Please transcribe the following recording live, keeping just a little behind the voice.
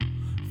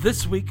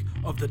This week,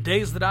 of the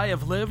days that I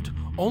have lived,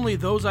 only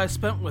those I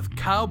spent with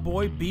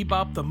Cowboy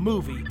Bebop the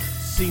movie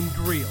seemed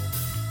real.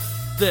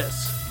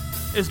 This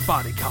is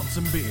Body Counts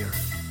and Beer.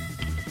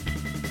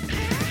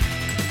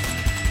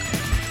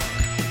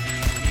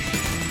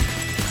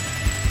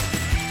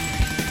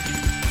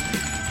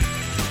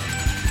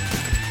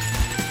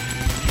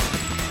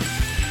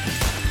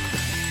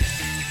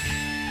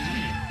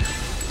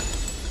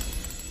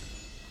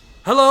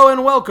 Hello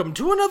and welcome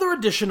to another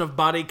edition of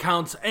Body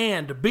Counts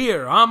and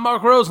Beer. I'm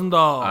Mark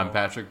Rosendahl. I'm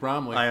Patrick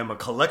Bromley. I am a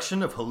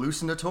collection of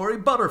hallucinatory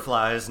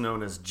butterflies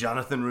known as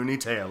Jonathan Rooney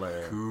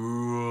Taylor.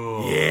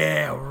 Cool.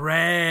 Yeah,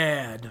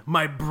 rad.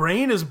 My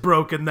brain is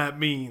broken, that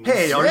means.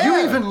 Hey, are you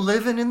Yeah. even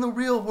living in the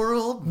real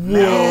world?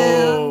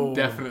 Whoa.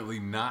 Definitely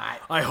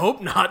not. I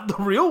hope not. The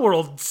real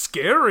world's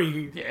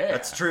scary. Yeah.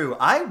 That's true.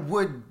 I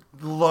would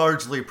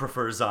largely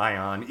prefer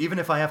Zion, even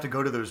if I have to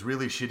go to those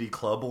really shitty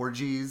club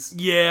orgies.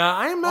 Yeah,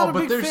 I am not a but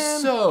big they're fan.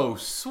 so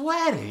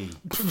sweaty.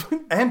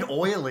 And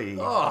oily.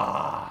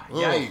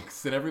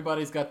 Yikes. And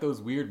everybody's got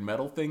those weird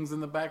metal things in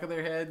the back of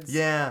their heads.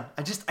 Yeah,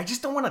 I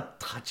just don't want to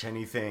touch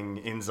anything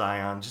in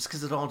Zion, just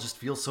because it all just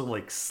feels so,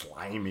 like,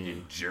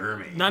 slimy.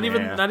 Germy. Not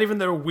Yeah. even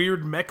their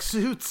weird mech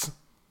suits.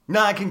 No,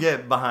 I can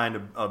get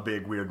behind a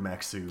big weird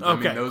mech suit. I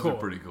mean, Okay, those cool. are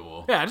pretty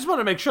cool. Yeah, I just want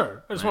to make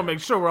sure. I just want to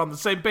make sure we're on the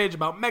same page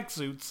about mech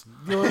suits.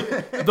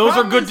 Those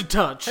are good to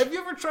touch. Have you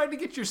ever tried to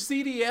get your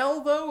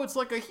CDL, though? It's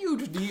like a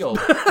huge deal.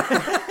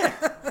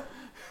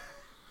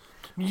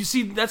 You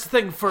see, that's the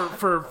thing for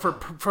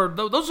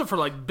those are for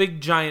like big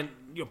giant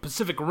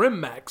Pacific Rim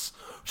mechs.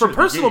 For Sure,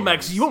 personal the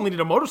mechs, games. you only need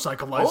a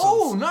motorcycle license.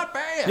 Oh, not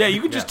bad. Yeah, you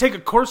could just take a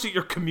course at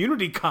your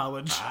community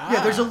college.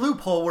 Yeah, there's a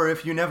loophole where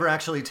if you never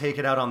actually take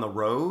it out on the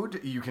road,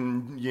 you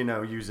can,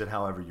 use it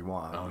however you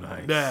want. Oh,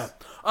 nice.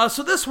 Yeah.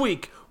 So this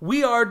week,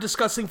 we are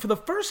discussing for the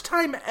first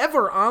time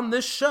ever on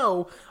this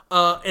show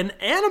an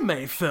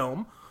anime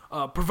film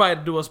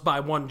provided to us by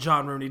one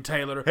John Rooney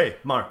Taylor. Hey,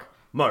 Mark.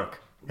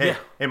 Hey, Yeah.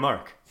 hey,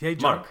 Mark. Hey,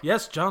 John. Mark.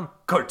 Yes, John.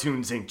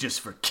 Cartoons ain't just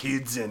for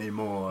kids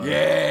anymore.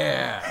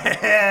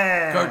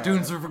 Yeah.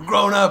 Cartoons are for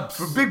grown-ups.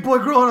 For big boy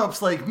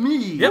grown-ups like me.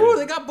 Yep. Ooh,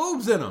 they got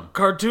boobs in them.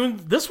 Cartoon.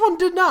 This one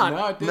did not.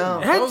 No, it didn't. No.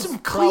 It had That was some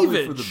probably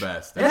cleavage. for the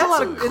best. It had a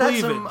lot of It had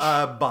some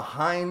cleavage.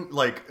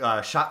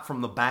 behind, shot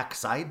from the back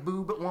side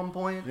boob at one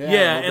point. Yeah. Yeah,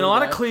 little and a bit lot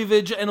of of that.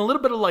 cleavage and a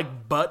little bit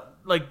of butt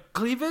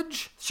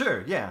cleavage.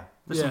 Sure, yeah.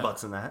 There's Yeah. some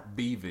butts in that.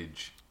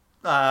 Beavage.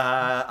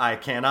 I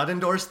cannot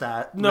endorse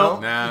that. No. No.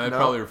 Nah, that no.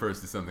 probably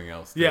refers to something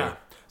else, too. Yeah.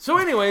 So,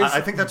 anyways,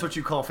 I think that's what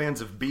you call fans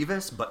of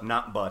Beavis, but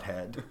not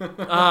Butthead.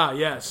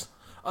 yes.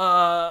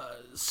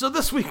 So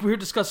this week we're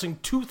discussing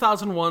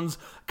 2001's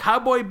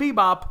Cowboy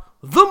Bebop,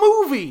 the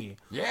movie.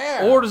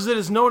 Yeah. Or as it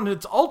is known in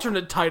its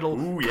alternate title,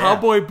 Ooh, yeah.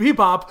 Cowboy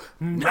Bebop,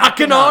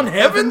 Knocking on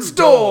Heaven's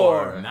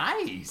Door.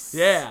 Nice.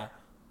 Yeah.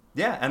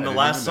 Yeah, and the didn't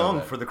last even know song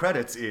that. for the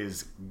credits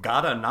is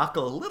Gotta Knock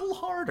a Little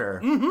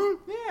Harder.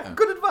 Yeah.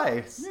 Good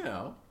advice. You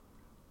know.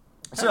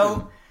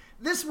 So,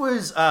 this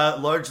was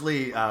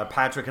largely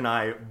Patrick and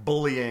I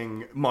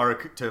bullying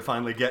Mark to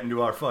finally get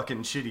into our fucking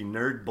shitty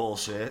nerd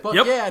bullshit. But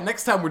Yep. yeah,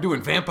 next time we're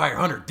doing Vampire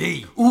Hunter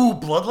D. Ooh,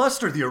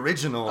 Bloodlust or the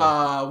original?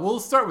 We'll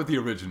start with the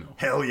original.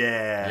 Hell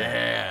yeah.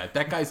 Yeah,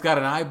 that guy's got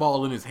an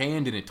eyeball in his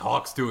hand and it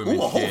talks to him Ooh, and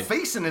a whole shit.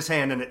 face in his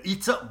hand and it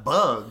eats up It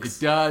bugs.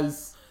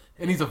 does.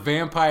 And he's a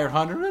vampire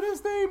hunter and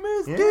his name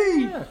is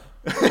D. Yeah.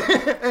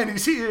 And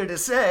he's here to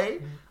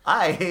say,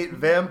 I hate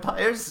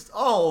vampires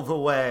all the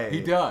way.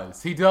 He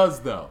does. He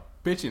does, though.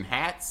 Bitchin'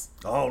 hats.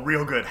 Oh,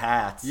 real good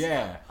hats.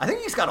 Yeah. I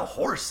think he's got a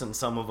horse in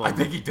some of them. I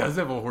think he does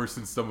have a horse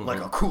in some of like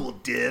them. a cool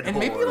dead And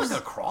horse. maybe like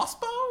a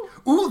crossbow?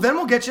 Ooh, then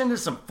we'll get you into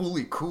some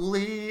Fooly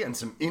Cooley and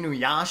some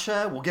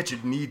Inuyasha. We'll get you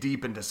knee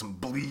deep into some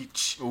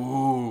Bleach.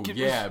 Ooh,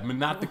 yeah, but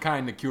not the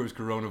kind that cures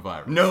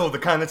coronavirus. No, the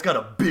kind that's got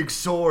a big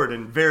sword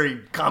and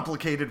very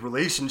complicated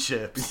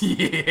relationships.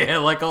 Yeah,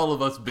 like all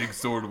of us big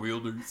sword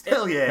wielders.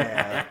 Hell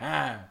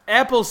yeah.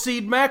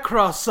 Appleseed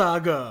Macross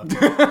Saga.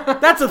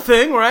 That's a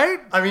thing, right?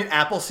 I mean,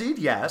 Appleseed,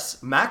 yes.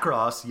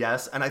 Macross,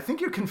 yes. And I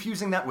think you're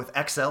confusing that with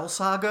XL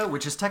Saga,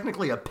 which is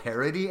technically a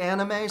parody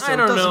anime, so I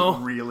don't it doesn't know.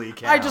 really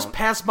count. I just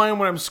pass by 'em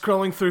when I'm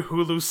scrolling through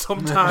Hulu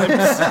sometimes.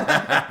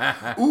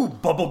 Ooh,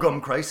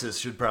 Bubblegum Crisis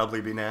should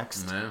probably be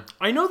next. Yeah.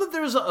 I know that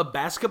there's a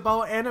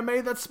basketball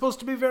anime that's supposed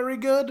to be very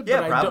good.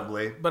 Yeah, but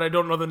probably. But I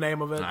don't know the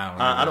name of it.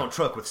 I don't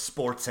truck with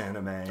sports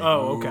anime.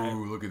 Oh, okay.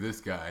 Ooh, look at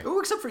this guy. Ooh,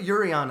 except for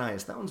Yuri on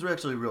Ice. That one's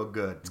actually real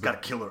good. It's got a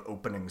killer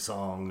opening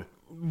song.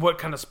 What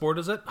kind of sport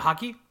is it?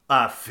 Hockey?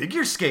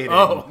 Figure skating.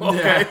 Oh,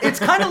 okay. It's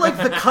kind of like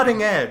the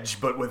cutting edge,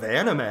 but with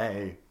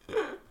anime.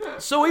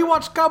 So we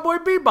watched Cowboy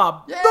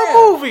Bebop, Yeah. the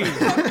movie.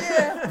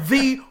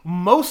 The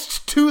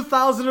most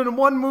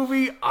 2001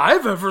 movie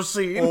I've ever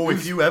seen. Oh,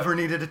 if you ever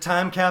needed a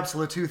time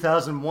capsule of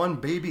 2001,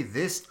 baby,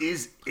 this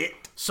is it.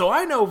 So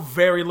I know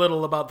very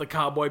little about the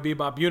Cowboy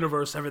Bebop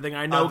universe. Everything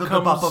I know The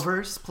comes...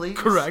 Bopaverse, please.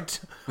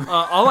 Correct.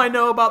 All I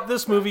know about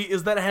this movie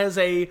is that it has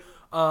a,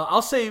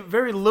 I'll say,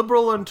 very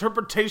liberal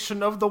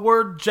interpretation of the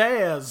word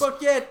jazz.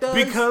 Fuck yeah, it does.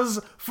 Because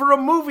for a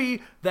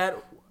movie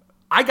that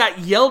I got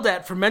yelled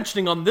at for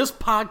mentioning on this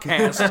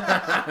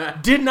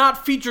podcast did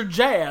not feature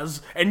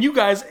jazz, and you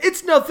guys,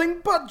 it's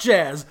nothing but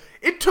jazz.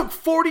 It took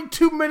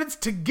 42 minutes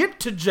to get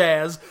to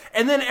jazz,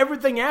 and then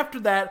everything after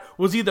that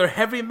was either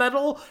heavy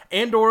metal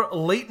and or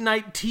late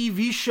night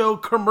TV show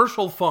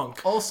commercial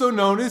funk. Also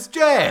known as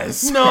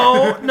jazz.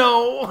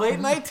 No. Late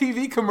night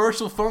TV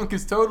commercial funk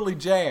is totally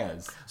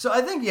jazz. So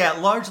I think,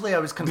 largely I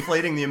was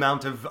conflating the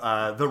amount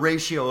of the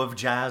ratio of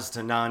jazz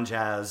to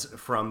non-jazz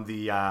from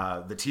the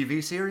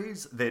TV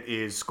series that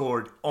is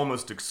scored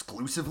almost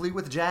exclusively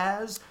with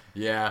jazz.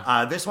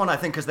 Yeah. This one, I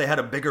think, because they had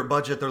a bigger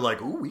budget, they're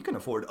like, ooh, we can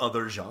afford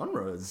other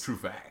genres. True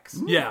facts.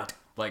 Yeah.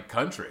 Like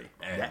country.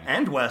 And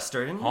And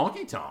western.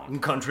 honky tonk.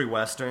 And country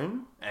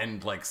western.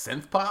 And like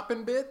synth pop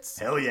and bits.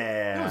 Hell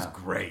yeah. It was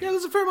great. Yeah,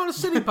 there's a fair amount of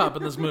city pop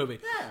in this movie.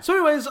 So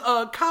anyways,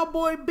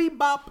 Cowboy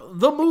Bebop,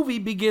 the movie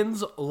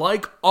begins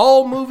like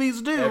all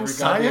movies do. Every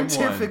goddamn one.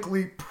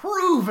 Scientifically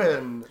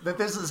proven that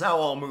this is how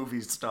all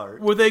movies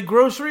start. With a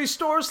grocery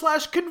store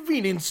 /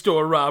 convenience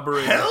store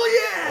robbery. Hell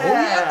yeah! Oh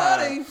yeah,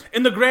 buddy.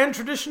 In the grand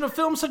tradition of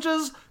films such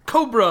as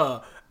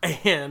Cobra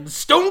and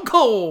Stone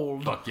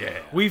Cold. Fuck yeah.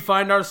 We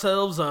find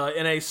ourselves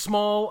in a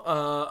small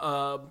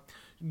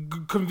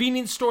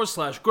convenience store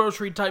 /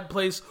 grocery type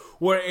place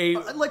where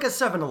Like a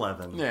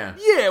 7-Eleven.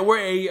 Yeah. where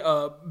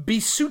a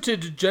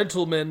besuited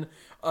gentleman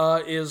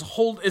is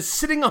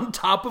sitting on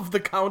top of the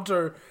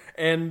counter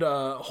and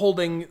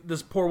holding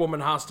this poor woman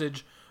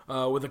hostage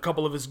with a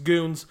couple of his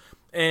goons.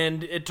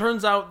 And it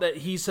turns out that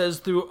he says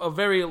through a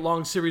very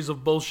long series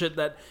of bullshit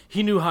that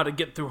he knew how to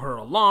get through her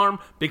alarm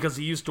because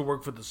he used to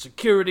work for the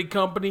security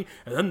company,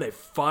 and then they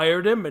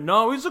fired him, and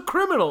now he's a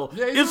criminal.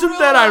 Yeah, he's Isn't a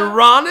that real-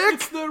 ironic?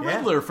 It's the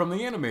Riddler from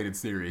the animated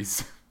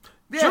series.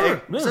 Yeah,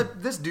 Sure,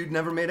 except this dude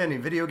never made any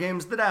video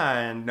games that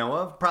I know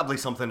of. Probably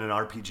something in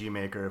RPG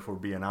Maker, if we're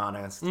being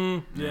honest.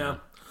 Yeah.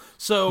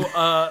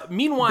 So,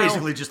 meanwhile...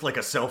 Basically just like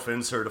a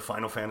self-insert of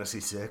Final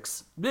Fantasy VI.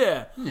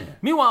 Yeah.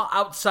 Meanwhile,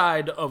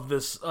 outside of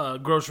this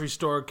grocery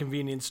store,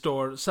 convenience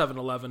store,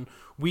 7-Eleven,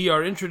 we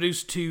are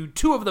introduced to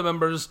two of the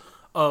members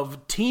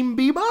of Team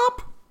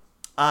Bebop?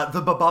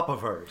 The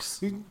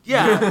Bebopaverse.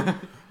 Yeah.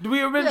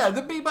 We were Yeah,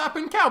 the Bebop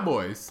and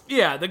Cowboys.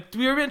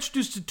 we were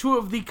introduced to two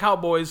of the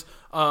cowboys.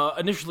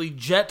 Initially,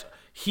 Jet,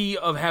 he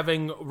of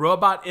having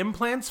robot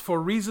implants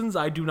for reasons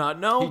I do not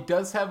He know.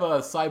 does have a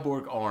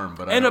cyborg arm,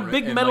 but And I a don't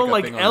big and metal,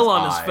 like, like, a thing L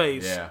on his eye.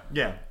 face. Yeah.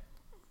 Yeah.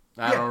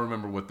 I don't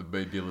remember what the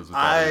big deal is with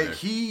that either.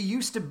 He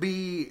used to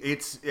be.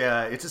 It's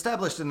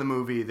established in the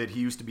movie that he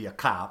used to be a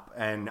cop,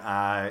 and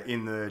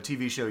in the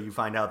TV show you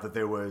find out that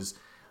there was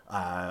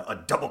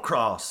a double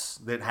cross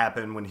that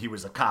happened when he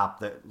was a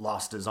cop that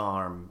lost his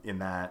arm in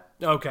that.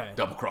 Okay.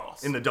 Double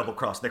cross. In the double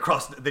cross, they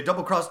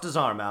double crossed his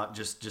arm out.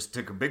 Just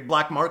took a big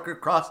black marker,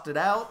 crossed it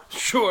out.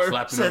 Sure.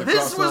 Slapped Said another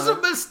this cross was on a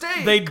it.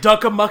 mistake. They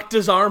duck-a-mucked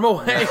his arm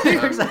away.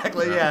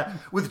 Exactly, yeah.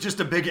 With just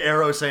a big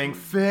arrow saying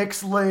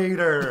 "fix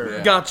later."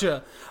 Yeah.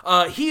 Gotcha.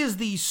 He is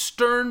the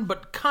stern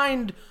but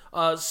kind,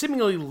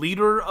 seemingly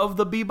leader of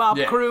the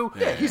Bebop crew.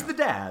 Yeah, he's the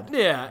dad.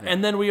 Yeah,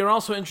 and then we are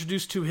also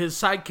introduced to his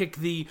sidekick,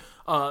 the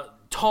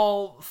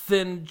tall,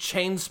 thin,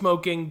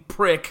 chain-smoking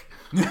prick.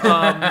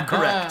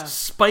 Correct.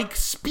 Spike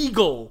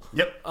Spiegel.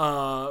 Yep.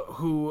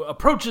 Who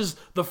approaches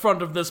the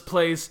front of this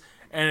place,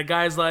 and a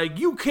guy's like,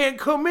 "You can't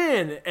come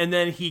in," and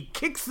then he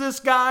kicks this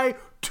guy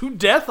to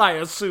death, I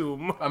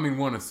assume. I mean,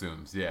 one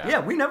assumes, yeah. Yeah,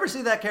 we never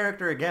see that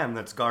character again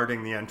that's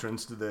guarding the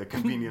entrance to the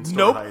convenience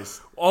store Nope.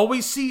 heist. All we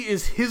see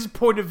is his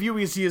point of view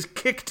as he is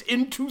kicked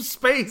into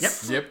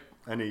space. Yep.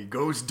 And he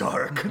goes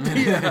dark.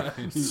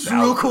 It's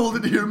real cold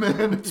in here,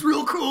 man. It's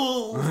real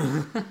cold.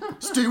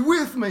 Stay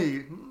with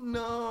me.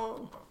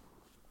 No.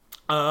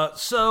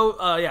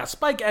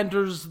 Spike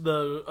enters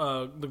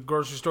the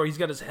grocery store. He's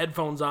got his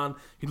headphones on.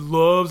 He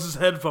loves his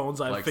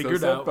headphones, I've Like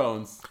figured those out.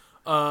 headphones.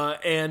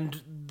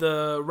 And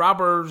the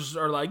robbers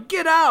are like,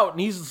 "Get out!"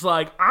 And he's just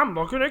like, "I'm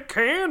looking at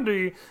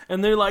candy."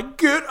 And they're like,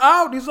 "Get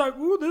out!" And he's like,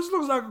 "Ooh, this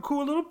looks like a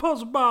cool little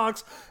puzzle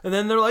box." And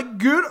then they're like,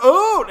 "Get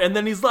out!" And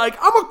then he's like,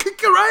 "I'm gonna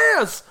kick your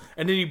ass!"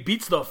 And then he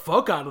beats the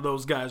fuck out of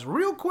those guys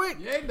real quick.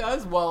 Yeah, he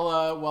does.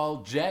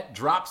 While Jet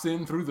drops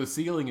in through the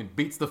ceiling and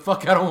beats the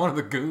fuck out of one of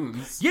the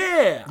goons.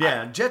 Yeah.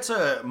 Yeah, Jet's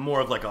more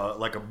of like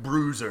a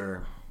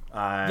bruiser.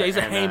 Yeah, he's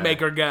a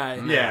haymaker guy.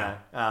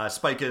 Yeah.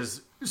 Spike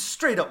is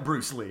straight up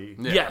Bruce Lee.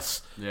 Yeah.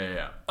 Yes.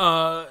 Yeah.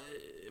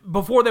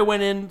 Before they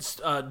went in,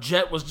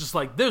 Jet was just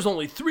like, "There's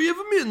only 3 of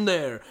them in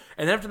there."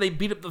 And after they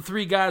beat up the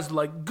 3 guys, they're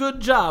like, "Good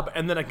job."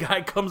 And then a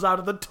guy comes out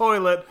of the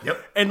toilet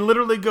and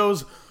literally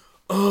goes,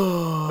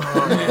 Man,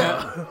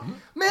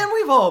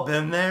 we've all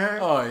been there.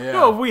 Oh, yeah.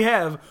 "No, we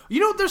have." You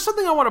know, there's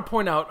something I want to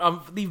point out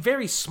of the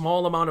very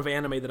small amount of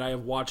anime that I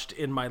have watched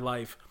in my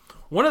life.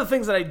 One of the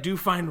things that I do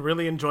find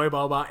really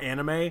enjoyable about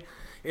anime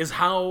is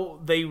how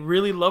they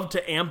really love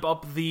to amp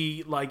up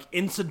the, like,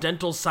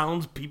 incidental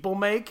sounds people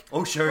make.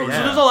 Oh, sure, So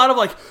yeah. there's a lot of,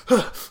 like,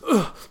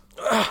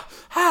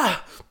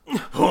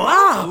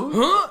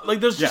 like,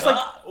 there's just, like,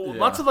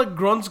 lots of, like,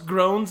 grunts,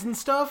 groans, and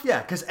stuff.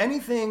 Yeah, because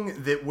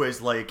anything that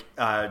was, like,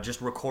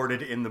 just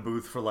recorded in the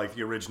booth for, like,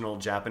 the original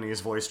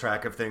Japanese voice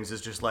track of things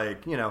is just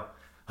like, you know,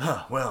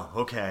 Well,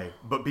 okay.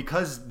 But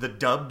because the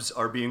dubs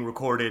are being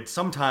recorded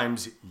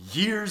sometimes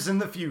years in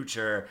the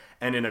future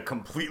and in a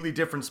completely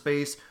different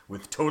space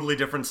with totally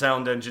different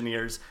sound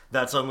engineers,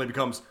 that suddenly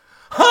becomes,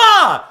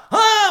 ha!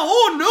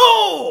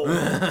 Oh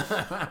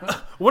no!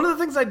 One of the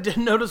things I did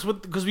notice,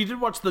 because we did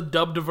watch the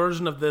dubbed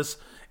version of this,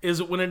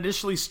 is when it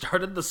initially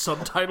started, the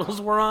subtitles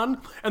were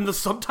on, and the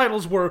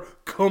subtitles were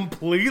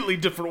completely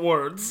different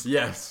words.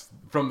 Yes,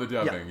 from the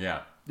dubbing,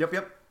 yeah.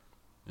 Yep.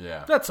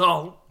 That's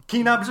all.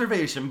 Keen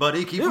observation,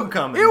 buddy. Keep them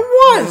coming. It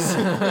was!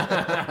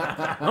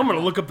 I'm going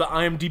to look up the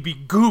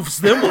IMDb goofs,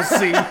 then we'll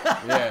see.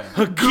 Yeah.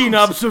 A keen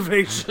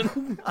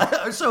observation.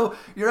 So,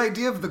 your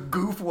idea of the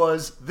goof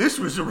was, this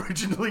was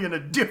originally in a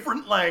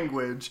different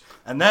language,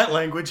 and that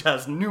language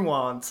has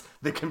nuance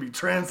that can be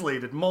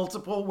translated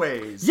multiple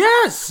ways.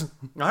 Yes!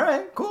 All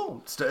right,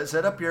 cool.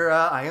 Set up your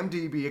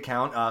IMDb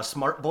account,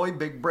 Smart Boy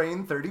Big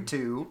Brain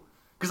 32,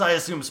 because I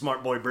assume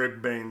Smart Boy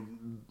Big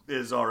Brain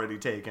is already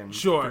taken.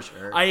 Sure. For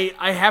sure.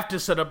 I have to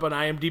set up an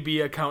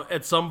IMDb account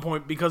at some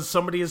point because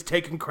somebody has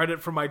taken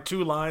credit for my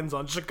 2 lines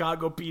on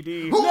Chicago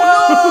PD.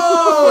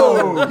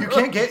 No! You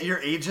can't get your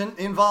agent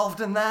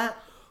involved in that?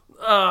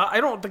 I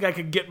don't think I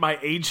could get my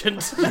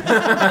agent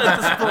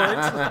at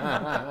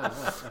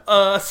this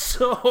point.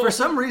 So For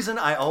some reason,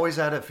 I always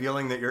had a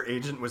feeling that your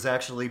agent was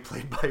actually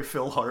played by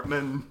Phil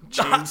Hartman,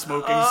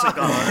 chain-smoking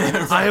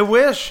cigars. I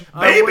wish.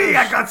 Baby,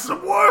 I got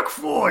some work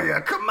for you.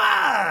 Come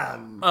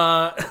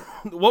on.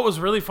 What was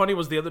really funny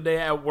was the other day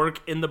at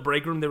work in the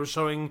break room, they were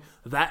showing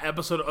that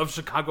episode of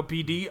Chicago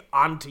PD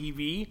on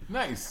TV.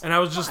 Nice. And I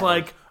was just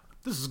like,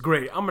 this is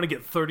great. I'm going to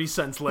get 30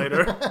 cents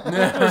later.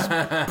 I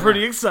was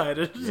pretty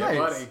excited. Yeah,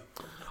 buddy.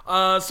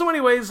 So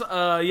anyways,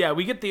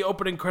 we get the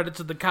opening credits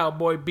of the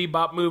Cowboy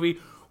Bebop movie,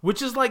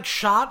 which is like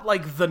shot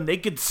like the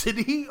Naked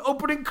City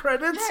opening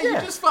credits. Yeah,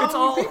 you're just following It's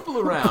all people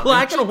around.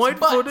 black and Chicks' white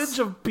butts. footage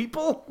of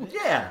people.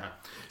 Yeah.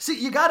 See,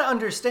 you got to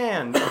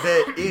understand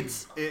that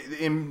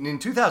in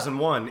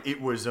 2001, it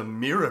was a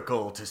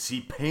miracle to see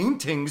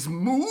paintings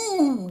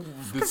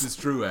move. This is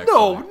true,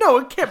 actually. No,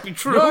 it can't be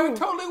true. No, it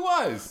totally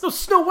was. No,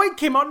 Snow White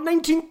came out in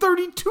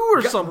 1932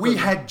 or something. We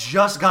had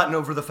just gotten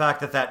over the fact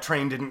that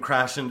train didn't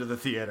crash into the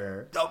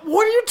theater.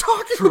 What are you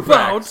talking True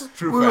about? facts.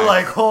 True We were facts.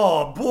 like,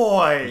 oh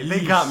boy, they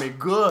Yeesh. got me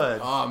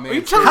good. Oh, man.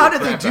 you telling How me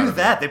did they crap out do of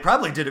that? They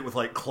probably did it with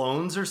like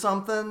clones or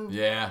something. it.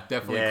 Yeah,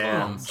 definitely Yeah.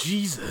 clones.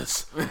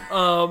 Jesus.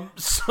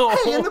 So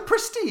Hey, and the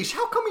Prestige,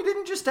 how come you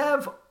didn't just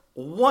have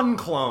one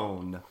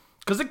clone?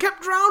 because it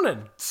kept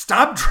drowning.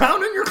 Stop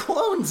drowning your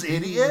clones,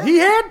 idiot. He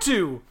had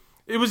to.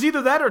 It was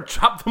either that or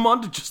chop them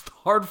onto just the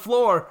hard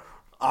floor.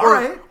 All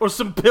right. Or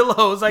some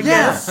pillows, I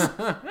guess.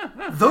 Yes.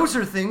 Those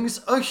are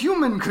things a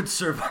human could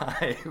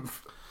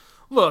survive.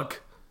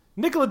 Look,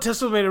 Nikola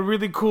Tesla made a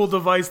really cool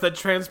device that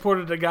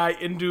transported a guy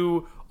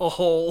into a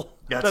hole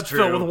that's true.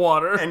 filled with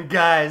water. And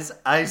guys,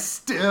 I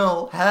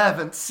still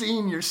haven't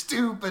seen your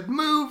stupid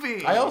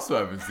movie. I also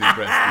haven't seen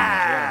Prestige.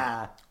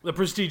 Yeah. The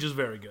Prestige is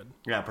very good.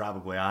 Yeah,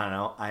 probably. I don't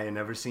know. I ain't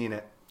never seen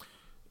it.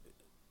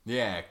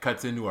 Yeah, it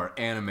cuts into our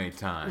anime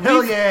time.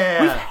 Hell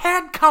yeah. We've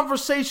had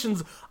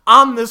conversations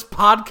on this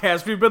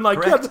podcast. We've been like,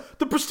 Correct. yeah,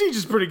 the Prestige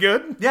is pretty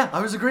good. Yeah,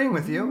 I was agreeing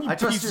with you. I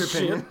trust Piece your of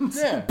shit. opinions.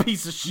 Yeah.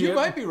 Piece of shit. You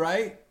might be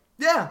right.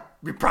 Yeah,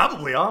 we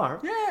probably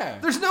are. Yeah.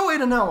 There's no way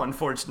to know,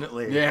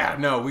 unfortunately. Yeah,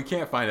 no, we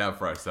can't find out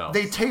for ourselves.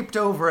 They taped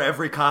over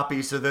every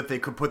copy so that they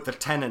could put The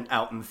Tenant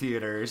out in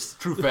theaters.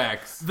 True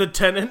facts. The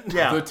Tenant.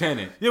 Yeah. The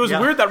Tenant. It was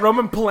Yeah. weird that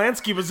Roman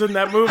Polanski was in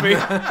that movie.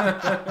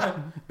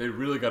 They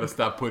really got to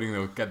stop putting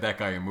that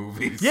guy in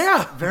movies.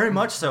 Yeah. Very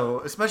much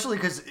so, especially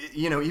because,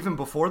 even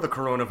before the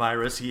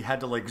coronavirus, he had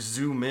to,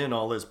 zoom in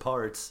all his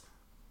parts.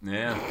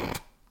 Yeah.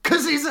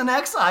 Because he's in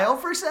exile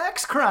for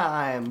sex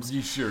crimes.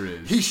 He sure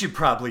is. He should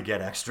probably get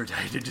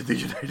extradited to the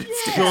United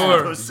States. Sure.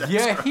 for those sex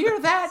Yeah, crimes. hear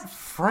that,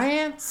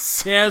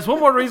 France? Yeah, it's one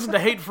more reason to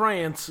hate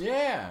France.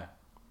 Yeah.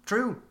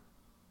 True.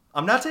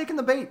 I'm not taking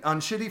the bait on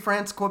shitty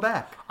France,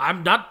 Quebec.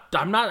 I'm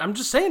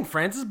just saying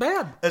France is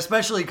bad.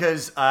 Especially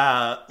because,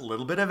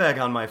 little bit of egg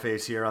on my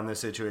face here on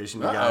this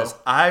situation, you Uh-oh. guys.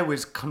 I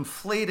was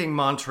conflating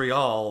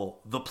Montreal,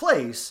 the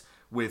place,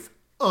 with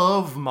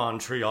Of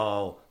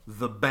Montreal,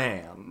 the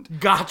band.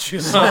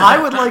 Gotcha. So I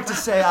would like to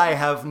say I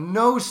have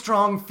no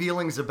strong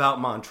feelings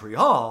about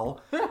Montreal,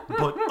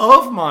 but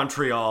Of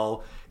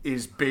Montreal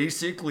is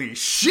basically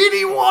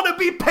shitty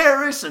wannabe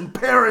Paris, and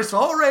Paris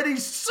already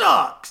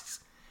sucks.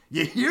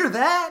 You hear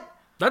that?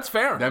 That's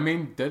fair.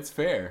 That's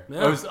fair. Yeah.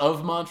 Oh, it's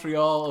of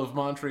Montreal?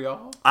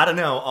 I don't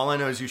know. All I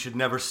know is you should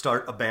never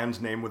start a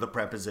band name with a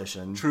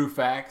preposition. True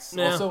facts.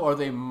 Yeah. Also, are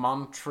they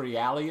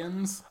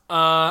Montrealians?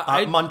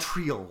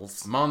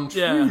 Montreals.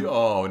 Montreal. Yeah.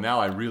 Oh, now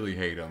I really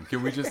hate them.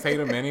 Can we just hate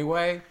them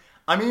anyway?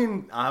 I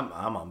mean, I'm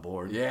on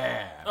board.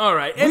 Yeah. All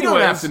right. We don't have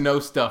Anyways, to know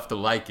stuff to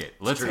like it.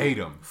 Let's hate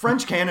them.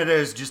 French Canada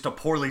is just a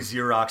poorly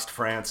Xeroxed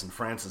France, and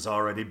France is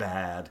already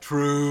bad.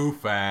 True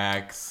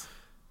facts.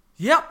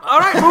 yep. All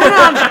right, moving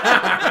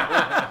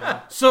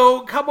on.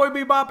 So, Cowboy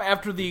Bebop,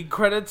 after the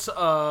credits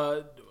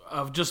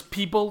of just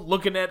people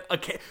looking at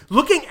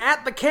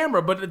the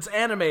camera, but it's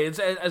anime.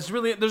 It's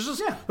really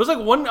there's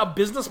like a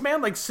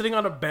businessman like sitting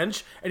on a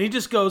bench, and he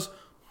just goes,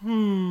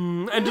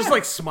 and just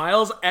like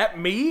smiles at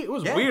me. It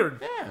was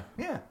weird. Yeah.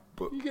 Yeah.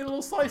 You get a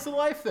little slice of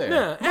life there.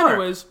 Yeah. Mark,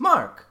 Anyways,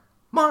 Mark.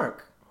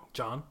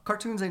 John.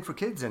 Cartoons ain't for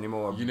kids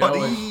anymore, You know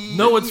buddy.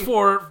 No, it's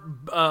for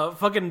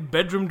fucking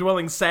bedroom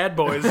dwelling sad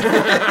boys.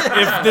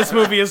 If this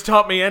movie has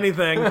taught me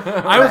anything,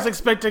 I was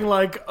expecting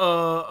like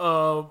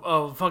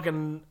a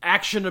fucking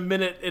action a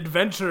minute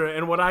adventure,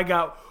 and what I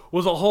got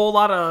was a whole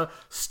lot of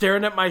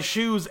staring at my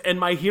shoes and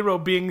my hero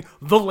being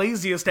the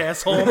laziest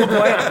asshole on the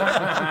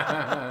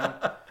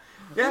planet.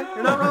 Yeah,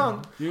 you're not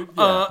wrong.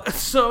 But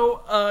There's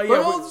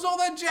all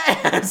that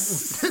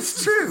jazz.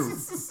 It's true.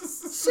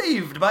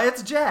 Saved by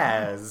its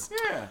jazz.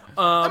 Yeah.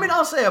 I mean,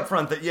 I'll say up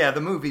front that,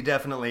 the movie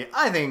definitely,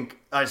 I think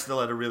I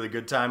still had a really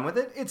good time with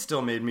it. It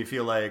still made me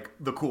feel like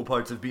the cool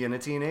parts of being a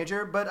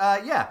teenager. But,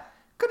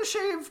 could have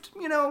shaved,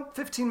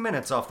 15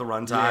 minutes off the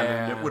runtime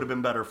and it would have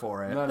been better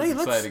for it. Not Hey,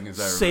 as exciting as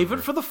I let's save it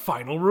remember. for the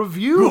final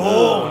review.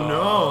 Oh,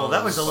 no.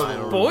 That was a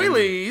little...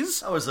 Spoilies.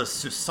 That was a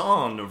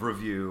Susan of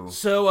review.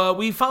 So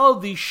we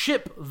followed the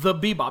ship, the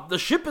Bebop. The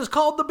ship is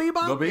called the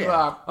Bebop? The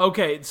Bebop.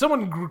 Okay,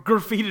 someone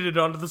graffitied it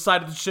onto the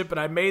side of the ship, and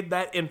I made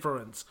that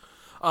inference.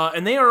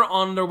 And they are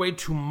on their way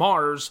to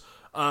Mars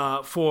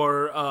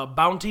for a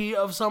bounty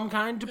of some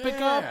kind to pick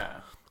up.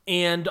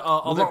 And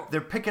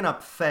They're picking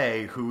up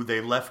Faye, who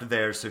they left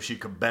there so she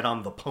could bet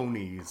on the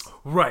ponies.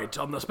 right,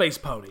 on the space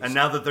ponies. And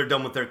now that they're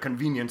done with their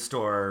convenience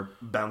store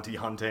bounty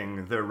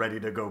hunting, they're ready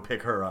to go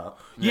pick her up.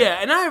 Yeah,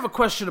 and I have a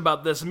question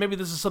about this, and maybe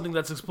this is something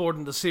that's explored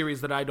in the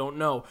series that I don't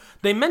know.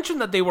 They mentioned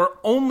that they were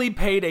only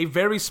paid a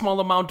very small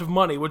amount of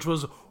money, which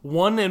was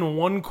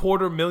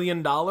 $1.25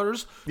 million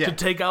to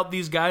take out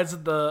these guys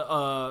at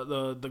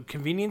the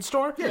convenience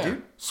store. Yeah,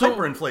 dude. So-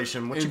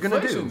 Hyperinflation, what you gonna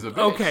Inflation's do? a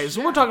bitch. Okay,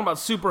 so we're talking about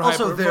super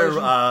Also,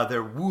 hyperinflation.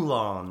 their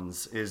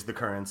woolons is the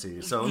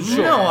currency, so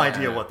Sure. no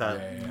idea what that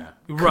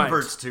Right.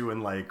 converts to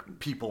in like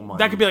people money.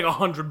 That could be like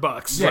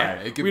 $100. Yeah,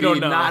 Right. it could we be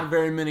don't know. not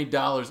very many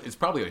dollars. It's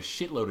probably a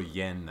shitload of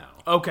yen now.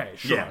 Okay,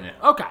 sure. Yeah.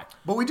 Okay.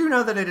 But we do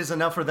know that it is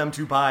enough for them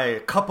to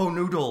buy Cupo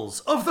noodles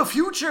of the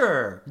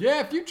future,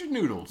 Yeah, future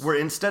noodles. where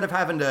instead of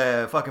having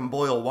to fucking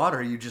boil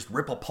water, you just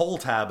rip a pull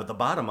tab at the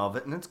bottom of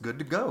it, and it's good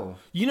to go.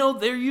 You know,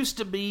 there used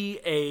to be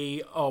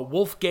a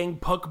Wolfgang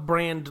Puck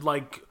brand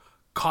like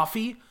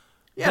coffee.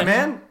 Yeah,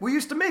 man, we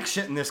used to make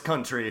shit in this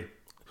country.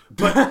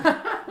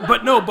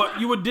 But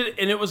you would did it,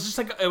 and it was just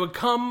like it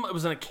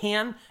was in a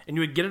can, and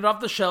you would get it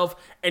off the shelf,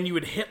 and you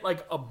would hit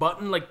like a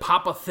button, like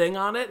pop a thing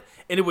on it,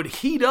 and it would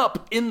heat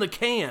up in the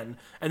can,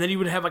 and then you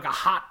would have like a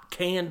hot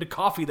canned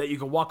coffee that you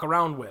could walk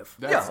around with.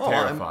 That's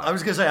terrifying. I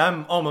was gonna say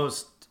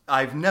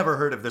I've never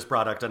heard of this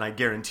product, and I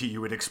guarantee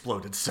you it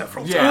exploded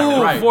several Yeah, times.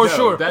 Ooh, right. for no,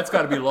 sure. That's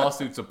got to be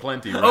lawsuits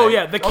aplenty, right? Oh,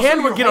 yeah, the Also,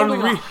 can would you're get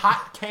holding unre- a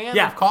hot can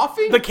Yeah, of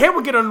coffee? The can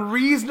would get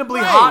unreasonably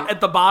Right. hot at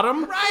the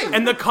bottom, Right.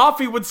 and the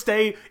coffee would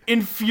stay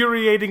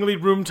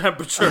infuriatingly room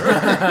temperature. We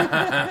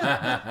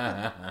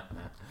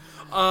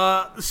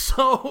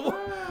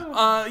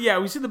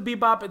see the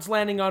Bebop. It's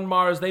landing on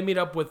Mars. They meet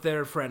up with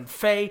their friend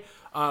Faye,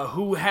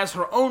 who has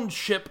her own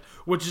ship,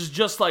 which is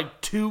just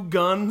like two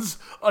guns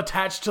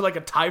attached to like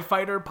a TIE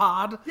fighter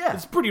pod. Yeah.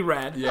 It's pretty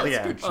rad. Yeah, it's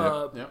yeah. a good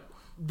ship. Yep.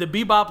 The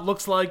Bebop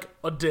looks like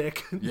a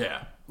dick.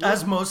 Yeah.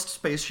 As most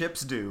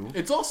spaceships do.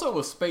 It's also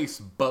a space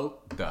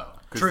boat, though.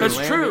 'cause True. they That's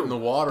land true. It in the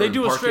water They and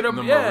do a park straight it up in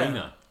the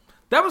marina.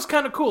 That was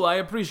kind of cool. I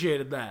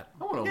appreciated that.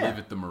 I want to Yeah. live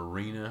at the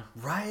marina.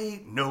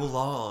 Right? No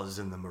laws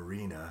in the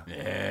marina.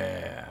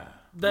 Yeah.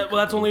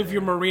 That's only if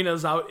your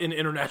marina's out in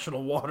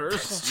international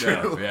waters.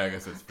 True. Yeah, I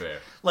guess that's fair.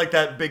 Like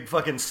that big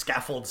fucking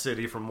scaffold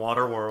city from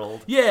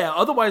Waterworld. Yeah,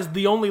 otherwise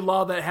the only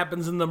law that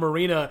happens in the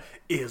marina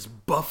is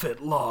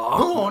Buffett law.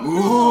 Oh,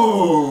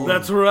 no!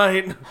 That's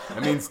right.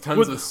 That means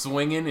tons of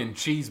swinging and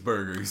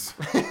cheeseburgers.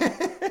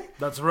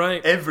 That's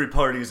right. Every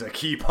party's a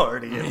key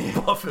party in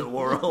Buffett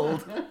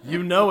world.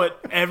 You know it.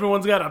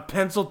 Everyone's got a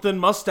pencil-thin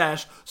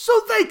mustache, so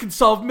they can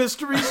solve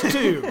mysteries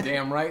too.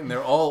 Damn right, and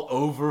they're all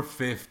over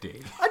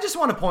 50. I just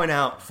want to point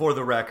out, for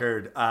the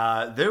record,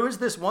 there was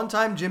this one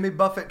time Jimmy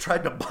Buffett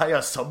tried to buy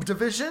a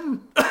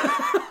subdivision.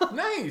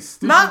 Nice.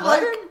 Did Not you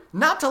let like, him?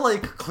 not to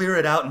like clear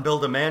it out and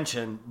build a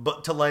mansion,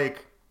 but to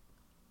like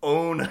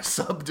own a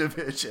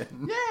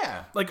subdivision.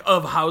 Yeah. Like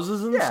of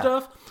houses and Yeah.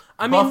 stuff.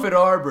 I mean, Buffett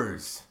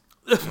Arbors.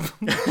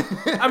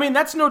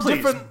 that's no Please,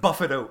 different.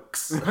 Buffett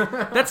Oaks.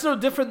 That's no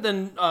different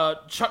than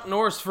Chuck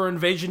Norris for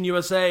Invasion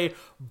USA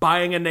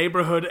buying a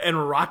neighborhood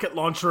and rocket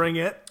launchering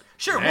it.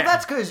 Sure, well,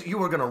 that's because you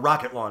were going to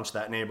rocket launch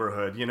that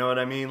neighborhood, you know what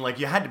I mean?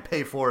 Like, you had to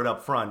pay for it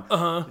up front.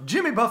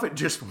 Jimmy Buffett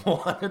just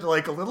wanted,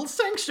 like, a little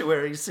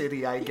sanctuary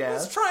city, I He's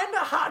guess. trying to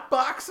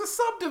hotbox a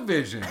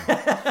subdivision.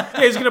 Yeah,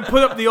 he's gonna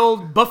put up the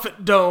old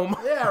Buffett dome.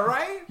 Yeah,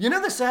 right? You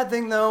know the sad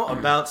thing, though,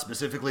 about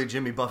specifically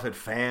Jimmy Buffett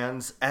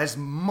fans? As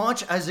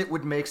much as it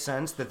would make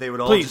sense that they would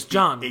all Please,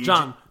 just be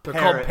John, they're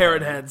called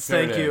parrot heads.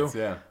 Thank you.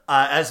 Yeah.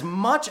 As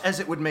much as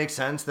it would make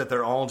sense that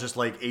they're all just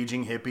like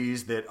aging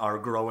hippies that are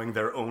growing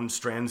their own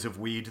strands of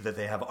weed that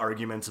they have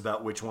arguments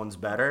about which one's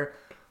better,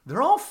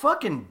 They're all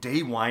fucking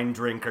day wine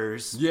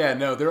drinkers. Yeah,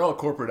 no, they're all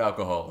corporate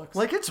alcoholics.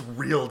 Like, it's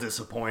real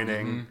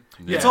disappointing.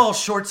 Yeah. It's all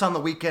shorts on the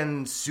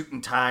weekend, suit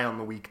and tie on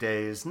the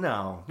weekdays.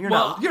 No, you're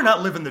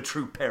not living the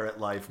true parrot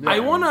life. I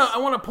man.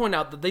 wanna point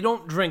out that they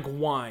don't drink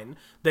wine.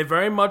 They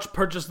very much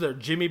purchase their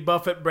Jimmy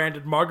Buffett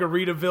branded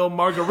Margaritaville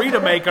margarita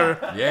maker.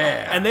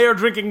 Yeah. And they are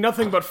drinking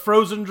nothing but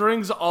frozen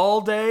drinks all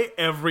day,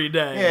 every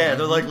day. Yeah,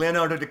 they're like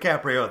Leonardo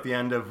DiCaprio at the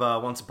end of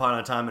Once Upon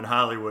a Time in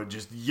Hollywood,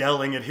 just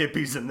yelling at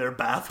hippies in their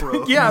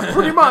bathrobes. Yeah,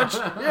 pretty much.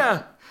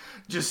 Yeah.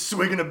 Just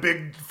swinging a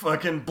big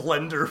fucking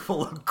blender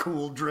full of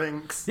cool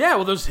drinks. Yeah,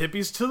 well, there's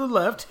hippies to the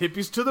left,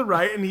 hippies to the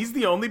right, and he's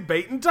the only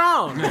bait in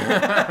town.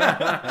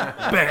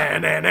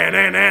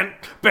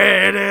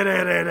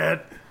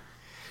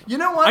 You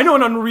know what? I know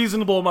an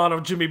unreasonable amount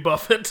of Jimmy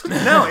Buffett.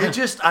 No,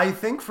 I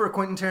think for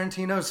Quentin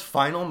Tarantino's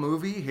final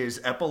movie, his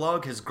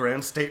epilogue, his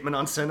grand statement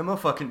on cinema,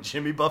 fucking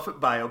Jimmy Buffett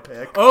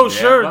biopic. Oh,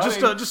 sure, buddy.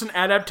 just an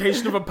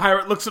adaptation of A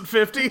Pirate Looks at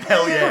 50.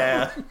 Hell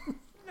yeah.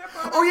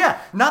 Oh yeah,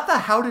 not the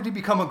How Did He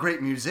Become a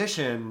Great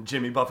Musician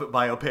Jimmy Buffett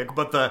biopic,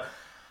 but the,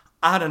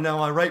 I don't know,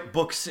 I write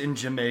books in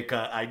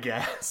Jamaica, I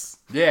guess.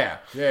 Yeah.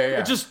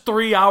 Just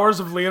 3 hours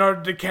of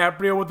Leonardo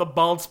DiCaprio with a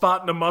bald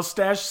spot and a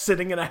mustache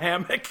sitting in a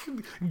hammock,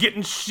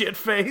 getting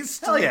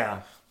shit-faced. Hell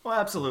yeah. Well,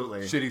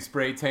 absolutely. Shitty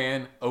spray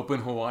tan,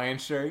 open Hawaiian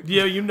shirt.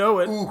 Yeah, you know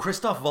it. Ooh,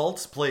 Christoph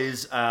Waltz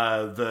plays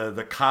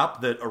the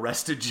cop that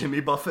arrested Jimmy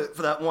Buffett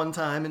for that one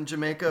time in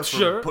Jamaica for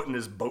Sure. putting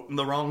his boat in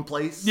the wrong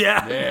place.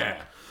 Yeah.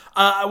 Yeah.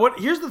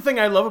 Here's the thing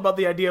I love about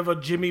the idea of a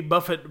Jimmy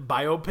Buffett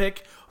biopic.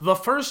 The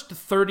first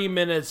 30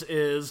 minutes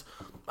is,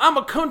 I'm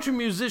a country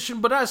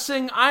musician, but I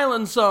sing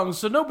island songs,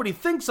 so nobody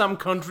thinks I'm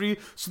country,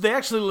 so they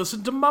actually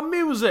listen to my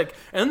music.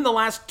 And then the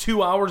last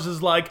 2 hours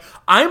is like,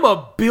 I'm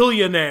a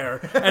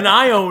billionaire, and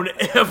I own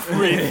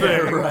everything.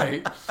 Yeah,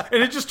 right.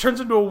 And it just turns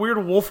into a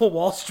weird Wolf of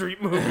Wall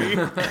Street movie.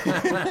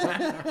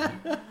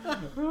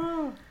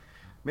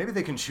 Maybe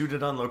they can shoot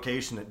it on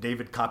location at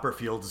David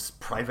Copperfield's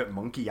private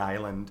monkey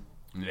island.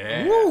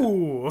 Yeah.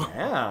 Ooh.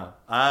 Yeah.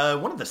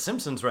 One of the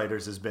Simpsons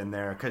writers has been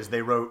there because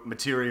they wrote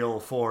material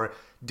for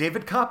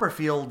David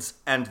Copperfield's,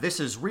 and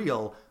this is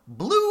real,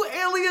 Blue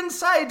Alien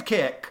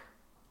Sidekick.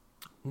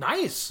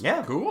 Nice.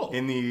 Yeah. Cool.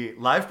 In the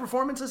live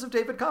performances of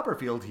David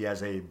Copperfield, he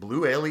has a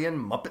blue alien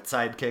Muppet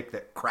sidekick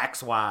that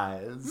cracks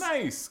wise.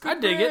 Nice. Good I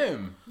dig for it.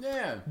 him.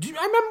 Yeah.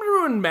 I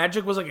remember when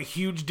magic was like a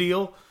huge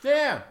deal.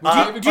 Yeah.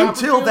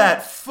 Until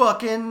that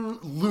fucking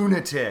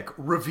lunatic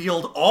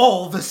revealed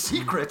all the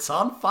secrets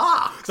on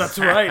Fox. That's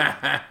right.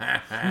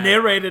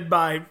 Narrated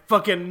by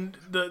fucking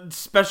the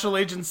Special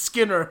Agent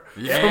Skinner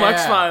from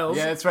X-Files.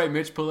 Yeah, that's right.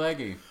 Mitch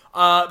Pileggi.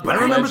 But I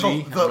remember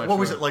Reggie, the I'm not what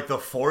was sure. it, like the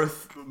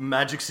fourth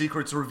Magic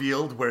Secrets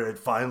revealed, where it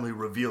finally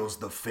reveals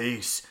the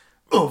face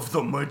of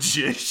the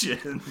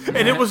magician.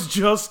 And it was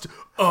just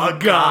a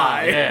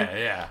guy.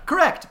 Yeah.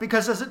 Correct,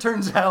 because as it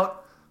turns out,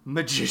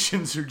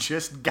 magicians are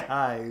just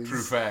guys.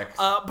 True facts.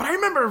 But I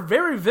remember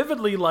very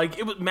vividly, like,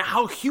 it was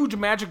how huge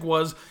magic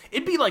was.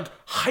 It'd be, like,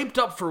 hyped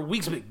up for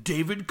weeks. Like,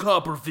 David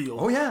Copperfield.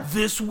 Oh, yeah.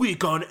 This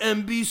week on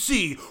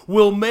NBC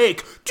will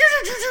make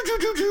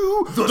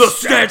The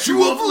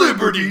Statue of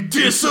Liberty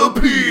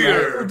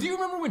disappear. Do you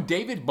remember when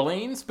David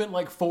Blaine spent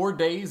like 4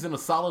 days in a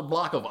solid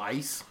block of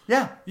ice?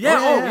 Yeah.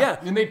 Yeah,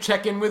 And they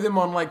check in with him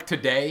on like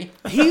today?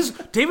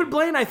 David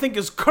Blaine, I think,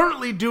 is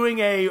currently doing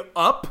a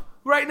Up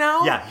right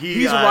now. Yeah,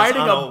 he's is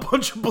riding on a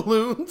bunch of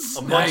balloons.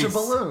 a bunch of Nice.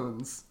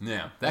 balloons.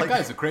 Yeah. That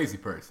guy's a crazy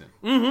person.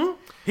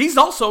 He's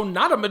also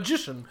not a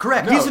magician.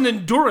 Correct. He's No. an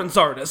endurance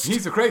artist.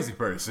 He's a crazy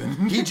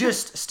person. He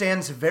just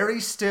stands very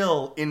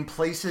still in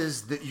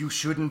places that you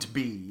shouldn't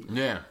be.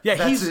 Yeah. Yeah,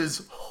 That's he's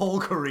his whole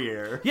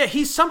career. yeah,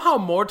 he's somehow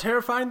more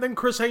terrifying than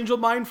Chris Angel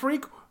Mind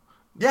Freak.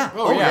 Yeah.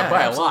 Oh, yeah,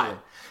 by a absolutely.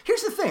 lot.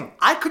 Here's the thing.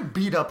 I could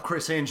beat up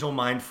Chris Angel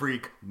Mind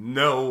Freak,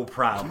 no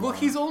problem. Well,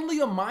 he's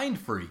only a mind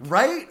freak.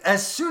 right?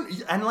 As soon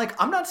and like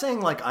I'm not saying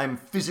like I'm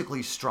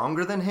physically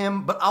stronger than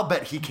him, but I'll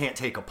bet he can't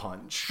take a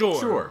punch.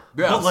 Sure.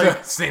 Yeah, But,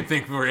 like- same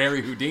thing for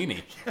Harry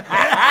Houdini.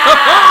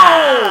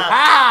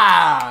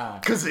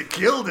 Cause it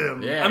killed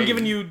him. Yeah, I'm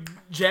giving you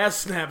jazz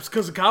snaps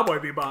because of Cowboy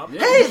Bebop.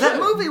 Hey, that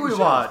movie we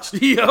watched.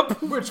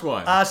 Yep. Which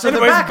one? So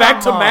Anyways, they're back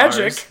on to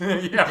Mars.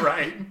 magic. yeah,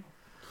 right.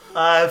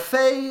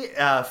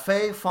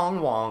 Faye Fong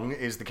Wong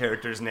is the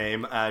character's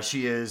name.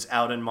 She is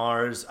out in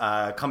Mars,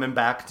 coming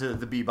back to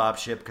the Bebop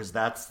ship because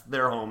that's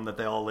their home that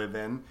they all live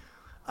in.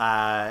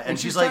 And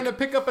She's she's trying like,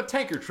 to pick up a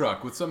tanker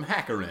truck with some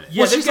hacker in it.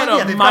 Yeah, Well, they've she's got like,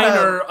 yeah, a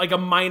they've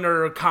got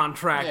minor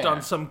contract Yeah.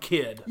 on some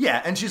kid.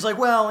 yeah, and she's like,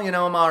 well, you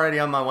know, I'm already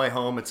on my way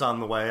home. It's on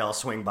the way. I'll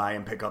swing by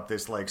and pick up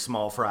this like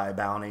small fry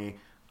bounty.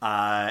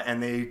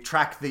 And they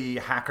track the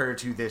hacker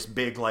to this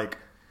big like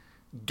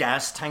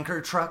gas tanker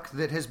truck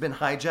that has been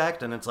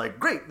hijacked, and it's like,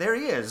 great, there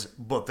he is.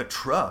 But the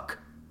truck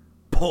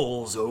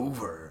pulls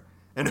over,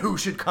 and who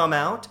should come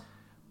out?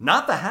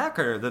 Not the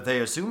hacker that they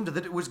assumed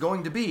that it was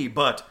going to be,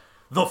 but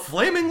the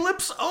Flaming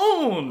Lips'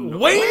 own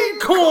Wayne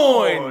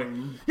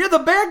Coyne. Yeah, the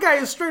bad guy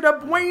is straight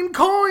up Wayne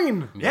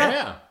Coyne.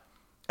 Yeah.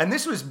 And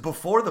this was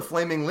before the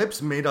Flaming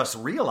Lips made us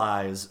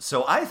realize,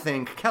 so I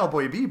think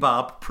Cowboy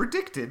Bebop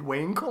predicted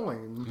Wayne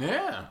Coyne.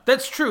 Yeah.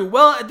 That's true.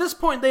 Well, at this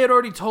point, they had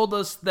already told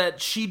us that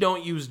she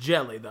don't use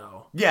jelly,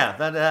 though. Yeah,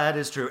 that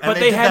is true. And But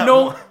they did had that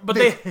no- one- but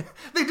they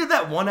did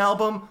that one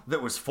album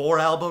that was 4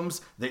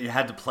 albums that you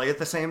had to play at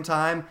the same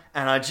time,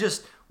 and I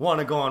just want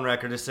to go on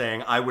record as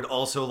saying I would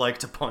also like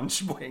to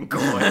punch Wayne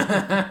Coyne.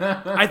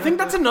 I think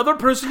that's another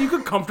person you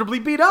could comfortably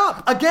beat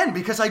up. Again,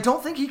 because I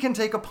don't think he can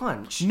take a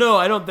punch. No,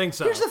 I don't think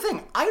so. Here's the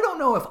thing, I don't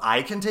know if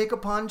I can take a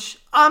punch.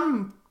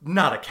 I'm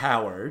not a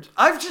coward.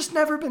 I've just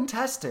never been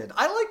tested.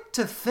 I like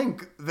to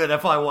think that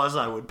if I was,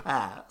 I would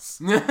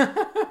pass.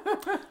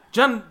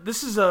 John,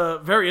 this is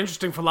a very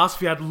interesting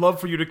philosophy I'd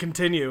love for you to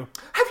continue.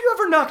 Have you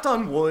ever knocked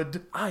on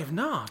wood? I have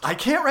not. I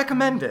can't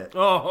recommend it.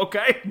 Oh,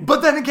 okay.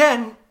 But then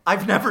again,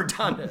 I've never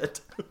done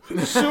it.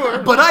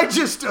 Sure. But I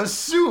just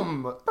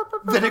assume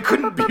that it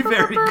couldn't be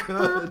very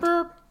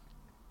good.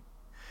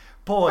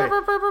 Boy,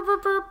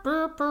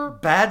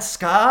 bad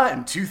ska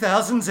and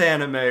 2000s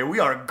anime. We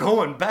are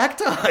going back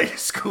to high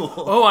school.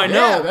 Oh, I know.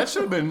 Yeah, that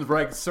should have been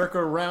like circa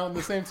around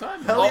the same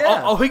time. Hell all,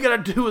 yeah. all we gotta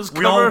do is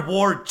We all cover.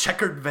 wore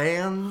checkered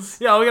Vans.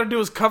 Yeah, all we gotta do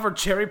is cover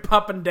Cherry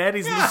Poppin'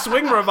 Daddies and the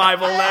Swing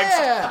Revival Yeah.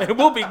 next, and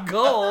we'll be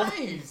gold.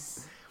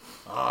 Nice.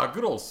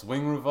 Good old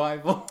swing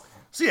revival.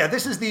 So yeah,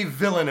 this is the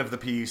villain of the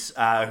piece,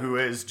 who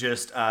is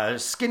just a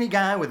skinny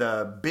guy with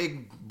a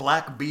big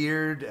black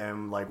beard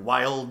and like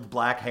wild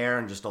black hair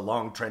and just a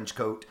long trench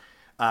coat.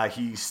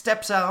 He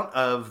steps out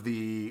of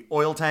the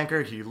oil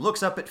tanker. He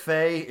looks up at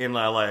Faye in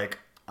a like,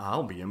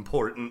 I'll be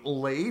important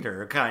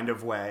later kind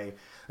of way.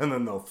 And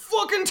then the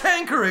fucking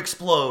tanker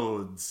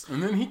explodes.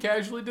 And then he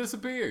casually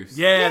disappears.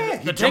 Yeah,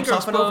 He the jumps tanker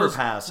off an explodes.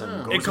 overpass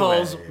and goes It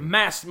causes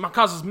away.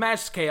 causes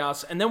mass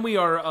chaos, and then we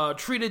are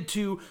treated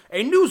to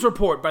a news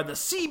report by the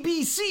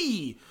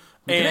CBC.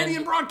 And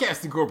Canadian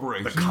Broadcasting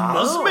Corporation.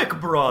 Cosmic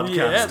Broadcasting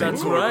yeah,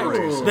 that's right.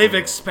 Corporation. They've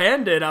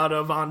expanded out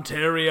of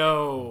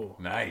Ontario.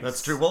 Nice.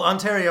 That's true. Well,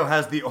 Ontario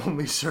has the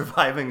only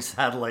surviving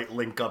satellite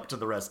link up to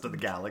the rest of the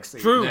galaxy.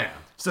 True. Yeah.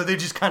 So they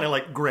just kind of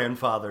like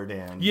grandfathered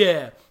in.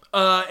 Yeah.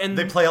 And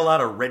They play a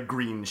lot of Red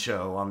Green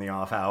Show on the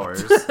off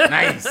hours.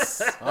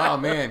 Nice. Oh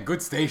man,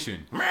 good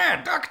station.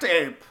 Man, duct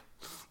tape.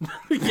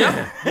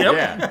 Yep.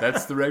 Yeah,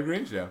 that's the Red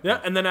Green Show. Yeah,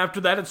 and then after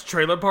that, it's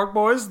Trailer Park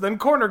Boys, then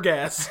Corner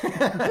Gas.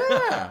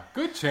 Yeah,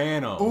 good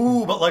channel.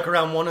 Ooh, but like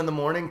around 1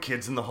 a.m,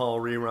 Kids in the Hall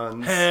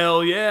reruns.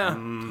 Hell yeah.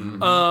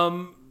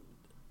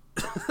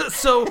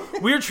 So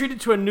we're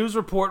treated to a news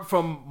report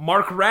from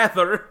Mark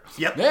Rather,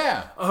 Yep.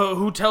 Yeah.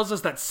 who tells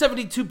us that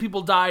 72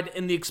 people died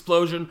in the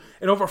explosion,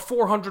 and over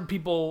 400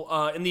 people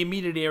in the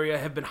immediate area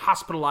have been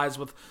hospitalized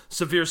with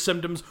severe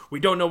symptoms. We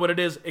don't know what it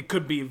is. It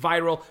could be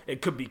viral.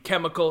 It could be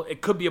chemical.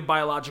 It could be a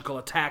biological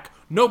attack.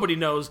 Nobody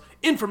knows.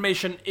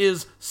 Information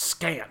is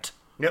scant.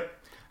 Yep.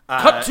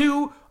 Cut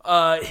to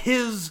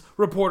his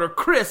reporter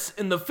Chris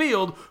in the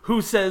field,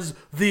 who says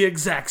the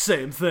exact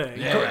same thing.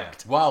 Yeah.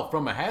 Correct. Wow,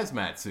 from a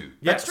hazmat suit.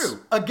 That's Yes. true.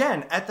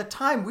 Again, at the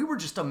time, we were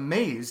just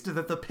amazed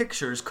that the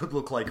pictures could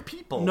look like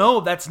people. No,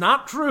 that's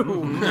not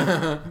true.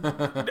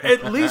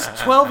 At least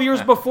 12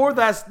 years before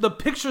that, the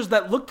pictures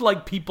that looked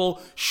like people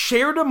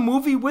shared a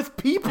movie with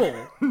people.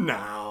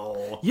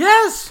 No.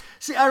 Yes!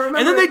 See, I remember.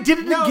 And then they did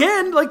it No.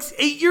 again like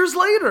 8 years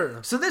later.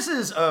 So this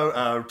is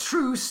a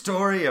true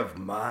story of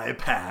my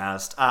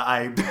past.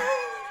 I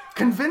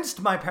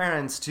convinced my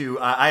parents to.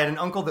 I had an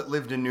uncle that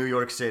lived in New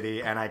York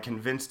City, and I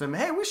convinced him,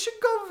 "Hey, we should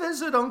go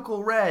visit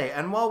Uncle Ray,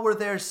 and while we're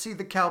there, see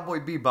the Cowboy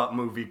Bebop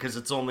movie because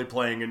it's only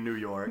playing in New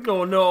York."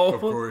 Oh no.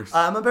 Of course.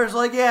 My parents were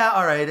like, "Yeah,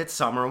 all right, it's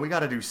summer, and we got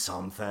to do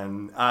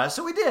something."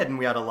 So we did, and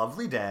we had a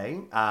lovely day.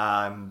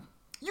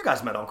 You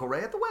guys met Uncle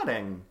Ray at the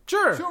wedding.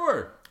 Sure.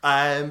 Sure.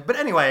 But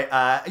anyway,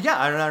 yeah,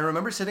 I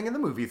remember sitting in the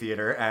movie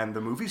theater, and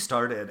the movie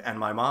started, and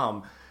my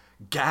mom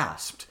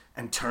gasped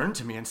and turned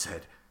to me and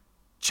said,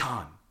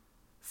 "John,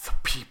 the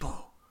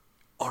people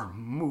are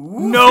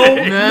moving." No,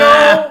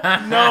 no,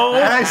 no.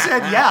 And I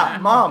said, "Yeah,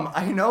 Mom,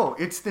 I know.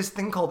 It's this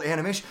thing called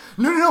animation."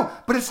 No,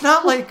 but it's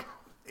not like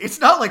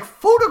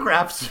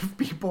photographs of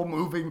people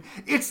moving.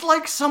 It's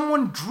like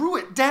someone drew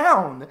it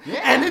down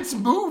and it's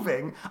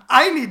moving.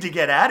 I need to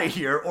get out of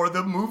here or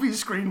the movie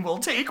screen will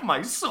take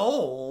my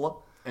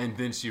soul. And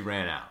then she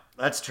ran out.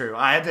 That's true.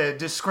 I had to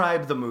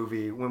describe the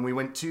movie when we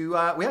went to,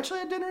 we actually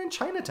had dinner in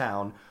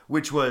Chinatown,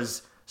 which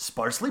was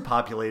sparsely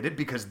populated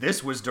because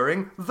this was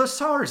during the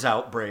SARS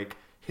outbreak.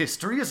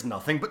 History is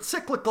nothing but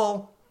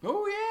cyclical.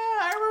 Oh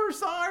yeah, I remember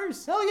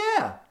SARS. Hell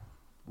yeah.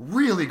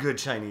 Really good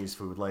Chinese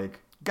food. Like,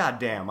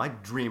 goddamn, I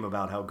dream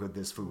about how good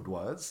this food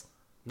was.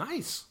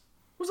 Nice.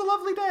 It was a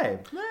lovely day.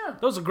 Yeah.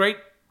 That was a great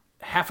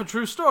half a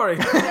true story.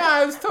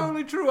 Yeah, it's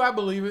totally true. I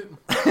believe it.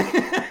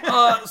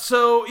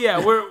 So yeah,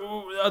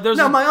 there's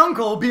Now, a, my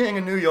uncle, being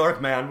a New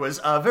York man, was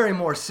very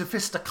more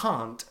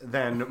sophisticant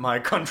than my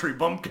country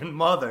bumpkin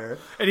mother,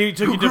 and he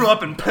took who you grew to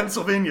up in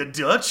Pennsylvania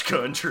Dutch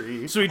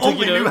country. So he took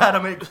only you to- knew how to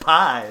make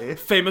pie.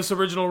 famous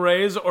original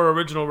Rays or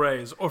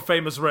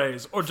famous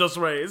Rays or just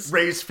Rays.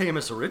 Ray's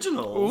famous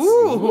originals.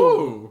 Ooh.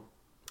 Ooh.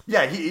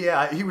 Yeah,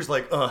 he was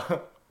like,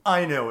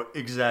 I know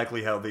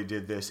exactly how they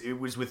did this. It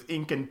was with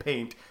ink and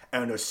paint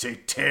and a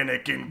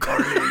satanic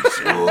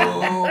incarnation.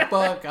 Oh,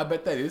 fuck. I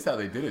bet that is how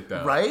they did it,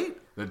 though. Right?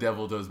 The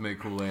devil does make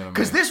cool anime.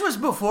 Because this was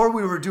before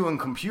we were doing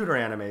computer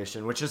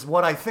animation, which is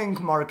what I think,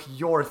 Mark,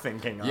 you're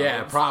thinking of.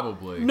 Yeah,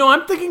 probably. No,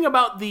 I'm thinking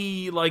about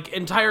the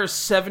entire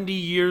 70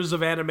 years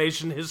of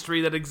animation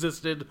history that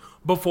existed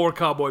before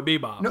Cowboy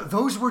Bebop. No,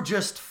 those were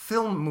just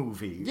film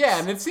movies. Yeah,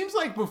 and it seems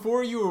like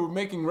before you were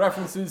making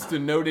references to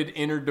noted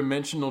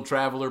interdimensional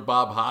traveler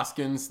Bob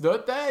Hoskins,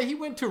 that he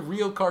went to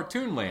real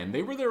cartoon land.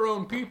 They were their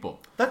own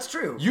people. That's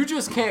true. You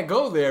just can't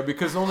go there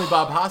because only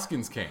Bob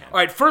Hoskins can. All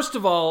right, first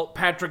of all,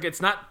 Patrick, it's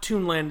not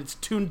Toonland, it's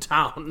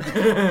Toontown.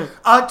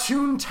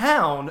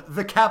 Toontown,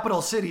 the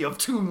capital city of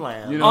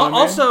Toonland. You know what I mean?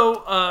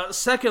 Also,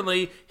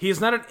 secondly, he is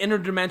not an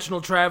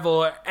interdimensional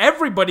traveler.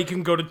 Everybody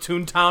can go to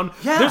Toontown.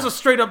 Yeah. There's a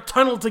straight up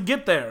tunnel to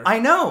get there. I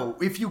know.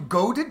 If you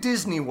go to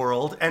Disney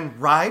World and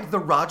ride the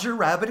Roger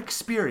Rabbit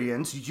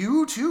experience,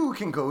 you too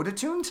can go to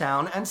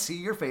Toontown and see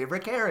your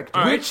favorite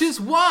character. Which is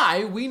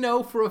why we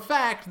know for a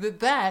fact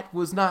that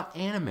was not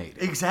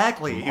animated.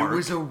 Exactly. Mark. It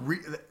was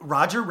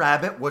Roger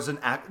Rabbit was an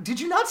act. Did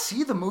you not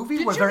see the movie?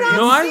 Did where you they're not in,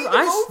 No, see the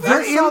I- movie? they're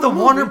I saw in the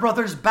movie. Warner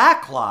Brothers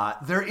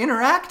backlot. They're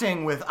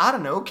interacting with, I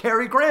don't know,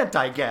 Cary Grant,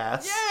 I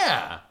guess.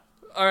 Yeah.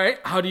 All right,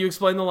 how do you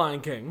explain The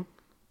Lion King?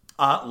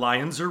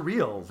 Lions are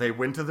real. They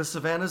went to the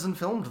savannas and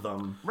filmed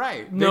them.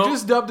 Right. No. They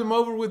just dubbed him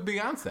over with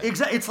Beyonce.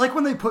 Exactly. It's like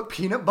when they put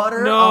peanut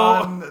butter No.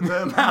 on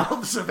the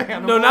mouths of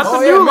animals. No, not the Oh,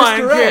 new yeah,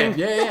 Lion Mr. King. Ed.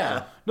 Yeah,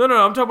 yeah. No,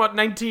 I'm talking about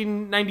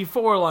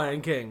 1994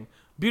 Lion King.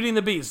 Beauty and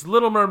the Beast,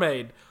 Little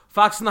Mermaid,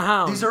 Fox and the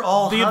Hound. These are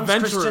all The Hans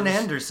Adventurers. Christian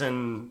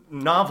Andersen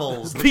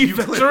novels. that The you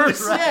clearly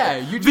Adventurers? read. Yeah,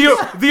 you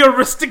just... The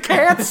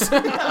Aristocats?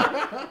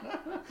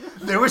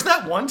 There was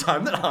that one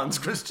time that Hans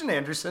Christian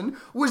Andersen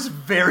was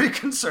very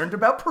concerned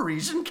about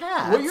Parisian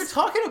cats. What you're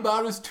talking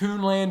about is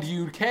Toonland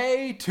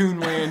UK,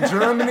 Toonland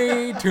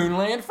Germany,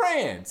 Toonland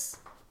France.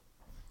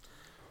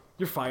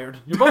 You're fired.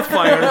 You're both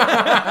fired.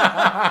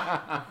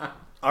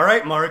 All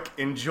right, Mark,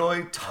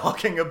 enjoy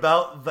talking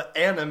about the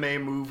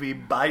anime movie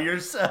by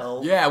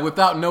yourself. Yeah,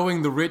 without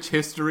knowing the rich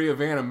history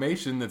of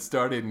animation that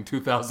started in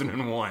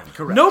 2001.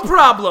 Correct. No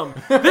problem.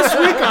 This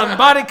week on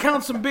Body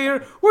Counts and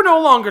Beer, we're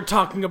no longer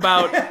talking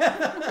about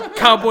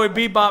Cowboy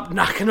Bebop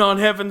knocking on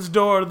heaven's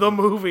door, the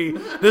movie.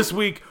 This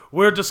week,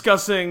 we're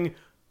discussing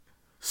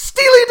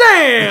Steely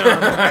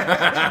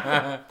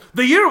Dan.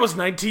 The year was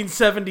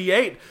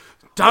 1978.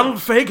 Donald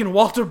Fagen and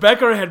Walter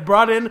Becker had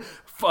brought in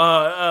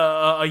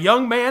a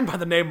young man by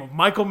the name of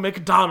Michael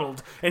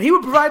McDonald, and he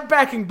would provide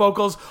backing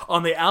vocals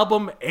on the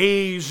album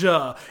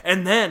Asia.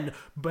 And then,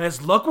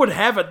 as luck would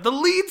have it, the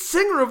lead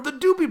singer of the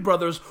Doobie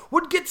Brothers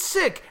would get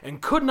sick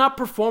and could not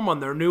perform on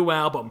their new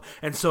album.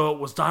 And so it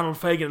was Donald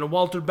Fagen and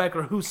Walter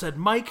Becker who said,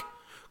 Mike,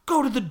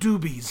 go to the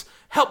Doobies,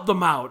 help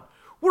them out.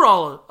 We're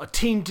all a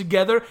team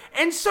together,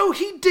 and so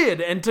he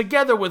did, and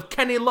together with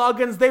Kenny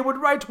Loggins, they would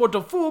write What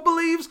a Fool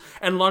Believes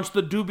and launch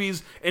the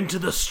Doobies into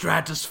the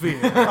stratosphere.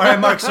 All right,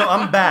 Mark, so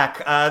I'm back.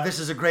 This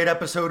is a great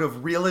episode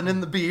of Reelin'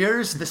 in the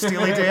Beers, the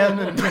Steely Dan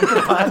and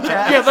Drinker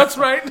podcast. Yeah, that's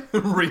right.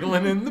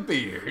 Reeling in the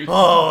beard.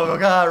 Oh,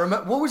 God.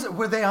 What was it?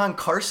 Were they on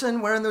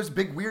Carson wearing those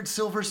big, weird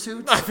silver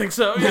suits? I think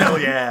so, yeah. Hell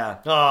yeah.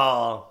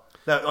 Oh.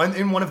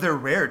 In one of their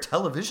rare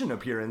television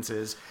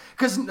appearances.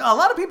 Because a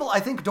lot of people, I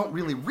think, don't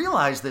really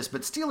realize this,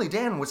 but Steely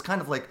Dan was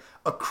kind of like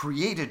a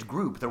created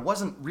group. There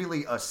wasn't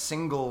really a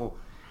single...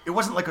 It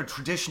wasn't like a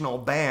traditional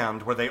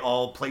band where they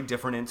all played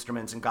different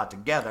instruments and got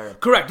together.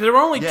 Correct. There were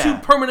only Yeah. two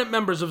permanent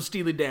members of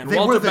Steely Dan. They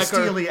Walter were the Becker,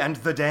 Steely and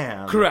the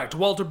Dan. Correct.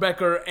 Walter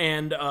Becker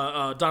and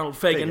Donald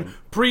Fagen. Fagen.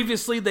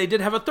 Previously, they did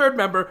have a third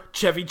member,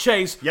 Chevy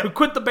Chase, Yep. who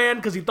quit the band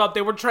because he thought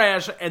they were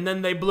trash, and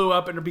then they blew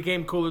up and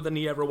became cooler than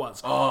he ever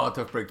was. Oh,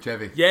 tough break,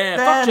 Chevy. Yeah,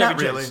 Nah, fuck Chevy not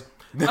Chase. really.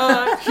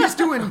 He's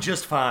doing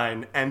just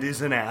fine and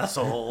is an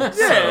asshole. Yeah,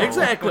 so-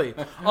 exactly.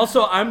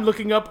 Also, I'm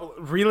looking up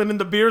Reeling in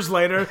the Beers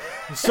later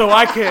so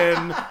I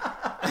can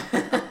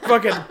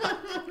fucking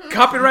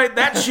copyright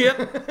that shit.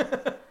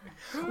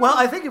 Well,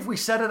 I think if we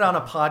set it on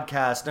a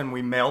podcast and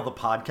we mail the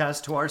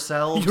podcast to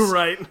ourselves, You're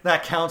right.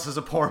 That counts as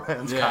a poor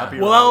man's Yeah.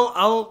 copyright. Well,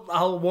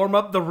 I'll warm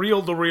up the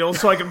reel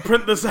so I can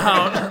print this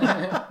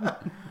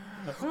out.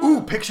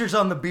 Ooh, pictures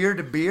on the Beer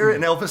to Beer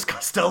and Elvis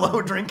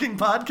Costello drinking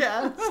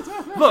podcast.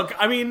 Look,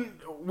 I mean,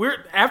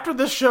 we're after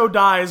this show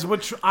dies,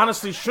 which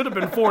honestly should have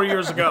been 4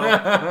 years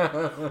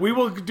ago. We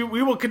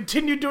will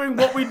continue doing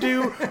what we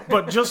do,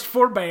 but just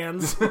for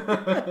bands.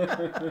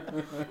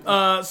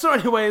 So,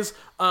 anyways,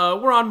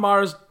 we're on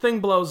Mars. Thing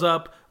blows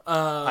up.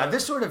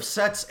 This sort of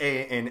sets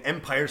an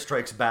Empire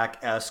Strikes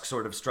Back-esque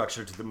sort of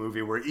structure to the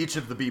movie where each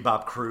of the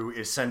Bebop crew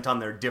is sent on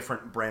their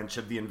different branch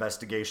of the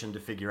investigation to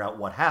figure out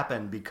what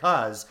happened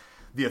because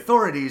the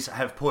authorities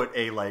have put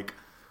a, like,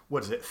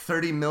 what is it,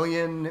 30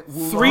 million?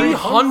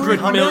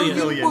 300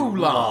 million.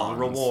 Woolongs.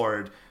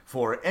 Reward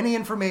for any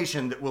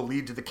information that will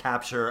lead to the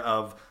capture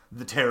of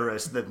the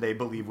terrorist that they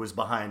believe was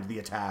behind the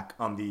attack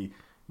on the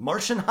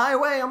Martian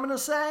highway, I'm going to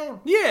say.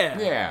 Yeah.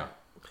 Yeah.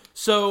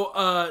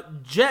 So,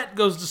 Jet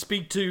goes to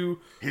speak to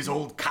His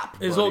old cop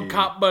buddy. his old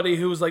cop buddy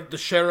who was like the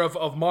sheriff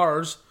of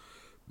Mars.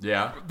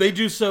 Yeah. They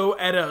do so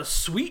at a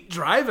sweet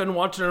drive-in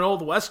watching an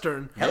old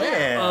Western. Hell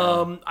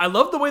yeah. I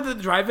love the way that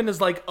the drive-in is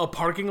like a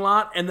parking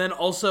lot and then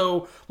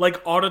also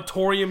like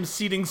auditorium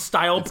seating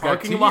style It's got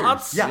parking tiers.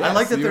 lots. Yeah, I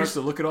like so that you don't there's-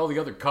 have to look at all the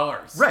other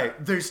cars. Right.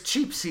 There's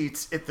cheap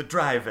seats at the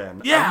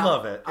drive-in. Yeah. I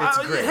love it. It's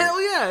great.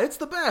 Hell yeah, it's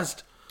the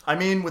best. I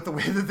mean, with the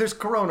way that this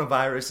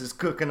coronavirus is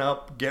cooking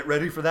up, get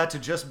ready for that to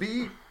just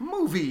be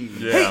movies.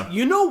 Yeah. Hey,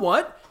 you know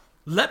what?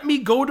 Let me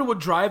go to a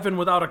drive-in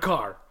without a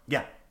car.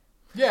 Yeah.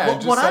 Yeah, Well,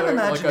 just what set I'm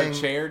like imagining- a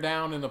chair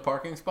down in the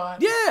parking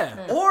spot.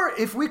 Yeah. Or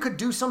if we could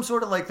do some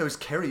sort of like those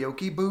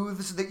karaoke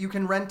booths that you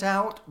can rent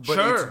out, but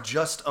Sure. it's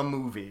just a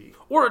movie.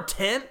 Or a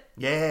tent.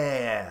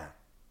 Yeah.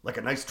 Like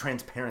a nice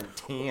transparent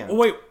tan. Oh,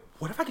 wait.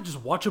 What if I could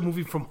just watch a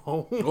movie from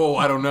home? Oh,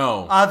 I don't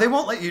know. They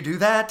won't let you do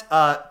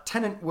that.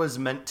 Tenet was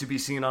meant to be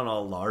seen on a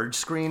large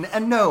screen,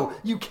 and no,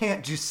 you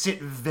can't just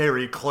sit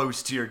very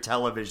close to your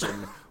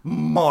television.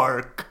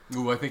 Mark.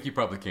 Ooh, I think you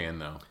probably can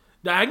though.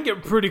 I can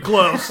get pretty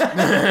close.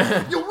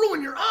 You'll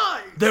ruin your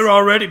eyes. They're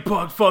already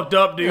fucked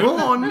up, dude.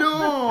 Oh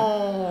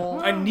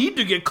no. I need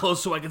to get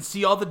close so I can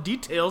see all the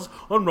details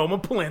on Roman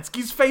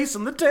Polanski's face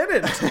in the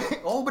tenant.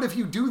 Oh, but if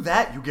you do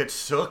that, you get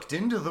sucked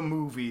into the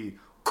movie.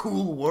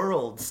 Cool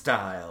World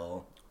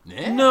style.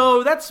 Yeah.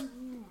 No, that's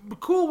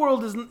Cool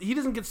World isn't. He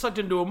doesn't get sucked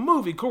into a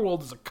movie. Cool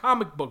World is a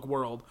comic book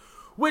world,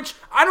 which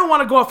I don't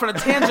want to go off on a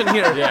tangent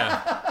here.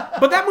 Yeah.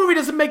 But that movie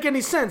doesn't make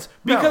any sense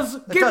because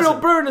it Gabriel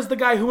doesn't. Byrne is the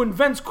guy who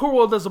invents Cool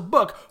World as a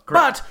book.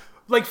 Correct. But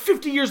like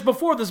 50 years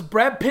before this,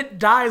 Brad Pitt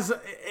dies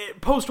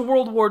post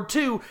World War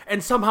II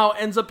and somehow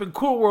ends up in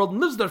Cool World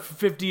and lives there for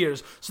 50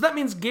 years. So that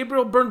means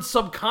Gabriel Byrne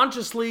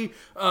subconsciously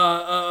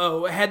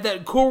had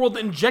that Cool World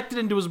injected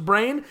into his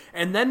brain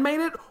and then made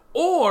it.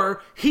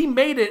 Or he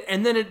made it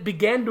and then it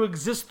began to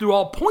exist through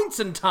all points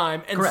in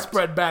time and Correct.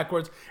 spread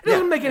backwards. It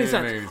doesn't make any it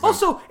sense. makes sense.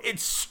 Also,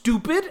 it's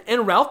stupid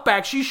and Ralph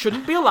Bakshi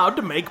shouldn't be allowed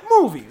to make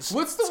movies.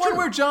 What's the one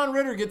where John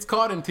Ritter gets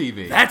caught in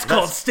TV? That's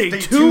called Stay Stay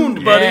Tuned,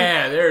 Tuned. buddy.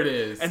 Yeah, there it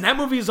is. And that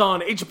movie's on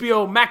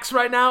HBO Max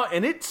right now,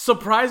 and it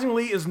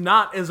surprisingly is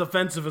not as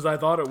offensive as I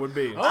thought it would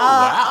be. oh, wow.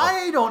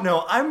 I don't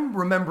know. I'm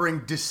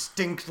remembering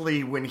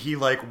distinctly when he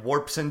like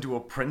warps into a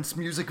Prince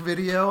music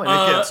video and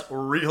it gets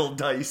real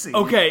dicey.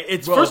 Okay,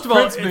 it's Well, first of all,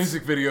 Prince it's,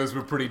 music videos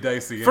were pretty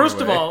dicey. first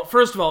anyway.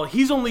 of all,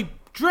 he's only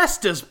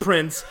dressed as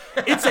Prince.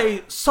 It's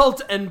a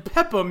Salt and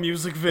Pepper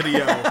music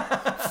video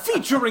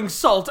featuring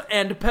Salt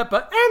and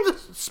Pepper and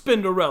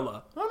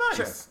Spinderella. Oh,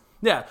 nice.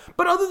 Yeah,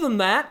 but other than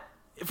that,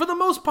 for the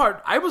most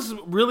part, I was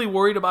really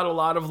worried about a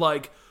lot of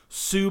like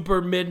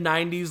super mid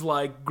 '90s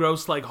like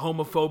gross like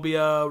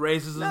homophobia,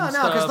 racism, No, and no,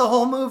 stuff. because the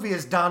whole movie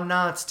is Don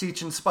Knotts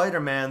teaching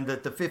Spider-Man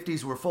that the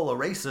 50s were full of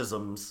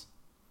racisms.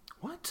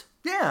 What?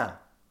 Yeah.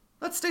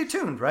 Let's stay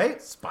tuned, right?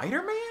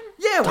 Spider-Man?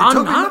 Yeah,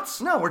 Don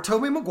Knotts? where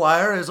Tobey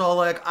Maguire is all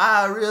like,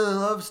 I really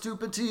love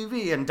stupid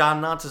TV. And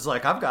Don Knotts is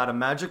like, I've got a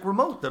magic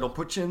remote that'll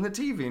put you in the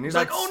TV. And he's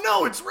like, That's- oh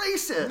no, it's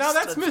racist. No,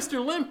 that's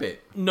Mr.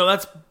 Limpet. No,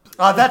 that's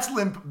That's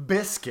Limp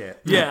Bizkit.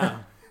 yeah.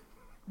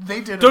 They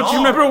did it Don't all. you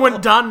remember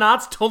when Don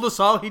Knotts told us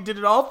all he did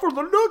it all for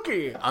the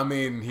nookie? I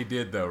mean, he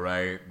did though,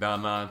 right?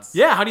 Don Knotts.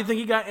 Yeah, how do you think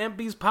he got Aunt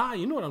Bee's pie?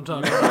 You know what I'm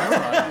talking about. You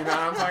know what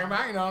I'm talking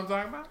about? You know what I'm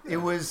talking about? It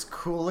was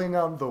cooling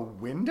on the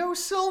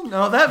windowsill?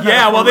 No, that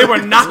Yeah, while they were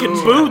metaphor- knocking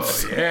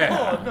boots.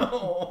 Yeah.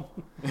 No.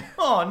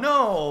 Oh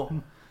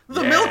no.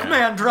 The Yeah.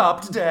 milkman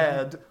dropped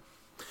dead.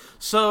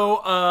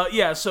 So,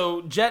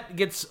 so Jet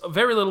gets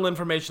very little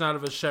information out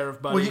of his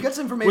sheriff buddy. Well, he gets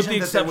information with the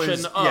that there exception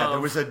was, of there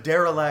was a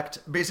derelict.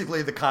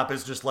 Basically, the cop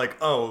is just like,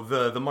 oh,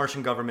 the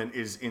Martian government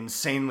is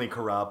insanely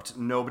corrupt.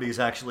 Nobody's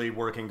actually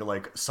working to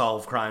like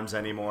solve crimes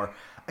anymore.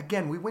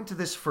 Again, we went to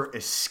this for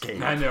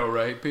escape. I know,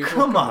 right? People,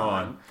 Come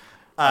on.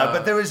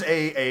 But there was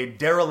a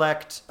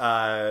derelict,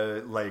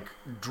 like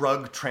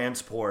drug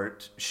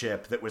transport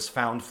ship that was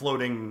found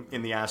floating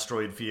in the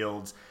asteroid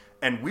fields,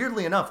 and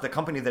weirdly enough, the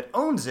company that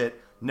owns it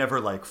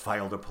never like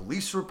filed a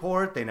police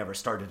report. They never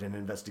started an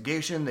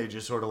investigation. They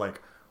just sort of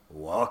like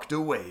walked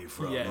away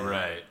from it.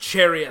 Right.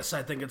 Charius,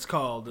 I think it's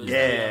called. is the,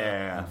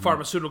 Yeah.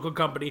 pharmaceutical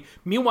company.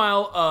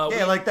 Meanwhile,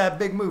 Yeah, like that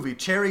big movie,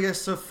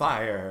 Chariots of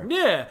Fire.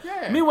 Yeah.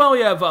 Yeah. Meanwhile,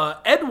 we have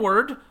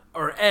Edward,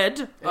 or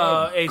Ed,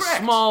 a Correct.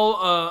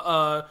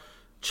 small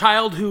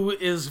child who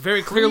is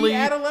very clearly...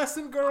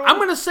 adolescent girl. I'm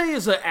going to say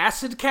is an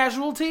acid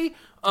casualty.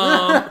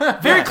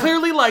 Very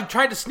clearly, like,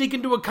 tried to sneak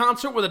into a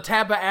concert with a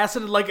tab of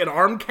acid and, like, an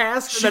arm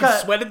cast She and then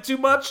got- sweated too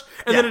much,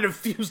 and Yeah. then it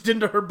infused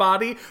into her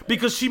body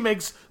because she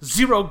makes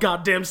zero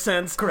goddamn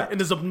sense Correct.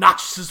 and is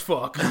obnoxious as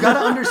fuck. You gotta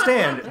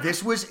understand,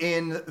 this was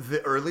in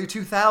the early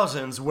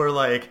 2000s where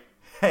like,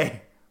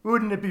 hey,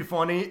 wouldn't it be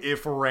funny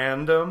if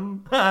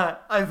random?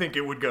 I think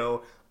it would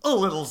go a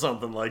little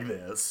something like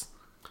this.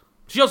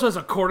 She also has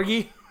a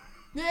corgi.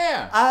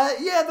 Yeah.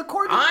 Yeah, the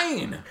corgi.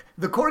 Fine.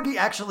 The corgi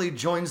actually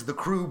joins the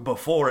crew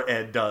before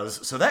Ed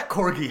does, so that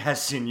corgi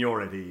has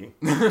seniority.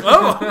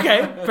 Oh,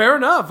 okay. Fair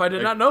enough. I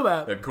did not know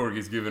that. That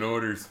corgi's giving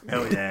orders.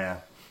 Hell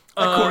yeah.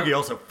 That corgi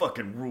also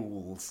fucking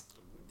rules.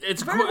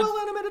 It's Very well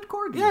animated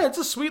corgi. Yeah, it's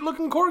a sweet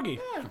looking corgi.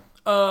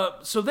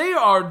 So they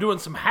are doing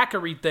some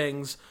hackery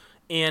things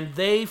and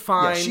they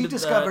find she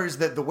discovers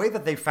that the way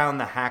that they found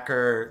the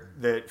hacker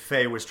that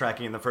Faye was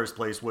tracking in the first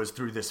place was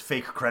through this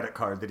fake credit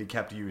card that he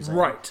kept using.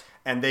 Right.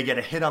 And they get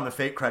a hit on the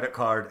fake credit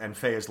card, and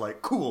Faye is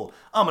like, cool,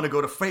 I'm going to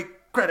go to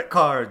fake credit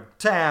card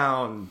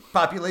town.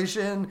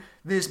 Population,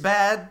 this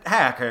bad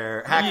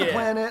hacker. Hack the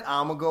planet,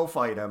 I'm going to go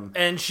fight him.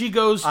 and she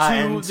goes to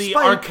and the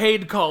Spike-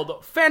 arcade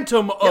called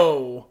Phantom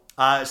O.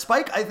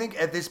 Spike, I think,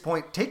 at this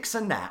point, takes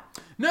a nap.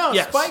 No,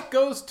 Yes. Spike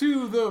goes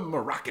to the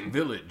Moroccan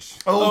village.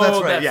 Oh, that's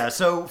right, that's- yeah.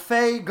 So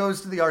Faye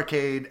goes to the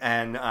arcade,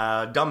 and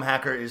Dumb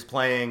Hacker is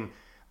playing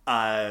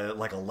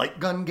like a light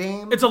gun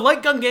game. It's a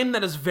light gun game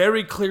that is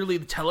very clearly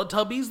the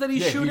Teletubbies that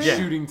he's Yeah, shooting. he's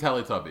shooting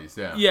Teletubbies,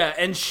 yeah. Yeah,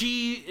 and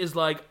she is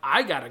like,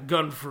 I got a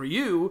gun for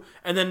you,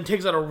 and then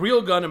takes out a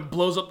real gun and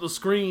blows up the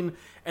screen,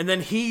 and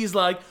then he's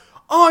like,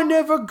 I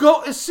never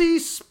got to see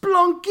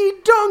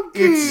Splunky Donkey.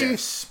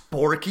 It's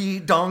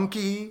Sporky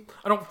Donkey.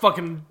 I don't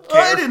fucking I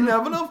care. didn't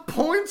have enough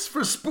points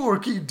for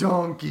Sporky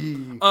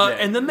Donkey.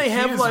 And then they He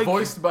have is like,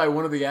 voiced by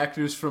one of the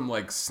actors from,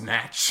 like,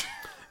 Snatch.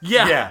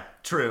 Yeah,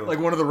 true. Like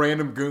one of the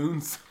random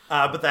goons.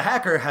 But the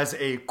hacker has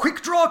a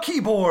quick draw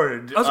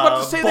keyboard. I was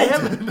about to say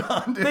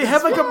they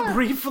have like a a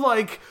brief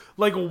like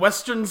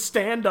Western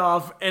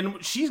standoff,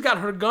 and she's got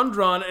her gun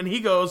drawn, and he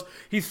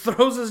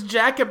throws his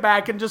jacket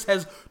back and just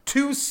has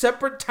two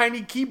separate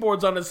tiny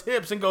keyboards on his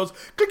hips and goes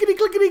clickety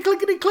clickety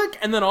clickety click,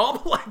 and then all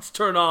the lights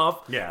turn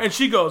off. Yeah. And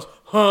she goes,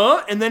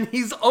 huh? And then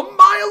he's a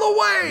mile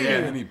away. Yeah,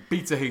 and then he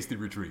beats a hasty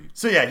retreat.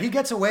 So yeah, he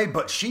gets away,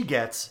 but she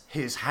gets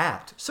his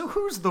hat. So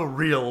who's the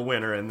real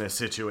winner in this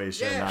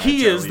situation? Yeah. I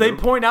He tell is. They you?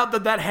 point out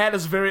that hat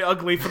is very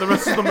ugly for the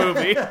rest of the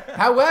movie.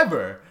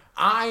 However,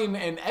 Ein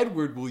and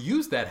Edward will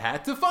use that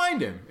hat to find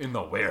him in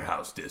the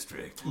warehouse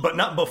district. But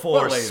not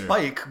before But later.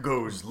 Spike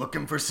goes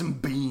looking for some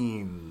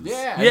beans.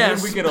 Yeah, and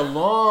Yes. then we get a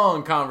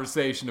long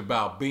conversation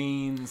about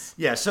beans.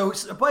 Yeah, so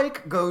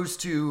Spike goes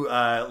to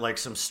like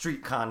some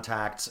street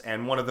contacts,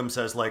 and one of them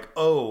says like,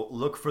 "Oh,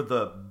 look for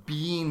the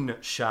bean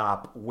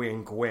shop."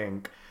 Wink,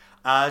 wink.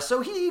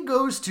 So he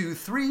goes to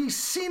 3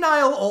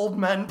 senile old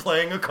men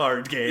playing a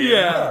card game.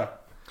 Yeah.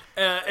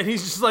 And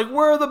he's just like,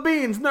 where are the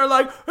beans? And they're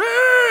like,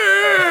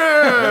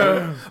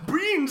 hey!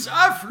 Beans,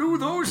 I flew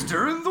those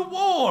during the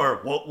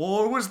war. What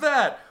war was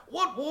that?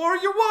 What war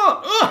you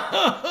want?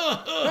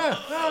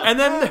 And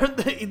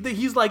then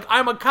he's like,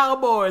 I'm a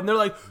cowboy. And they're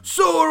like,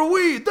 so are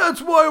we.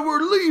 That's why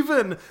we're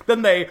leaving.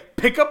 Then they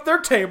pick up their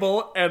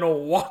table and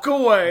walk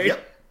away.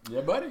 Yep.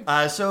 Yeah,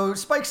 buddy. So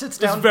Spike sits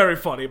It's down. very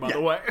funny, by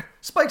the way.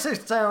 Spike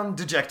sits down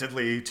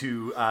dejectedly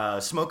to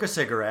smoke a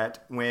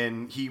cigarette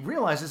when he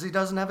realizes he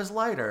doesn't have his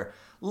lighter.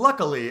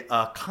 Luckily,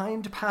 a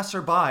kind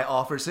passerby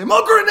offers him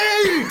a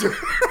grenade!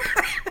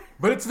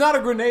 But it's not a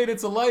grenade,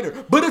 it's a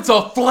lighter. But it's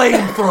a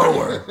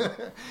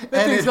flamethrower.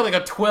 That thing's got like a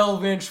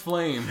 12-inch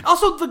flame.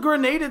 Also, the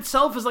grenade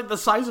itself is like the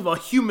size of a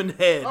human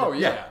head. Oh,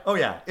 yeah. Oh,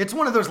 yeah. It's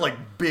one of those,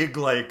 like, big,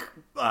 like,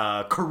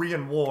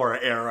 Korean War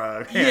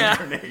era hand Yeah.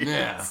 grenades.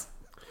 Yeah.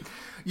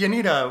 You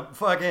need a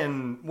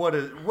fucking... What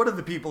are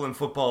the people in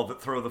football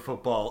that throw the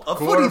football? A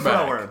footy Quarterback.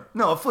 thrower.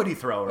 No, a footy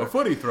thrower. A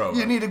footy thrower.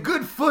 You need a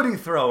good footy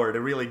thrower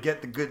to really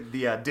get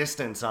the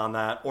distance on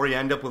that, or you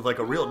end up with like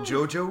a real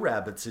Jojo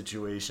Rabbit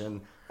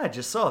situation. I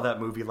just saw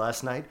that movie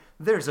last night.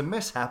 There's a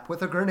mishap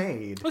with a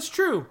grenade. That's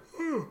true.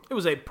 It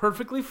was a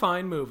perfectly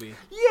fine movie.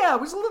 Yeah, I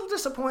was a little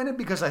disappointed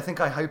because I think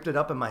I hyped it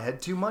up in my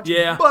head too much.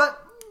 Yeah.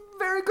 But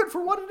very good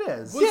for what it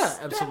is. Yeah, Is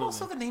that absolutely.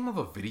 also the name of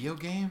a video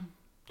game?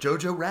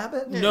 Jojo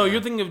Rabbit? No,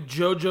 you're thinking of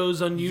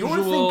JoJo's Unusual...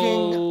 You're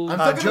thinking...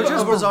 I'm thinking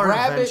JoJo's of a Bizarre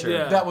rabbit Adventure.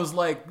 Yeah. that was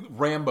like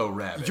Rambo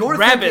Rabbit. You're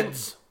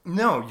Rabbids. thinking...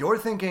 No, you're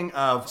thinking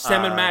of...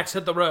 Sam and Max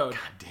hit the road.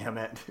 Damn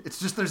it. It's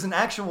just there's an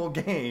actual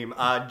game,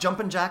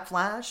 Jumpin' Jack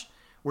Flash,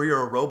 where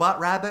you're a robot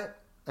rabbit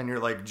and you're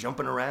like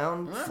jumping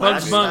around. Flash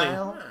Bugs Bunny.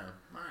 style.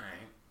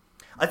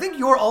 I think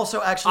you're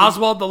also actually...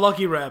 Oswald the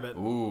Lucky Rabbit.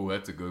 Ooh,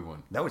 that's a good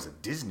one. That was a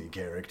Disney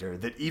character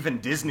that even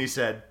Disney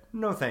said,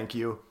 no thank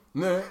you.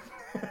 Nah.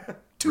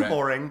 Too Right.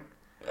 boring.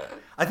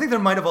 I think there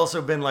might have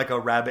also been like a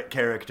rabbit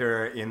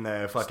character in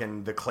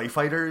the Clay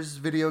Fighters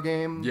video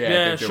game. Yeah, I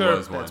Yeah, think there sure.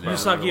 was one. That's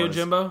Yeah. probably- Usagi what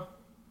it Ojimbo.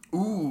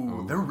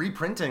 Ooh, they're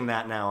reprinting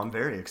that now. I'm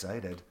very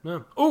excited. Yeah.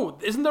 Oh,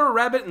 isn't there a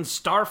rabbit in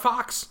Star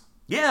Fox?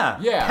 Yeah,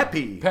 Yeah,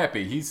 Peppy.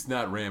 Peppy. He's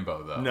not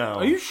Rambo though. No.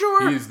 Are you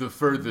sure? He's the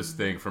furthest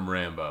thing from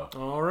Rambo.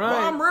 All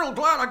right. real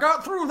glad I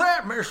got through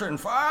that mission,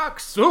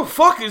 Fox. Oh,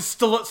 fuck, is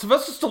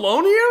Sylvester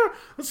Stallone here?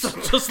 That's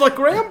just like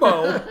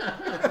Rambo.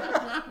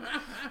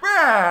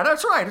 Yeah,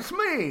 that's right. It's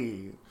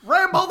me,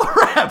 Rambo the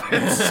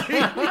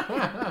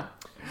Rabbit.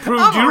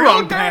 Proved I'm a you real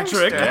wrong, gangster.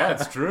 Patrick. Yeah,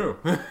 it's true.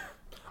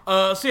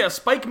 So yeah,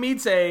 Spike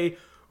meets a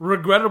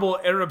regrettable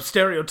Arab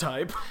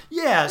stereotype.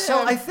 Yeah,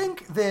 so I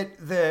think that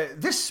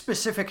this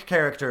specific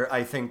character,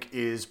 I think,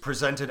 is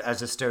presented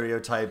as a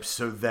stereotype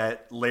so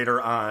that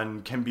later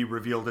on can be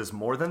revealed as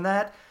more than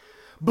that.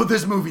 But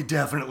this movie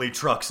definitely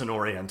trucks an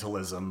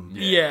Orientalism,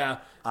 Yeah.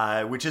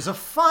 which is a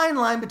fine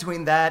line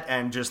between that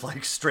and just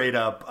like straight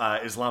up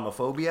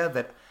Islamophobia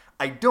that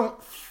I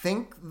don't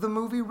think the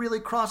movie really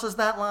crosses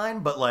that line,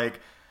 but like,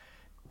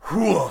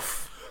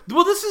 woof.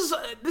 Well, this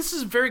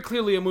is very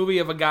clearly a movie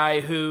of a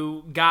guy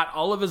who got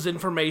all of his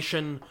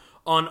information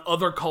on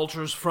other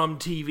cultures from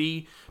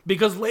TV,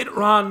 because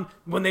later on,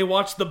 when they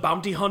watch the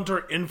Bounty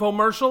Hunter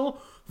infomercial,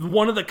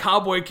 one of the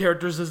cowboy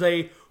characters is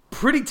a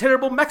pretty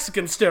terrible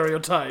Mexican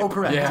stereotype. Oh,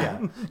 correct.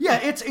 Yeah. Yeah.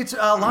 It's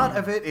a lot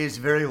of it is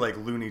very like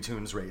Looney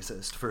Tunes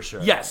racist for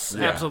sure. Yes,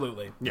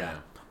 absolutely. Yeah.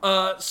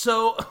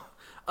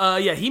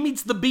 He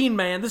meets the Bean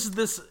Man. This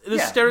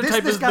Yeah,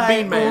 stereotype this is the guy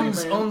Bean Man.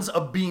 owns a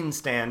bean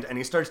stand, and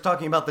he starts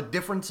talking about the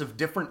difference of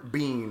different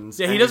beans.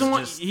 Yeah, he and doesn't is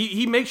want. just-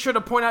 He makes sure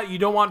to point out you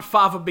don't want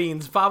fava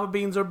beans. Fava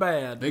beans are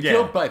bad. They Yeah.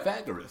 killed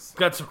Pythagoras.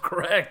 That's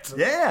correct.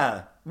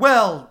 Yeah.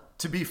 Well,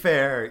 to be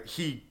fair,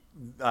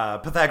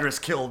 Pythagoras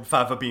killed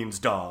Fava Bean's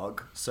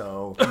dog,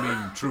 so I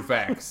mean, true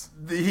facts.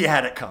 he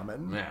had it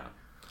coming. Yeah.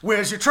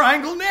 Where's your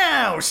triangle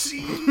now?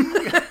 See?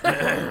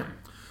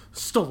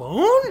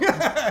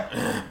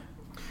 Stallone.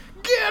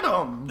 Get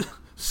him!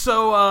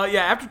 So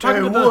after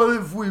talking Hey, to the what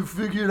if we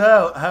figured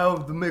out how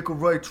to make a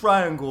right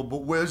triangle,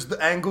 but where's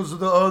the angles of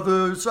the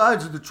other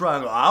sides of the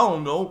triangle? I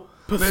don't know.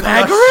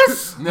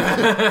 Pythagoras.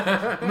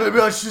 Maybe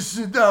I should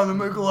sit down and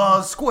make a lot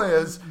of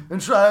squares and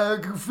try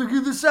to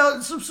figure this out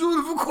in some sort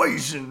of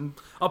equation.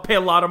 I'll pay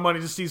a lot of money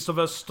to see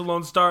Sylvester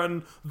Stallone star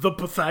in the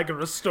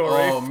Pythagoras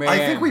story. Oh, man. I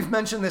think we've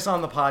mentioned this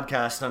on the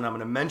podcast, and I'm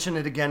going to mention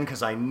it again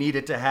because I need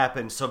it to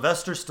happen.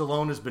 Sylvester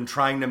Stallone has been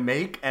trying to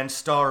make and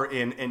star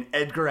in an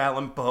Edgar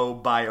Allan Poe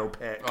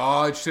biopic.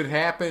 Oh, it should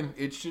happen.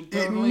 It should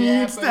It totally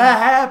needs happen. to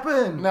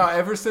happen. No,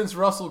 ever since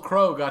Russell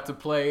Crowe got to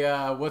play,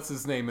 what's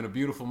his name in A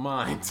Beautiful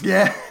Mind.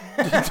 Yeah.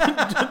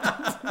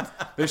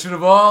 They should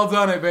have all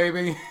done it,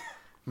 baby.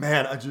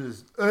 Man,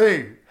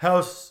 hey,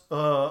 house,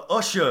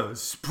 Usher,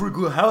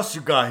 Sprigler house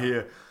you got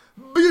here.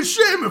 Be a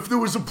shame if there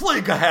was a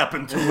plague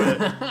happened to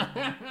it.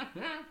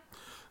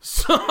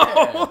 So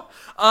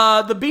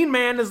the Bean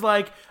Man is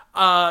like,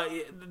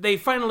 they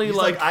finally He's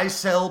like, I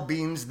sell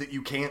beans that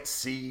you can't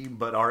see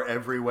but are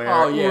everywhere.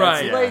 Oh, yeah,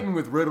 Right. it's laden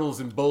with riddles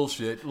and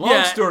bullshit. Long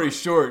Yeah. story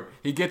short,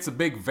 he gets a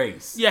big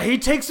vase. Yeah, he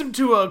takes him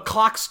to a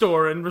clock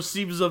store and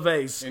receives a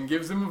vase. And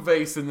gives him a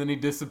vase, and then he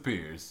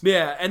disappears.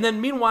 Yeah, and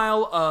then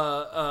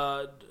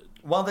meanwhile,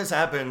 While this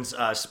happens,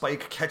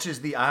 Spike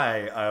catches the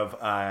eye of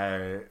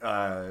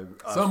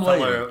Some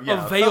fellow- lady.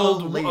 yeah, a veiled,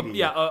 fellow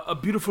lady, a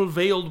beautiful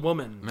veiled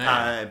woman.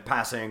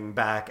 passing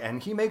back,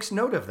 and he makes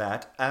note of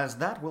that, as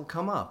that will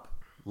come up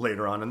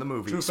later on in the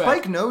movie. True Spike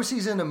fact. knows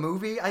he's in a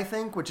movie, I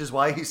think, which is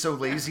why he's so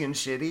lazy and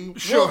shitty.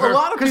 Sure. Well, a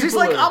lot of Because he's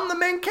people like, are- I'm the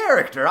main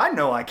character. I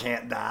know I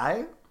can't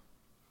die.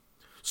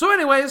 So,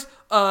 anyways,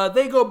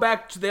 they go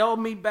back. They all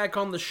meet back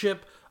on the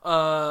ship.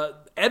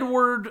 Ed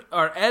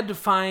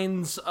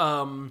finds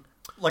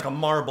Like a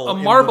marble.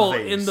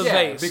 in the Yeah,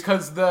 vase.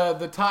 because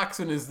the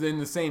toxin is in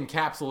the same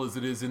capsule as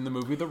it is in the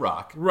movie The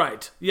Rock.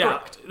 Right. Yeah.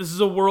 Correct. This is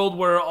a world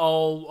where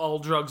all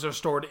drugs are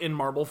stored in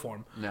marble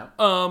form. No.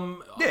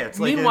 Yeah, it's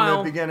like in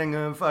Meanwhile- the beginning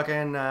of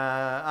fucking,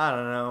 I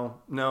don't know.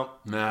 No.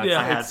 Nah, Yeah.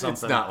 I had it's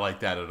something. not like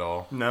that at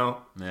all. No.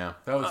 Yeah,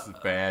 that was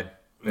bad.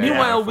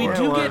 Meanwhile, we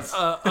metaphor. do It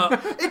get was.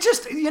 It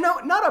just,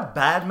 not a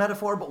bad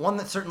metaphor, but one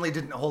that certainly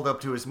didn't hold up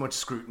to as much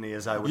scrutiny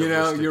as I would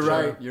have wished it You're to.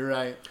 right. You're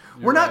right.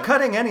 We're not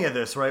cutting any of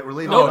this, right? We're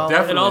leaving Oh, it all in?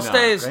 definitely it all not.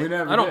 stays. We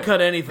never I don't did.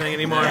 cut anything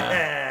anymore.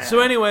 So,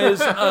 anyways,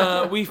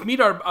 we meet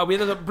we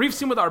had a brief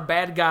scene with our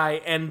bad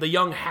guy and the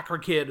young hacker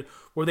kid,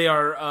 where they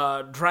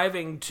are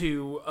driving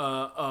to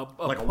a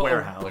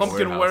warehouse.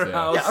 pumpkin Like a warehouse,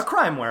 warehouse. Yeah, a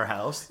crime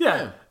warehouse.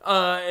 Yeah.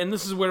 And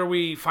this is where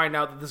we find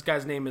out that this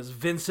guy's name is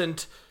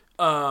Vincent,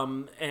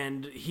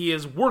 and he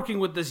is working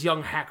with this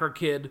young hacker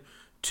kid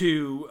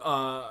to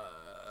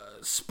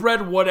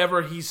spread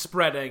whatever he's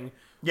spreading.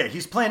 Yeah,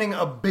 he's planning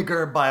a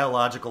bigger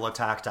biological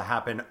attack to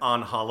happen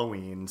on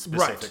Halloween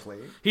specifically.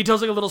 Right. He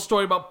tells like a little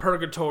story about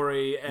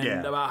purgatory and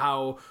Yeah. about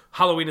how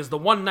Halloween is the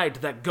one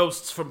night that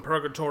ghosts from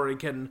purgatory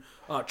can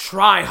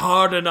try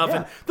hard enough. Yeah.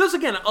 And there's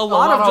again a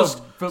lot of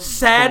just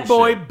sad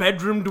boy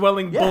bedroom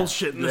dwelling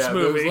bullshit in this Yeah,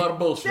 there was movie. a lot of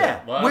bullshit.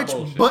 Yeah, A lot of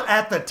bullshit. but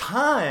at the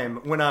time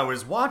when I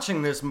was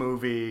watching this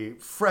movie,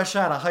 fresh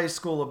out of high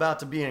school, about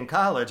to be in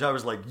college, I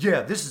was like,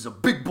 yeah, this is a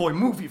big boy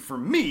movie for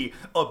me.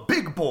 A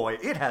big boy.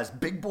 It has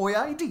big boy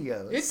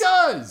ideas. It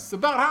does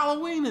about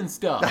Halloween and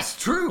stuff.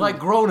 That's true. Like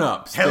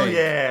grown-ups. Hell think.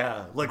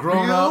 yeah. Like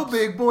Grown-ups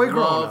real big boy love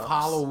grown-ups.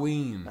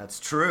 Halloween.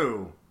 That's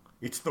true.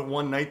 It's the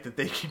one night that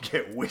they can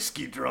get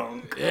whiskey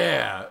drunk.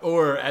 Yeah,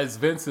 or as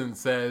Vincent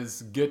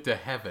says, get to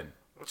heaven.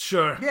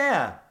 Sure.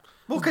 Yeah.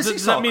 Well, because he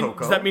Does saw that mean Coco.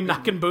 does that mean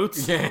knocking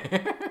boots?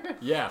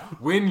 Yeah,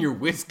 when you're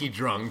whiskey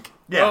drunk,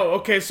 Yeah. Oh,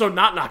 okay, so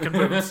not knocking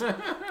boots.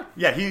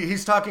 Yeah,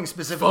 he's talking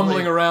specifically.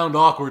 fumbling around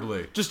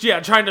awkwardly. just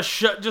trying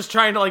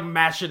to like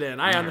mash it in.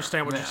 I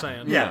understand what you're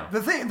saying. Yeah,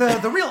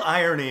 the real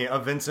irony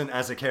of Vincent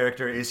as a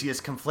character is he has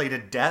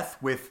conflated death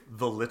with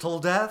the little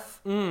death.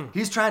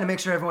 He's trying to make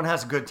sure everyone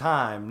has a good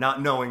time,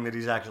 not knowing that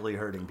he's actually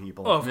hurting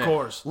people. Of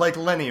course. Like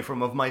Lenny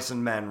from Of Mice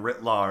and Men,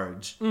 writ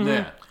large.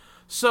 Yeah.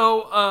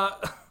 So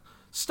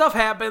stuff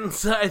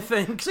happens, I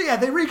think. So yeah,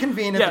 they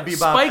reconvene Yeah, at the Bebop,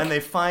 Spike- and they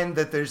find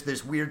that there's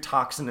this weird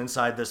toxin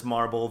inside this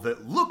marble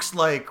that looks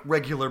like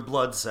regular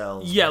blood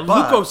cells. Yeah,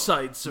 but-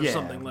 leukocytes or Yeah,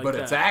 something like But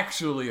that. it's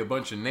actually a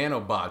bunch of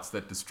nanobots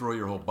that destroy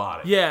your whole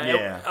body.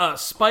 Yeah.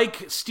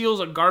 Spike steals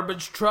a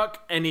garbage truck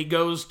and he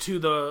goes to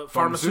the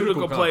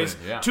pharmaceutical place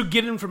company, yeah. to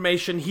get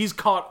information. He's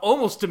caught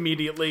almost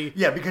immediately.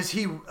 Yeah, because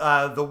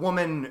the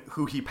woman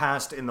who he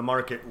passed in the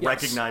market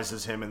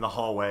recognizes him in the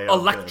hallway. Of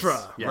Electra.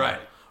 this. Yeah. Right.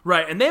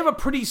 Right, and they have a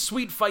pretty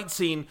sweet fight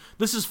scene.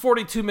 This is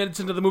 42 minutes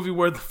into the movie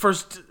where the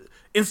first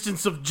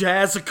instance of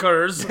jazz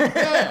occurs.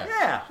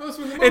 Yeah. That's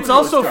when the movie It's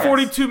also really starts.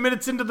 42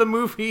 minutes into the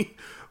movie,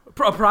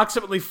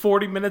 approximately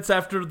 40 minutes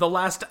after the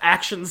last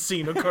action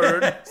scene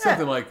occurred.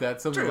 Something like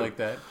that. Something like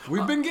that.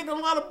 We've been getting a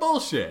lot of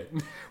bullshit.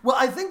 Well,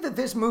 I think that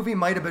this movie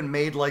might have been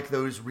made like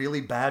those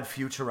really bad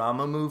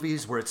Futurama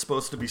movies where it's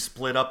supposed to be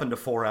split up into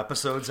 4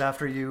 episodes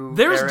after you.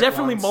 There's air it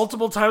definitely once.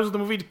 multiple times when the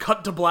movie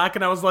cut to black,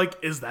 and I was like,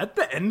 is that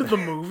the end of the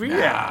movie?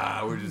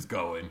 Yeah, we're just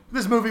going.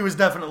 This movie was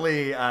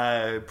definitely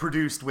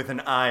produced with an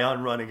eye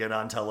on running it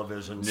on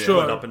television, Sure.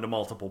 split up into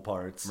multiple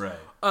parts.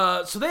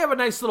 Right. So they have a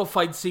nice little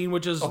fight scene,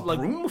 which is like,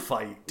 Broom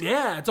fight.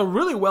 yeah, it's a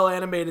really well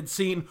animated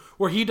scene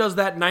where he does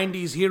that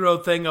 90s hero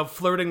thing of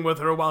flirting with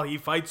her while he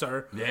fights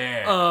her.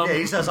 Yeah. Yeah,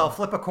 he says, I'll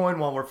flip a coin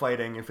while we're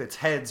fighting. If it's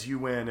heads, you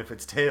win. If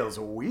it's tails,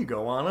 we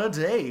go on a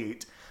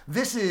date.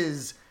 This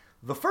is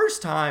the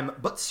first time,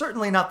 but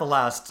certainly not the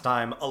last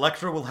time,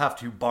 Elektra will have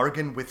to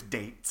bargain with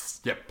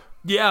dates. Yep.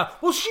 Yeah,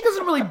 well, she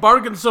doesn't really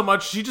bargain so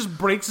much. She just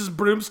breaks his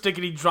broomstick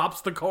and he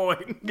drops the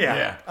coin.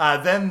 Yeah.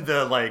 Then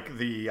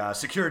the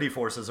security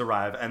forces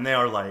arrive, and they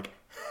are like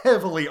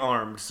heavily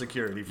armed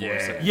security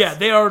forces. Yeah,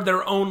 they are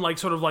their own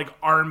sort of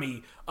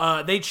army.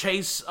 They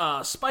chase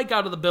Spike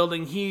out of the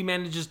building. He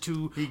manages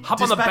to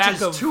hop on the back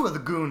Dispatches of 2 of the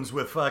goons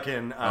with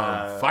fucking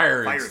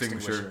fire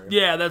extinguisher.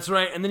 Yeah, that's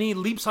right. And then he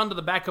leaps onto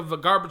the back of a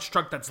garbage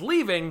truck that's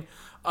leaving,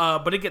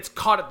 but it gets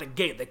caught at the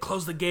gate. They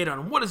close the gate on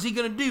him. What is he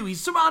gonna do?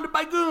 He's surrounded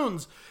by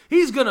goons.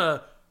 He's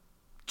gonna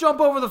jump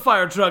over the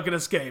fire truck and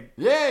escape.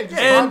 Yeah, he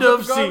just End pops up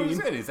of the garbage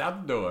scene. and he's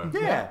out the door.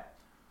 Yeah.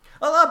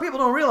 A lot of people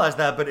don't realize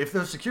that, but if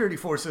those security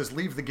forces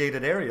leave the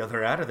gated area,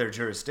 they're out of their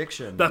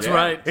jurisdiction. That's Yeah.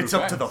 right. It's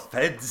True up to the facts.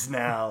 feds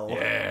now.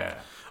 Yeah.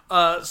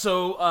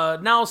 So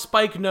now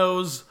Spike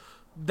knows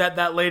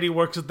that lady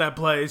works at that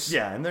place.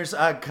 Yeah, and there's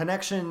a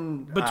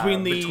connection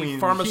Between the He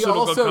pharmaceutical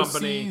also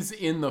company. sees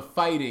in the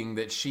fighting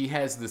that she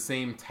has the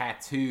same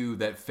tattoo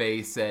that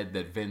Faye said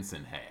that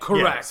Vincent had.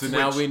 Correct. So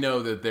now we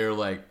know that they're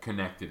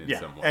connected in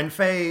Yeah, some way. and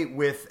Faye,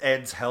 with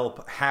Ed's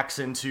help, hacks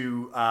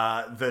into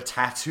the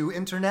tattoo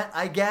internet,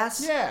 I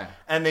guess. Yeah.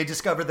 And they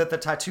discover that the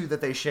tattoo that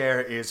they share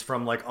is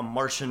from a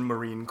Martian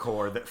Marine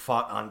Corps that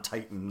fought on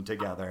Titan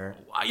together.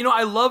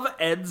 I love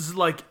Ed's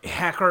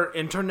hacker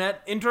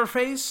internet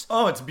interface.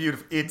 Oh, it's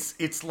beautiful.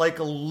 It's like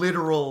a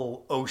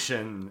literal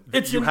ocean that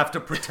It's you an- have to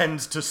pretend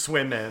to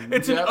swim in.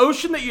 It's an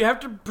ocean that you have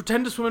to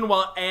pretend to swim in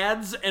while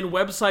ads and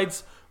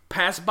websites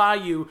pass by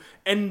you,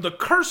 and the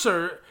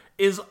cursor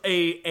is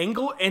an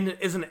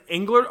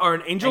angler or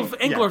an anglerfish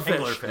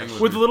anglerfish.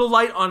 with a little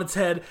light on its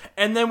head.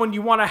 And then when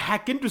you want to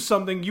hack into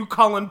something, you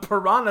call in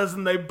piranhas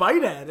and they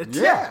bite at it.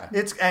 Yeah.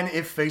 And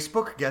if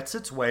Facebook gets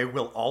its way,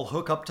 we'll all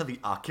hook up to the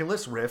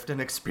Oculus Rift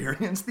and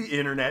experience the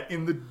internet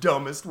in the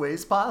dumbest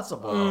ways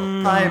possible.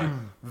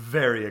 I'm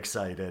very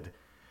excited.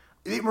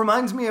 It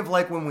reminds me of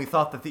when we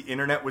thought that the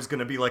internet was going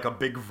to be a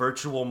big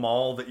virtual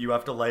mall that you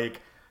have to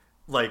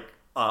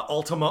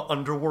Ultima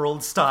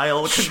Underworld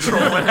style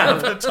control an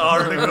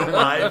avatar to go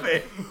buy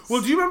things.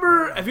 Well, do you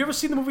remember? Have you ever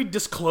seen the movie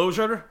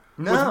Disclosure?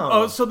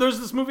 No. So there's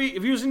this movie.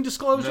 Have you seen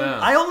Disclosure? No.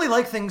 I only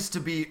like things to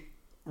be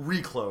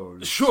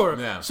reclosed. Sure.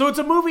 Yeah. So it's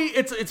a movie.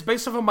 It's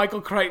based off a Michael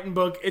Crichton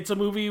book. It's a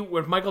movie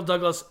with Michael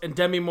Douglas and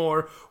Demi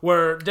Moore.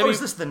 Where Demi. Oh, is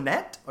this The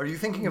Net? Are you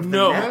thinking of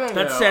No. The Net?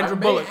 That's Sandra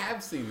Bullock. I may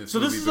have seen this So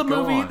movie, this is a but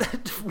go movie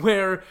on.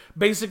 where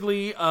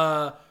basically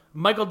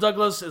Michael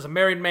Douglas is a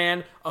married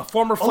man, a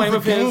former flame The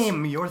of his.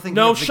 Game. You're thinking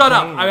No, of The shut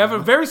Game. up! I have a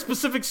very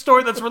specific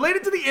story that's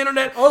related to the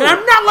internet, and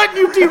I'm not letting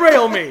you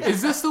derail me.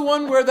 Is this the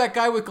one where that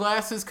guy with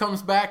glasses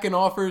comes back and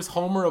offers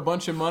Homer a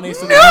bunch of money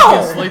so No! that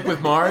he can sleep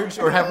with Marge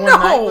or have one No!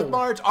 night with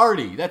Marge?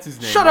 Artie, that's his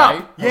name. Shut up!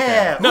 right?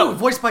 Yeah. No. Ooh,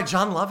 voiced by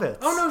John Lovitz.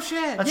 Oh no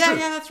shit! That's yeah, true.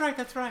 yeah, that's right,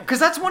 that's right. Because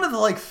that's one of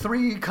the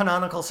 3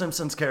 canonical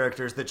Simpsons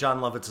characters that John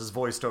Lovitz has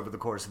voiced over the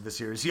course of the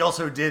series. He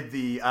also did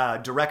the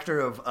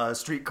director of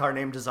Streetcar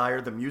Named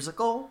Desire, the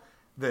musical,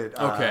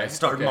 that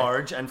starred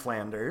Marge and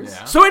Flanders.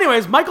 Yeah. So,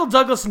 anyways, Michael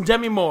Douglas and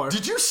Demi Moore.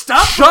 Did you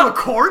stop Shut- the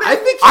recording? I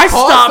think I you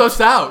paused stopped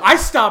us out. I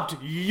stopped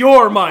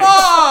your mic.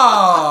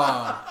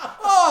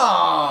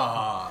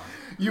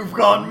 You've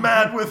gone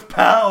mad with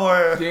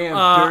power. Damn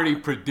dirty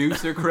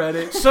producer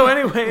credit. So,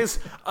 anyways,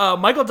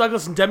 Michael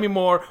Douglas and Demi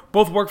Moore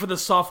both work for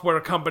this software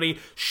company.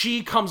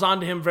 She comes on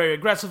to him very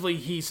aggressively.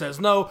 He says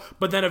no,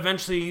 but then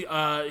eventually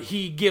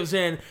he gives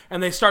in,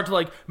 and they start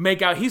to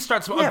make out. He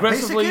starts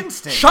aggressively. Basic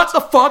Instinct. Shut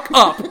the fuck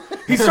up.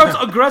 He starts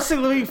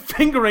aggressively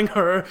fingering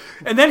her,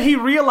 and then he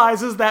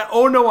realizes that,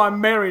 oh no,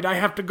 I'm married, I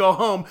have to go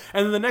home.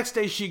 And then the next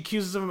day she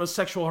accuses him of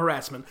sexual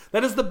harassment.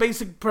 That is the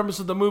basic premise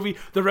of the movie.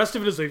 The rest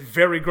of it is a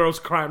very gross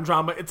crime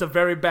drama. It's a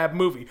very bad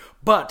movie.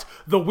 But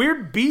the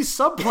weird B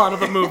subplot of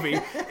the movie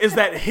is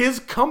that his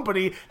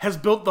company has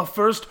built the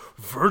first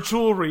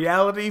virtual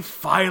reality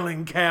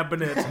filing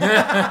cabinet.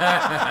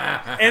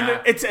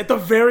 And it's at the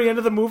very end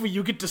of the movie,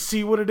 you get to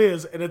see what it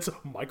is. And it's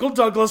Michael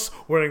Douglas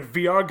wearing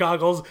VR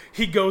goggles.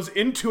 He goes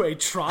into a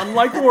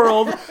Tron-like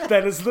world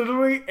that is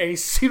literally a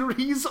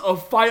series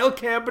of file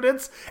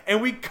cabinets.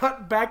 And we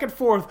cut back and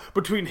forth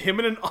between him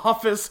in an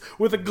office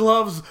with the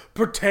gloves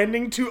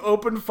pretending to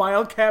open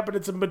file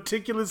cabinets and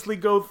meticulously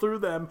go through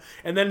them.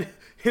 And then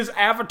his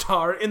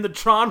avatar in the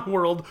Tron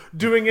world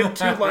doing it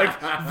to like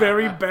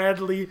very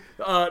badly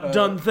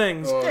done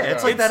things. Yeah,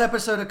 it's like that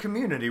episode of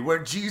Community where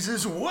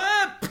Jesus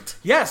wept.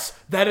 Yes,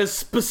 that is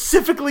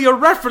specifically a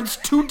reference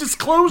to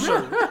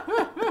Disclosure.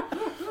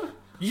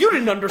 You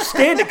didn't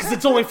understand it because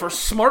it's only for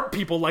smart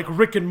people like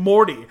Rick and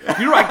Morty.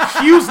 Your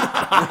IQ's not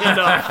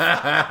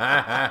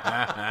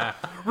high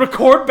enough.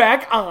 Record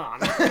back on.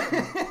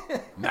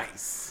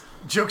 Nice.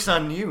 Joke's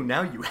on you.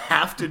 Now you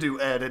have to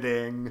do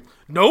editing.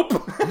 Nope.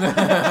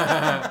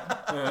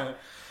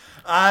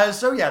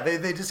 So yeah,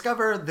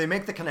 they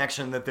make the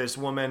connection that this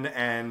woman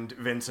and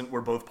Vincent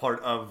were both part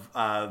of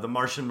the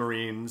Martian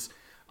Marines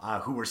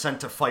who were sent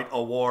to fight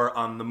a war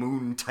on the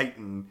moon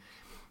Titan.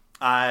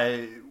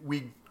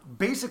 We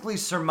basically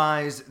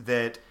surmise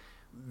that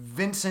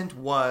Vincent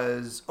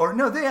was, or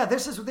no, yeah,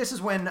 this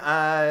is when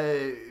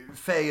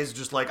Faye is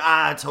just like,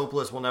 it's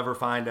hopeless, we'll never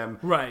find him.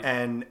 Right.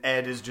 And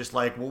Ed is just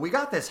like, well, we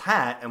got this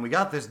hat and we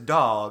got this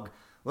dog.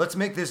 Let's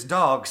make this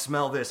dog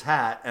smell this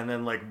hat, and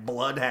then like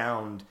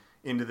bloodhound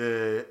into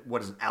the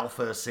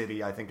Alpha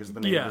City, I think is the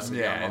name of the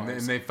city. Yeah, and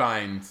they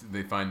find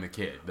the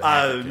kid.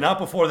 The not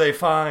before they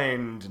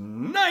find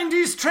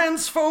 90s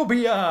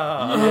transphobia.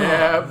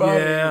 Yeah,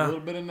 buddy. Yeah. A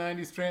little bit of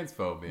 90s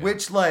transphobia.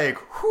 Which, like,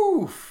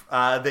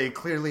 they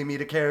clearly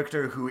meet a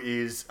character who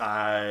is,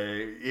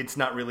 it's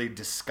not really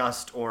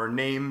discussed or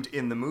named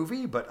in the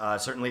movie,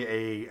 but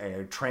certainly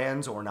a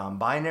trans or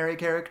non-binary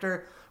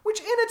character, which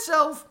in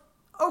itself,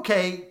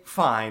 okay,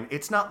 fine.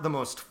 It's not the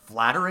most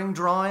flattering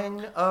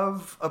drawing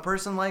of a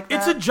person like that.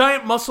 It's a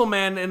giant muscle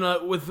man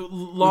with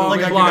long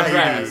Like a blonde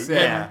guy,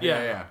 hair.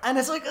 Yeah. And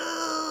it's like,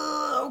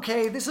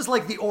 okay, this is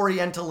like the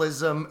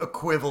Orientalism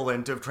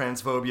equivalent of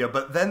transphobia,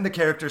 but then the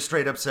character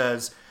straight up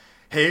says,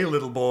 hey,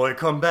 little boy,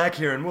 come back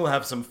here and we'll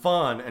have some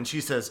fun. And she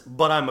says,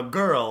 but I'm a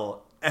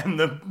girl. And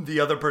the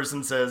other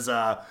person says,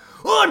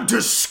 I'm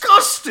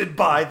disgusted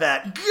by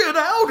that. Get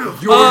out of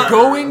here. You're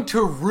going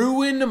to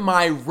ruin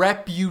my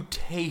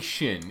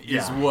reputation,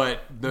 is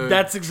what the...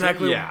 That's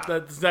exactly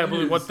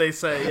what they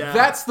say, yeah.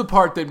 That's the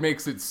part that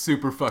makes it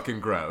super fucking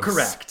gross.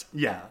 Correct.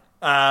 Yeah.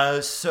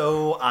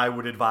 So I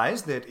would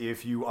advise that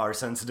if you are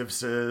sensitive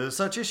to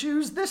such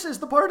issues, this is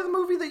the part of the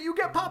movie that you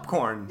get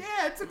popcorn.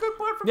 Yeah, it's a good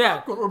part for Yeah.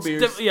 popcorn or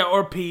beers.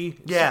 Or pee.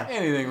 Yeah.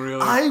 Anything,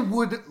 really. I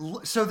would...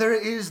 So there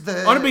is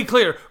the... I want to be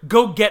clear.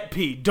 Go get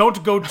pee.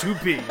 Don't go to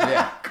pee.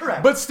 Yeah.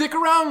 Correct. But stick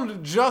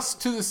around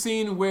just to the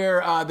scene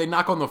where they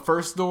knock on the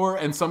first door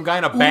and some guy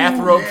in a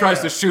bathrobe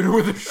tries to shoot her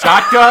with a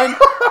shotgun.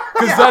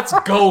 Because that's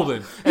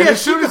golden. And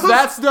as soon as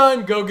that's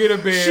done, go get a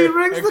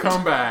beer and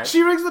come back.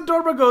 She rings the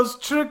doorbell, goes,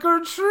 trick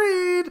or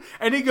treat.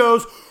 And he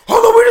goes,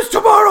 Halloween is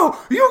tomorrow.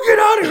 You get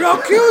out of here.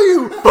 I'll kill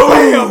you.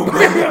 Boom.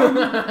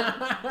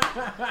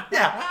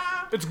 Yeah.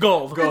 It's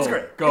gold. It's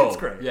great. Gold. It's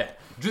great. Yeah.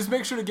 Just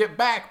make sure to get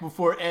back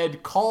before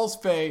Ed calls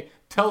Faye,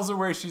 tells her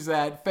where she's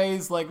at.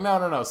 Faye's like,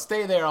 no,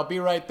 stay there. I'll be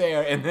right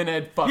there. And then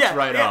Ed fucks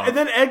right off. And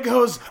then Ed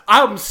goes,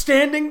 I'm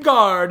standing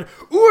guard.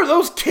 Ooh, are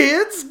those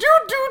kids? Do.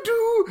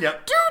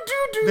 Yep. Do.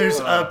 There's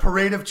a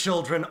parade of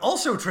children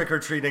also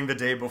trick-or-treating the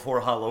day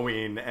before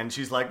Halloween, and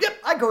she's like, yep,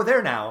 I go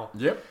there now.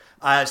 Yep.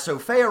 So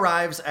Faye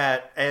arrives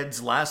at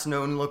Ed's last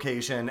known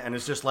location, and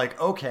is just like,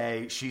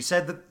 okay, she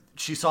said that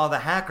she saw the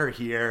hacker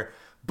here,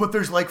 but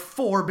there's like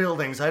 4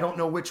 buildings. I don't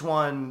know which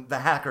one the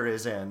hacker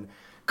is in.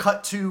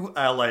 Cut to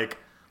a,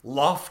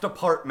 loft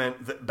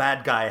apartment that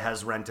bad guy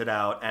has rented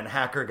out, and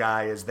hacker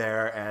guy is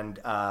there, and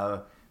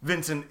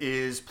Vincent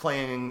is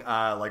playing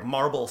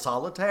marble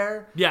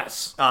solitaire.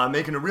 Yes.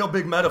 Making a real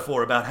big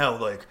metaphor about how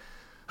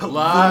A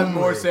lot lonely,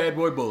 more sad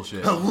boy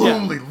bullshit. how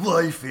lonely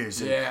life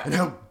is, and, Yeah. and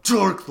how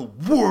dark the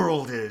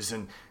world is,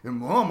 and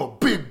I'm a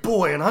big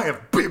boy and I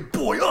have big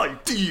boy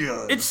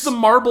ideas. It's the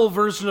marble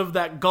version of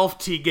that golf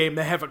tee game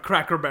they have at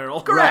Cracker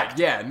Barrel. Correct. Right,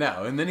 yeah,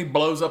 no. And then he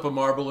blows up a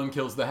marble and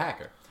kills the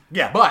hacker.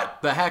 Yeah. But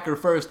the hacker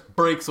first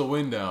breaks a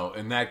window,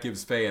 and that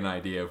gives Faye an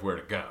idea of where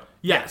to go.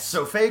 Yes.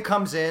 So Faye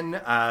comes in,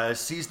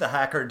 sees the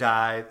hacker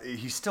die.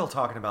 He's still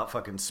talking about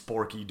fucking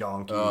Sporky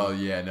Donkey. Oh,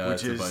 yeah, no,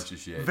 which that's a is bunch of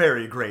shit.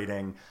 very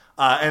grating.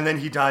 And then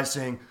he dies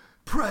saying,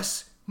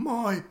 press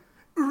my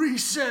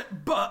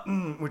reset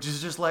button, which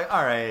is just like,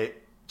 all right,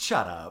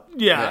 shut up.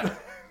 Yeah.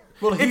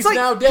 Well, he's It's like,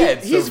 now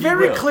dead. He's so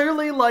very will.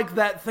 clearly like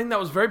that thing that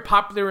was very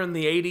popular in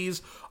the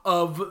 80s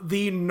of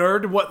the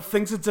nerd what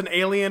thinks it's an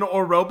alien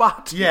or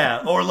robot.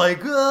 Yeah, or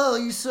like, oh,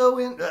 he's so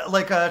in,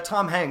 like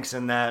Tom Hanks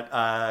in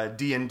that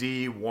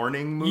D&D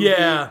Warning movie,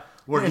 Yeah.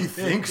 where he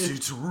thinks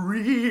it's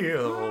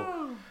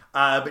real.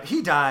 But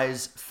he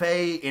dies.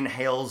 Faye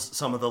inhales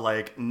some of the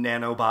like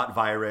nanobot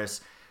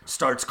virus,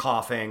 starts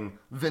coughing.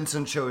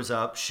 Vincent shows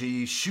up.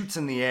 She shoots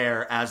in the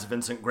air as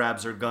Vincent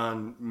grabs her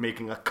gun,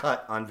 making a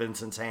cut on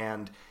Vincent's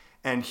hand,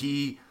 and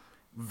he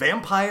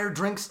vampire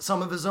drinks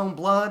some of his own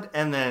blood,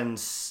 and then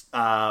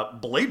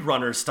Blade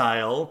Runner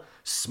style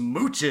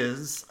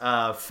smooches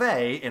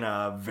Faye in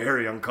a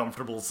very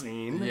uncomfortable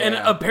scene. And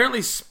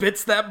apparently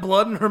spits that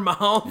blood in her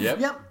mouth.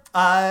 Yep.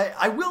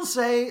 I will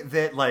say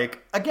that,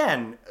 like,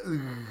 again,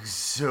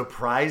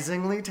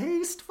 surprisingly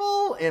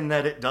tasteful in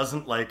that it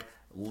doesn't, like,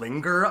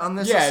 linger on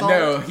this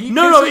assault.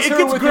 No, kisses it her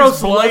gets with gross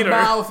his blood later.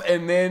 mouth,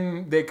 and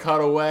then they cut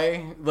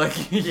away.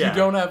 Like, you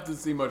don't have to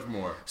see much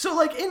more. So,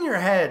 like, in your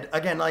head,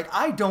 again, like,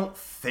 I don't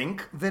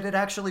think that it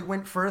actually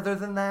went further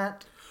than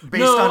that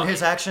based on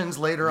his actions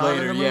later on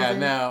in the movie.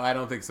 No, I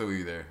don't think so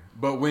either.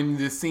 But when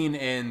the scene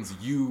ends,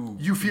 you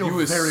feel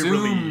you very assume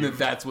relieved. that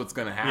that's what's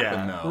going to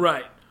happen, though.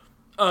 Right.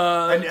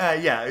 And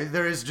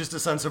there is just a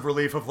sense of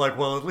relief of like,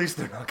 well, at least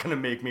they're not going to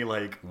make me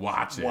like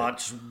Watch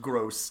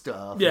gross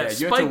stuff. Yeah, You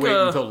Spike, have to wait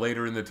until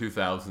later in the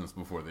 2000s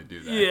before they do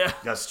that. Yeah.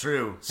 That's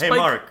true. Spike- hey,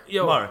 Mark.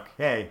 yo. Mark.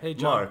 Hey, Hey,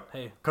 John. Mark.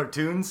 Hey.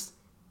 Cartoons,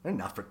 they're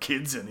not for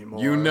kids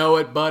anymore. You know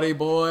it, buddy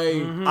boy.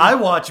 Mm-hmm. I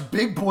watch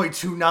Big Boy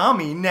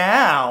Toonami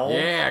now.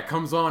 Yeah, it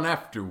comes on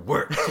after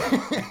work.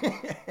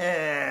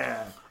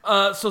 Yeah.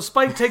 So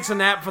Spike takes a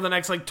nap for the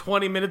next like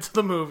 20 minutes of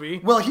the movie.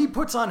 Well, he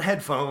puts on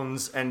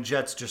headphones, and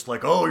Jet's just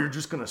like, oh, you're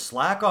just going to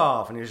slack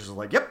off. And he's just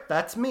like, yep,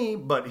 that's me.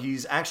 But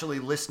he's actually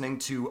listening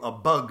to a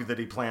bug that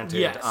he planted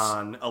Yes.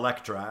 on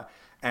Elektra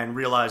and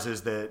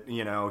realizes that,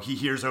 you know, he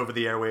hears over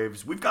the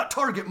airwaves, we've got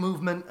target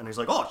movement. And he's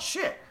like, oh,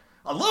 shit,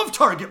 I love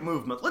target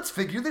movement. Let's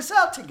figure this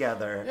out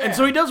together. And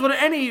so he does what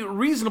any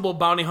reasonable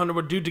bounty hunter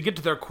would do to get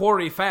to their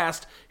quarry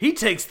fast. He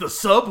takes the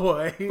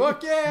subway.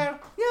 Fuck yeah.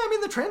 Yeah, I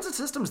mean, the transit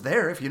system's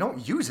there. If you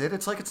don't use it,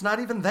 it's like it's not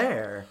even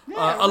there.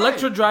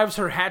 Elektra drives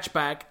her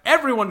hatchback.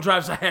 Everyone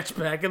drives a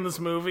hatchback in this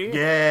movie.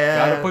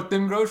 Yeah. Gotta put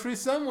them groceries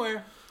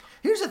somewhere.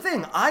 Here's the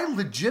thing. I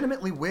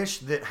legitimately wish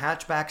that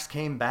hatchbacks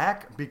came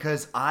back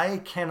because I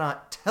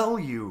cannot tell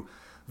you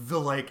the,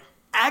 like,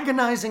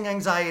 agonizing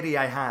anxiety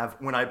I have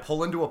when I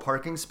pull into a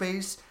parking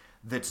space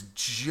that's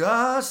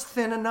just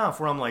thin enough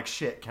where I'm like,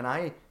 shit, can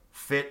I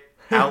fit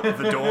out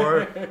the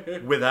door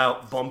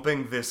without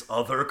bumping this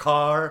other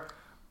car?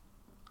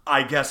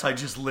 I guess I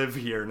just live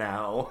here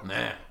now.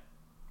 Nah.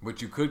 But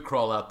you could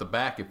crawl out the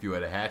back if you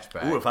had a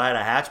hatchback. Ooh, if I had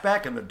a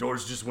hatchback and the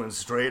doors just went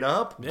straight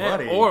up, Yeah,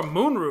 buddy. or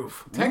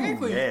moonroof.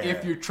 Technically, Ooh, yeah.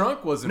 if your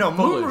trunk wasn't No,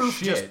 full of moonroof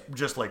shit,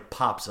 just like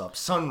pops up.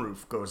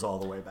 Sunroof goes all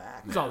the way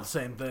back. It's all the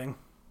same thing.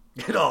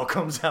 It all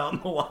comes out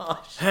in the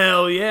wash.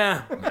 Hell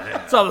yeah.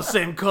 It's all the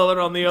same color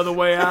on the other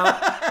way out.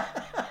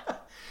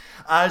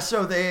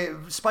 So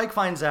Spike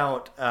finds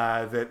out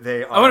that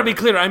they are... I want to be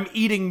clear. I'm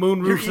eating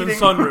moonroofs You're and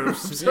eating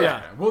sunroofs.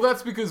 Yeah, well,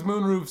 that's because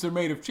moonroofs are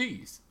made of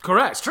cheese.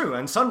 correct. It's true,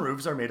 and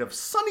sunroofs are made of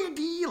Sunny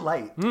D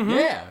light.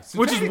 Yeah. So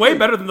Which is way technically,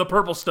 better than the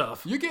purple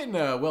stuff. You're getting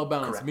a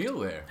well-balanced Correct. meal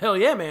there. Hell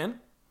yeah, man.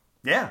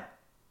 Yeah.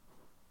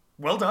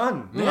 Well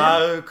done.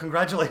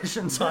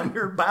 Congratulations on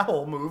your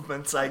bowel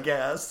movements, I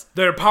guess.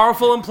 They're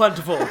powerful and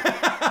plentiful.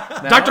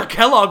 Dr.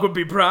 Kellogg would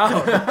be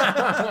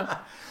proud.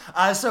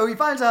 So he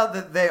finds out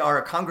that they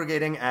are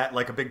congregating at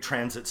like a big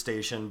transit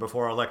station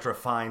before Elektra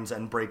finds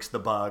and breaks the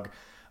bug.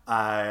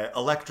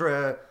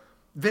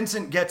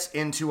 Vincent gets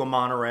into a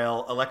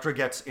monorail. Elektra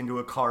gets into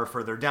a car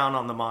further down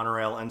on the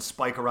monorail, and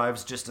Spike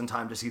arrives just in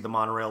time to see the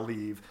monorail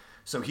leave.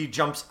 So he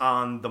jumps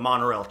on the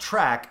monorail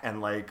track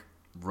and like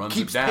Runs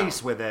keeps it down.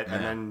 pace with it,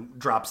 and then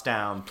drops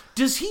down.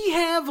 Does he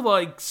have,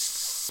 like,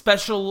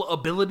 special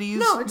abilities?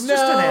 No, it's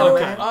just an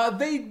anime.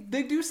 Okay.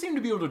 They do seem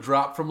to be able to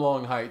drop from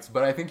long heights,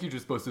 but I think you're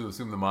just supposed to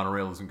assume the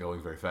monorail isn't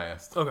going very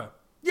fast. Okay.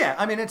 Yeah,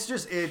 I mean, he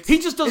just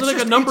does like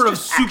a number of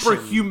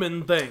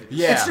superhuman things.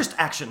 Yeah. It's just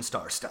action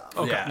star stuff.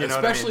 Yeah, You know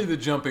what I especially mean? the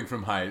jumping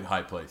from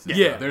high places.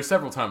 Yeah. There's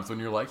several times when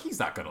you're like, he's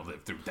not going to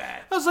live through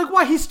that. I was like,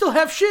 why? He still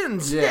have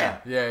shins.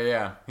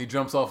 Yeah. He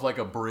jumps off like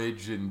a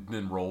bridge and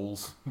then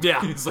rolls.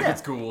 Yeah. It's like,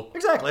 it's cool.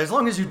 Exactly. As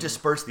long as you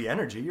disperse the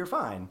energy, you're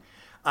fine.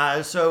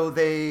 So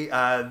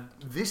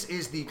this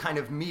is the kind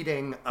of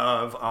meeting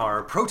of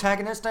our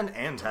protagonist and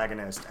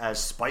antagonist as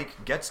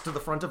Spike gets to the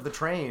front of the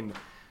train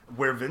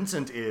where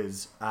Vincent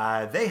is.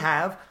 They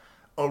have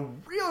a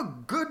real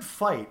good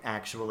fight,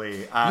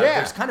 actually.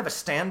 There's kind of a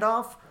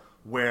standoff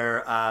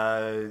where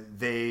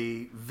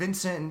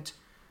Vincent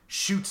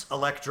shoots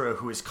Elektra,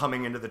 who is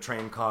coming into the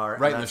train car.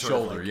 Right and in that the sort of,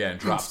 shoulder, like, and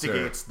drops her.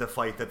 instigates the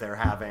fight that they're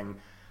having.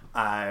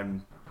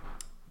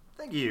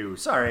 Thank you.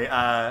 Sorry.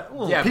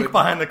 We'll peek but-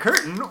 behind the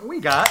curtain. We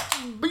got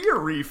beer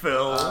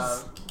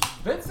refills.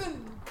 Vincent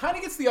kind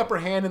of gets the upper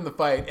hand in the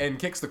fight and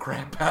kicks the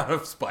crap out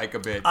of Spike a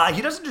bit.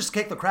 He doesn't just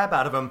kick the crap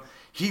out of him.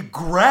 He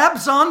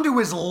grabs onto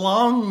his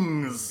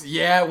lungs.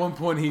 Yeah, at one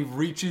point he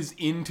reaches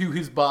into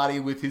his body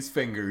with his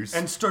fingers.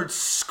 And starts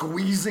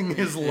squeezing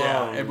his lung.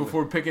 yeah, and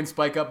before picking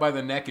Spike up by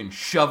the neck and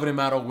shoving him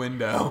out a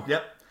window.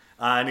 Yep.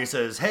 And he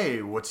says,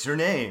 hey, what's your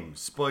name?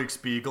 Spike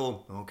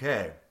Spiegel.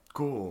 Okay,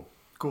 cool.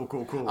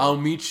 Cool. I'll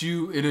meet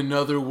you in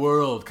another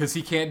world, because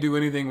he can't do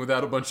anything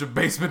without a bunch of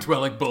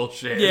basement-dwelling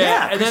bullshit.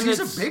 Yeah, and because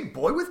then he's a big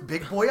boy with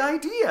big boy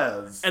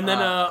ideas. And then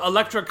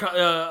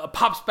Elektra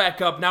pops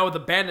back up now with a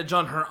bandage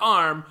on her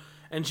arm,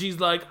 and she's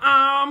like,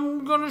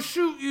 I'm gonna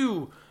shoot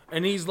you.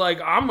 And he's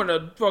like, I'm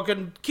gonna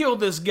fucking kill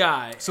this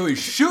guy. So he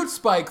shoots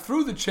Spike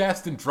through the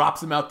chest and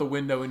drops him out the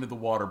window into the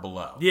water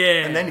below.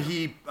 Yeah. And then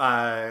he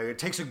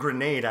takes a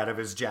grenade out of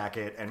his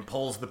jacket and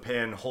pulls the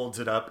pin, holds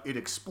it up, it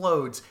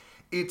explodes.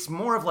 It's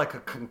more of like a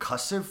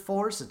concussive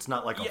force. It's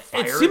not like a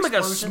fire It seemed like a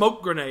explosion.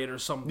 smoke grenade or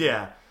something.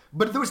 Yeah.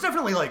 But there was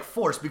definitely like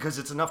force because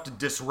it's enough to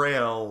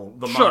disrail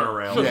the Sure,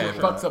 monorail. sure, Yeah, it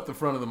fucks up the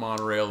front of the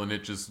monorail and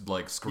it just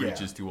like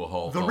screeches to a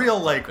halt. The all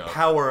real fucked up.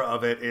 power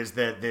of it is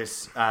that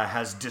this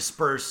has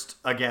dispersed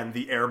again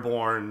the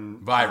airborne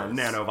Virus.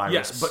 nanovirus.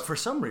 Yes. But for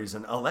some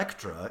reason,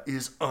 Elektra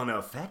is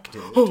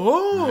unaffected.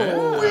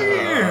 Oh,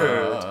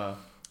 Weird.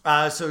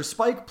 So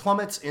Spike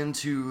plummets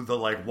into the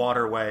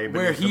waterway beneath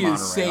Where the he monorail.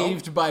 is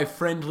saved by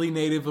friendly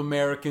Native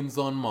Americans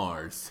on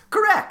Mars.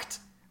 Correct.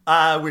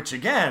 Which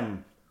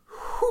again,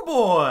 hoo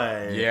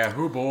boy. Yeah,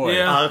 who boy.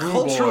 Yeah. Hoo boy.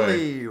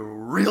 Culturally,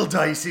 real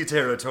dicey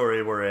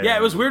territory we're in. Yeah,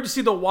 it was weird to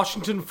see the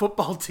Washington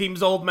football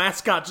team's old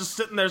mascot just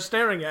sitting there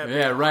staring at me.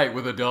 Yeah, right,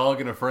 with a dog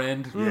and a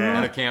friend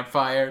and a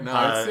campfire.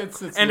 No,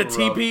 it's And a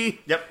little rough. teepee.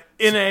 Yep.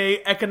 In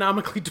a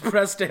economically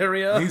depressed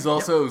area. He's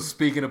also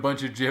speaking a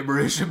bunch of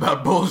gibberish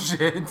about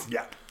bullshit.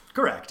 Yeah.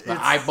 Correct. The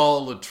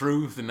eyeball of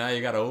truth, and now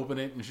you gotta open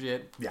it and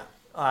shit. Yeah.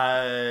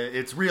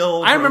 It's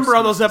real. I remember gross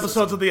all those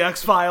mysticism. episodes of the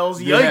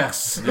X-Files.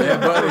 Yikes. Yeah,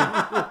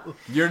 buddy.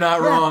 You're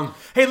not wrong.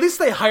 Hey, at least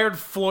they hired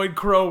Floyd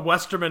Crow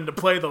Westerman to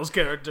play those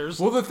characters.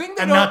 Well, the thing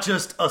they And don't, not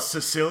just a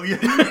Sicilian.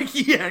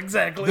 Yeah,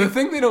 exactly. the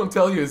thing they don't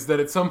tell you is that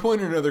at some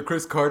point or another,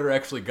 Chris Carter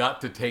actually got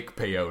to take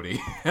peyote,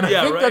 and Yeah,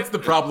 I think right. that's the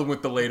problem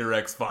with the later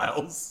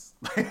X-Files.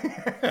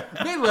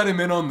 They let him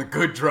in on the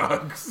good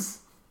drugs.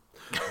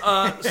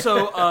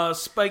 So,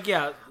 Spike,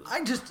 yeah.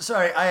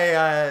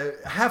 I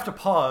have to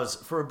pause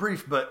for a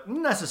brief but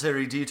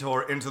necessary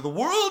detour into the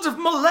world of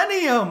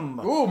Millennium.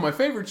 Ooh, my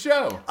favorite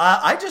show.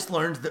 I just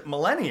learned that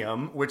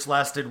Millennium, which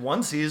lasted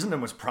one season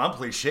and was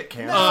promptly shit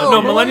canceled.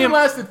 No, Millennium-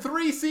 lasted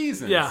 3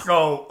 seasons. Yeah.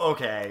 Oh,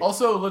 okay.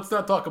 Also, let's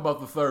not talk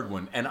about the third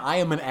one. And I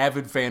am an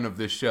avid fan of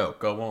this show.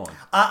 Go on.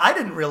 I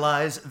didn't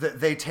realize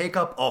that they take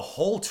up a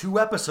whole 2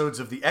 episodes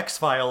of the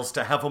X-Files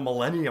to have a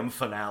Millennium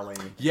finale.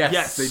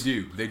 Yes, they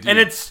do. They do. And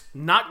it's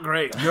not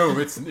great. No,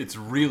 it's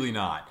really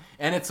not.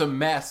 And it's a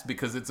mess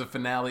because it's a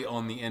finale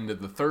on the end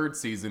of the 3rd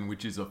season,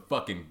 which is a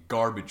fucking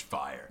garbage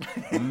fire.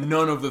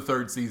 None of the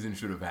 3rd season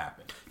should have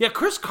happened. Yeah,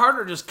 Chris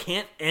Carter just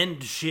can't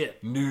end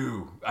shit.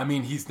 No. I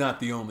mean, he's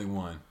not the only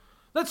one.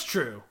 That's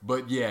true.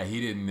 But yeah,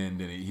 he didn't end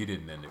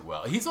it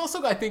well. He's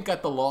also, I think,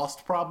 got the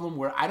Lost problem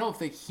where I don't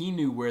think he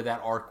knew where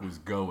that arc was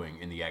going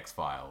in the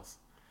X-Files.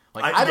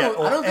 I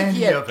don't think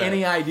he had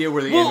any idea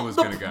where the end was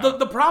going to go.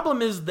 The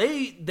problem is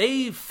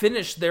they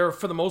finished their,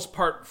 for the most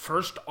part,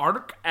 first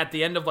arc at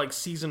the end of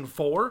season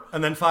 4.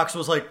 And then Fox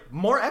was like,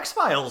 more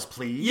X-Files,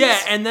 please. Yeah,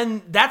 and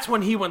then that's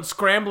when he went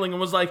scrambling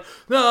and was like,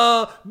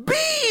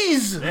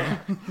 bees!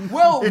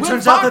 Well, It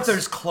turns out that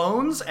there's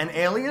clones and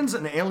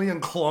alien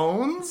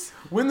clones.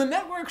 When the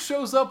network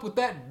shows up with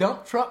that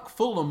dump truck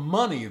full of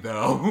money,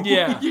 though,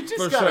 Yeah, you just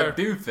for gotta sure.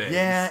 do things.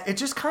 Yeah, it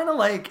just kind of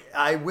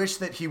I wish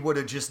that he would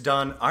have just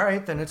done, all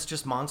right, then it's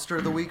just Monster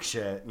of the Week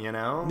shit, you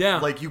know?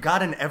 Yeah. You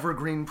got an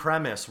evergreen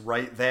premise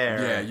right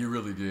there. Yeah, you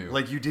really do.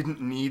 You didn't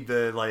need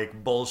the,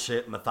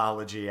 bullshit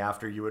mythology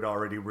after you had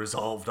already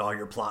resolved all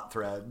your plot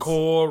threads.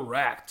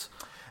 Correct.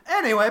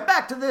 Anyway,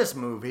 back to this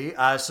movie.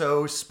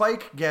 So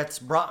Spike gets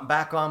brought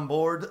back on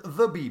board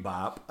the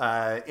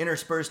Bebop.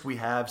 Interspersed, we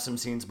have some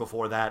scenes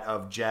before that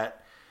of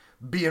Jet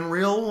being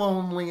real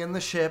lonely in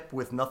the ship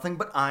with nothing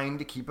but Ein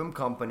to keep him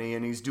company,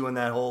 and he's doing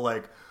that whole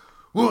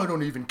well, I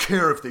don't even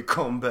care if they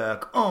come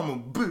back. I'm a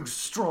big,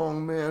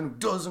 strong man who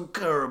doesn't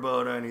care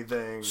about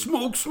anything.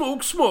 Smoke,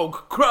 smoke,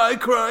 smoke. Cry,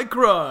 cry,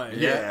 cry.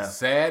 Yeah.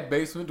 Sad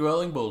basement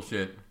dwelling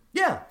bullshit.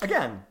 Yeah,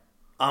 again,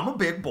 I'm a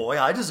big boy.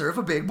 I deserve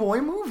a big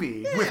boy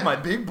movie with my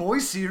big boy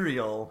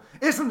cereal.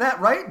 Isn't that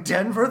right,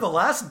 Denver the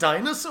Last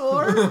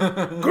Dinosaur?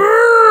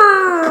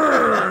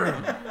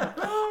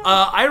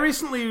 I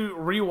recently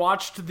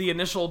rewatched the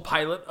initial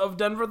pilot of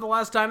Denver the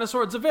Last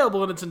Dinosaur. It's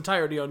available in its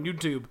entirety on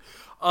YouTube.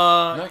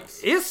 Nice.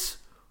 It's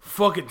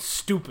fucking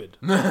stupid.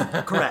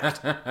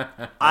 Correct.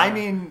 I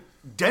mean,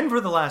 Denver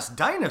the Last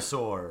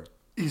Dinosaur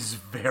is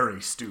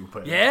very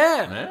stupid.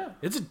 Yeah.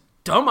 It's a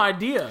Dumb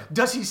idea.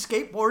 Does he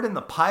skateboard in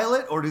the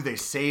pilot, or do they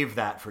save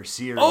that for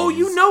series? Oh,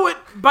 you know it.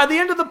 By the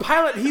end of the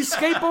pilot, he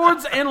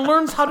skateboards and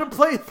learns how to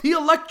play the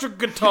electric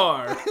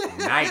guitar,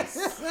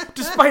 Nice.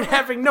 despite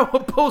having no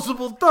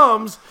opposable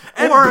thumbs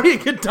and Or-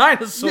 being a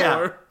dinosaur.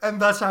 Yeah,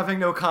 and thus having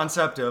no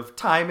concept of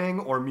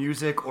timing or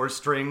music or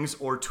strings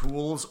or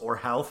tools or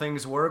how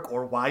things work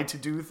or why to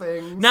do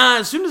things. Nah,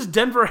 as soon as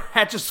Denver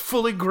hatches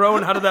fully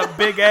grown out of that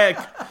big egg,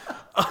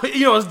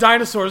 as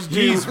dinosaurs do,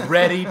 He's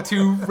ready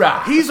to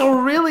rock. he's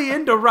really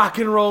into rock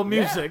and roll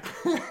music.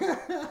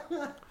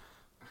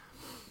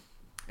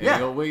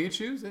 Any old way you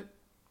choose it.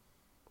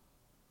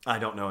 I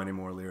don't know any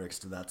more lyrics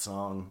to that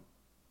song.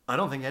 I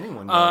don't think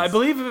anyone does. I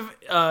believe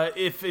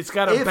if it's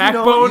got a if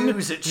backbone, you don't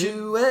use it,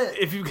 chew it.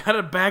 if you've got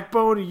a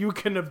backbone, you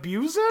can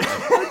abuse it.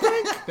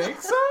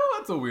 Think so?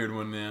 That's a weird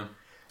one, man.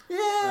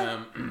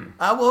 Yeah.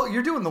 Well,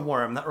 you're doing the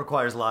worm. That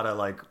requires a lot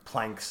of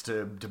planks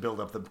to build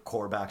up the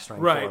core back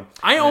strength. Right.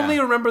 For. I only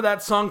remember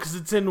that song because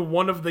it's in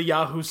one of the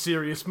Yahoo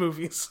Serious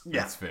movies.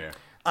 That's fair.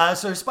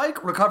 So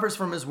Spike recovers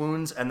from his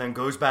wounds and then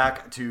goes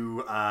back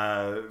to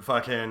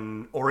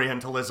fucking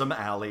Orientalism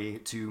Alley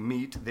to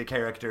meet the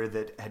character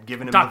that had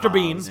given him Dr. the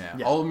Bean. vase.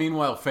 Yeah. All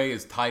meanwhile, Faye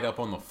is tied up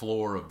on the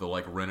floor of the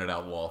rented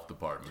out loft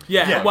apartment.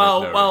 Yeah. Yeah.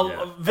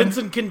 While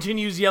Vincent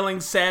continues yelling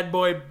 "sad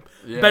boy"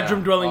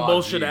 bedroom dwelling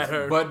bullshit at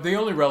her. But the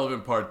only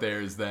relevant part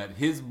there is that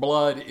his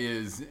blood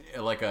is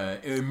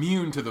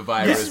immune to the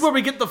virus. This is where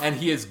we get and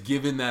he has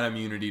given that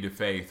immunity to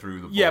Faye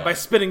through the blood. Yeah, by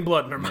spitting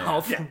blood in her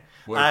mouth. Yeah.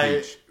 What a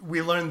peach.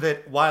 We learned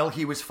that while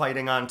he was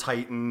fighting on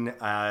Titan,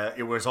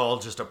 it was all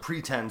just a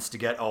pretense to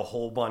get a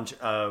whole bunch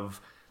of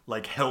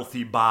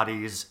healthy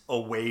bodies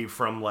away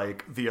from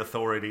the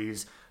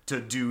authorities to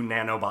do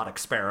nanobot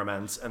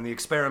experiments. And the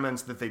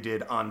experiments that they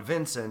did on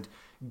Vincent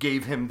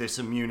gave him this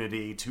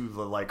immunity to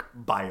the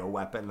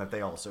bioweapon that they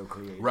also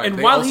created. Right. And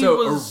they while he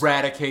also was-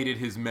 eradicated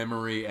his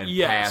memory and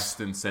Yes. past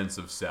and sense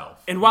of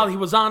self. And while he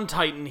was on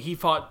Titan, he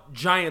fought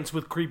giants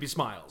with creepy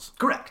smiles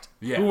Correct.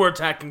 Yeah. who were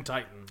attacking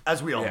Titan.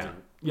 As we all Yeah. do.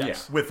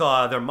 Yes. With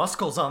their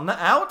muscles on the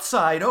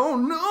outside. Oh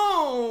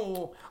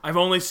no! I've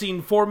only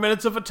seen 4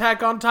 minutes of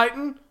Attack on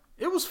Titan.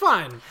 It was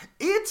fine.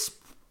 It's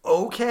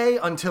okay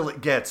until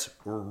it gets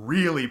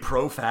really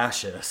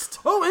pro-fascist.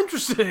 Oh,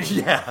 interesting.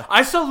 Yeah.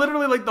 I saw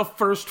literally the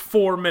first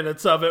 4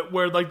 minutes of it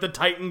where the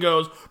Titan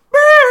goes,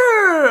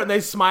 "Brrr!" and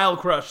they smile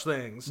crush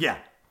things. Yeah.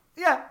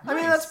 Yeah. I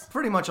mean, that's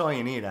pretty much all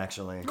you need,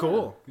 actually.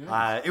 Cool.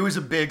 It was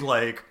a big,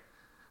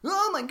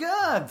 oh my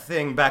god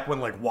thing back when,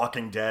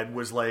 Walking Dead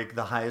was,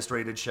 the highest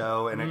rated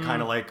show, and it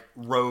kind of,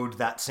 rode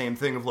that same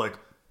thing of,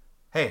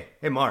 hey,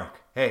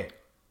 Mark, hey,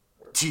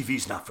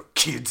 TV's not for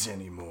kids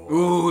anymore.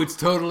 Ooh, it's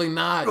totally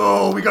not.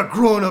 Oh, we got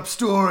grown-up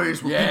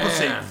stories where people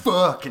say Yeah.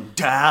 fuck and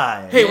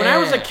die. Hey, when I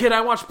was a Yeah. kid,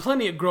 I watched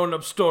plenty of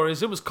grown-up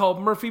stories. It was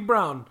called Murphy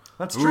Brown.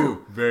 That's true.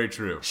 Ooh, very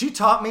true. She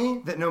taught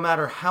me that no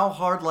matter how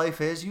hard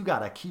life is, you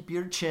gotta keep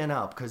your chin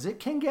up, because it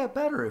can get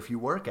better if you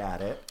work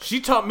at it.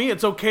 She taught me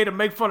it's okay to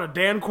make fun of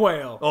Dan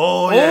Quayle.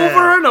 Oh, yeah.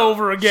 Over and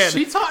over again.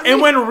 She taught And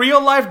me- when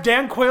real-life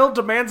Dan Quayle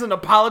demands an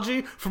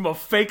apology from a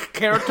fake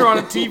character on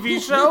a TV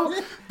show,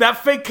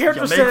 that fake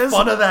character You make says,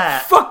 fun of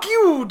that. "Fuck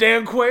you,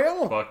 Dan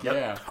Quayle." Fuck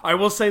yeah. I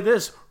will say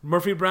this,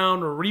 Murphy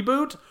Brown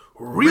reboot,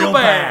 real Real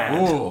bad.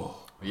 bad. Ooh.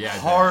 Yeah.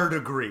 Hard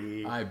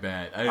agree. I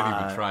bet. I didn't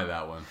even try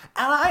that one.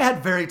 And I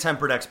had very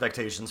tempered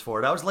expectations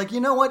for it. I was like, you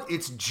know what?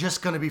 It's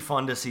just going to be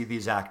fun to see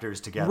these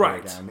actors together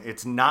Right. again.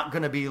 It's not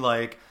going to be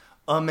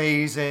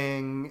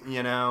amazing,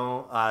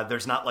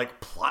 there's not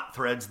plot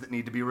threads that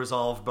need to be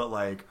resolved, but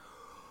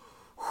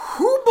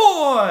whoo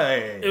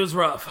boy! It was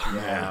rough.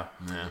 Yeah.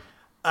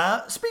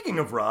 Yeah. Speaking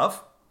of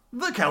rough,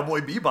 the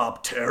Cowboy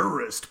Bebop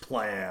terrorist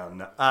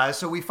plan.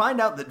 So we find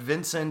out that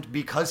Vincent,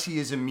 because he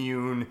is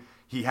immune,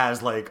 he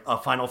has a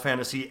Final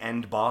Fantasy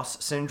end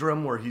boss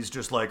syndrome where he's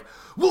just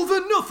well,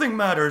 then nothing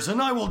matters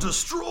and I will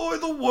destroy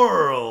the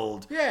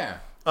world. Yeah.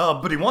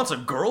 But he wants a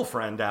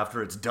girlfriend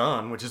after it's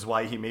done, which is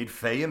why he made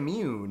Faye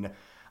immune.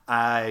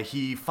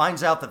 He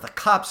finds out that the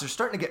cops are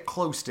starting to get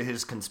close to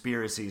his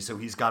conspiracy, so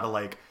he's got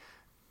to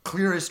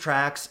clear his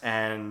tracks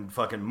and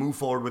fucking move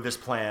forward with his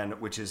plan,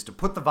 which is to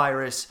put the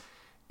virus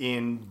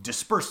in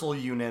dispersal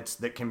units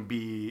that can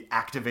be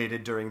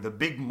activated during the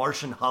big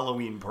Martian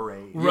Halloween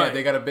parade. Right. Yeah,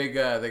 they got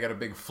a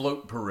big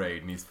float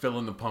parade, and he's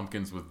filling the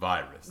pumpkins with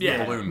virus.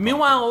 Yeah. Balloon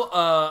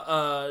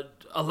Meanwhile,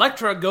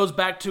 Elektra goes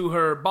back to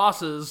her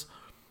bosses,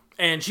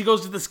 and she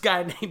goes to this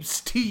guy named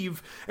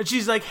Steve, and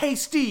she's like, "Hey,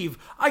 Steve,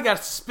 I got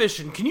a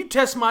suspicion. Can you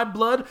test my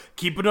blood?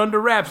 Keep it under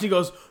wraps." And he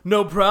goes,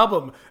 "No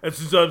problem. And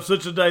since I'm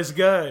such a nice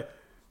guy,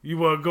 you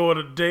want to go on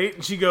a date?"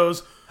 And she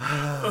goes,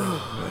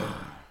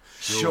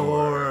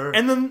 Sure.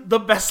 and then the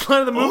best line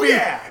of the movie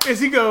yeah. is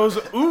he goes,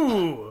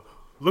 "Ooh,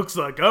 looks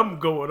like I'm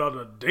going on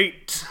a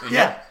date."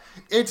 Yeah.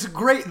 It's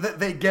great that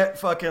they get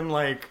fucking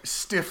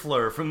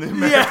Stifler from the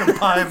American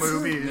Pie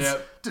movies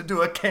Yep. to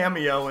do a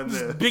cameo in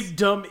this. Big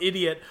dumb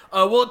idiot.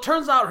 Well, it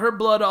turns out her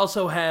blood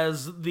also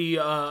has the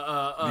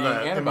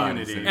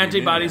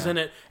antibodies in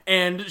it,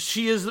 and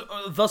she is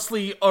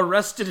thusly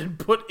arrested and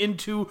put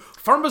into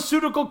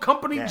pharmaceutical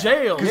company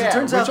jail. It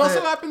turns out which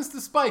also happens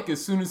to Spike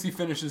as soon as he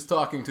finishes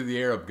talking to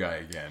the Arab guy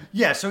again.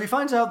 Yeah, so he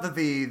finds out that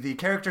the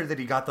character that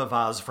he got the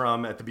vase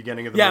from at the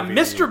beginning of the movie...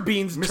 Mr.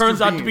 Beans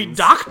turns out to be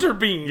Dr.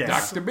 Beans.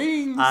 Yes. Dr.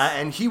 Beans.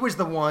 And he was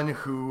the one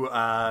who,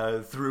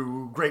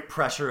 through great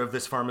pressure of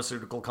this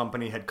pharmaceutical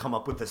company, had come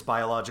up with this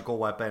biological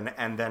weapon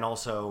and then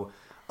also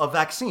a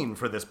vaccine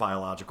for this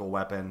biological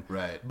weapon.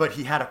 Right. But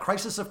he had a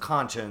crisis of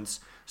conscience,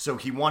 so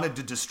he wanted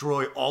to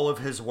destroy all of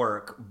his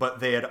work, but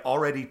they had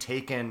already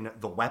taken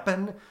the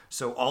weapon,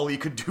 so all he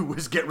could do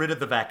was get rid of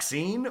the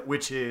vaccine,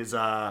 which is...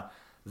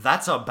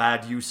 that's a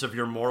bad use of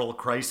your moral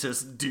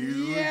crisis,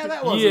 dude. Yeah,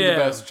 that wasn't the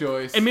best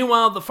choice. And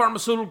meanwhile, the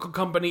pharmaceutical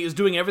company is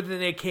doing everything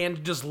they can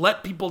to just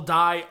let people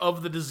die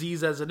of the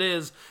disease as it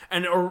is,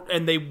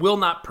 and they will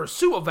not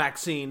pursue a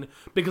vaccine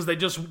because they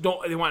just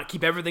don't. They want to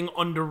keep everything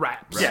under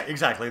wraps. Yeah,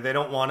 exactly. They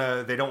don't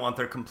want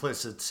their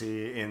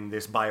complicity in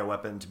this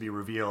bioweapon to be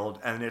revealed,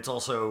 and it's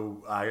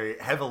also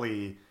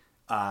heavily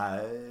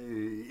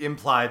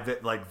implied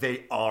that like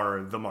they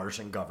are the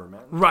Martian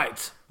government.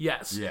 Right.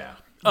 Yes. Yeah.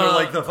 They're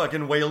like the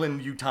fucking Wayland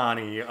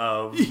Yutani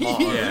of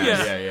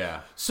Mars.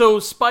 Yeah. So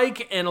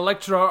Spike and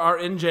Elektra are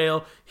in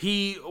jail.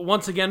 He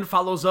once again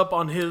follows up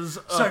on his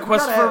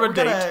quest for a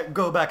date. We gotta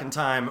go back in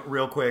time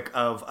real quick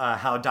of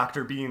how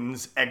Dr.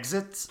 Beans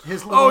exits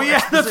his little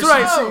that's exposition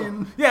right.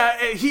 scene. Yeah,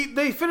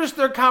 they finish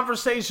their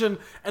conversation,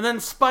 and then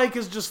Spike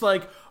is just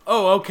like,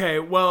 "Oh, okay,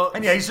 well."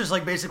 And he's just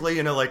like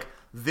basically, like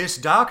this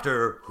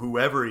doctor,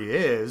 whoever he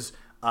is.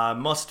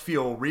 Must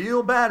feel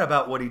real bad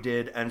about what he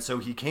did, and so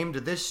he came to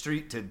this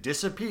street to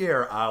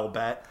disappear, I'll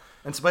bet.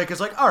 And Spike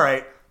is like, all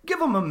right, give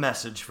him a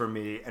message for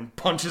me, and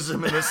punches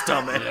him in the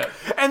stomach.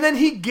 And then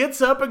he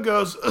gets up and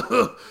goes,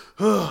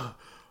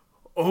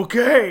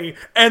 okay,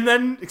 and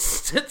then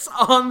sits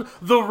on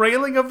the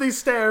railing of these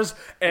stairs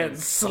and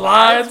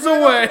slides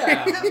away.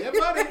 Yeah,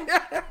 buddy.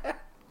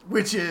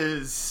 Which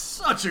is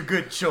such a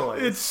good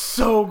choice. It's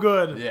so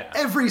good. Yeah.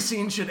 Every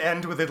scene should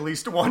end with at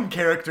least one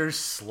character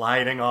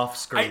sliding off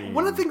screen.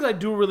 One of the things I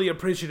do really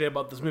appreciate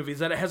about this movie is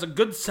that it has a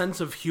good sense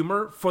of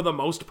humor for the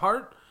most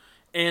part.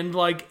 And,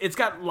 like, it's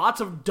got lots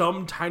of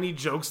dumb, tiny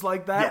jokes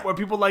like that where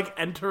people, like,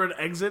 enter and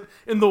exit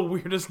in the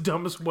weirdest,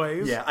 dumbest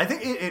ways. Yeah, I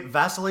think it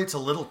vacillates a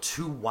little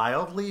too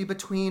wildly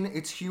between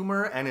its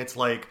humor and its,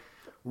 like,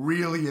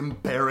 really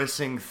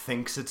embarrassing,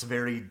 thinks it's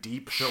very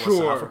deep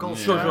philosophical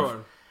stuff.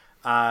 Sure.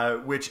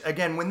 Which,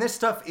 again, when this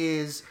stuff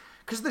is...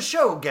 Because the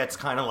show gets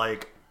kind of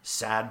like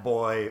sad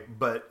boy,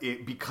 but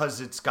because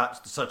it's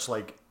got such,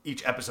 like...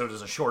 Each episode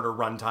is a shorter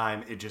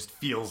runtime, it just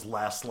feels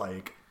less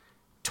like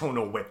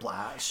tonal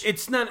whiplash.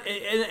 It's not...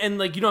 And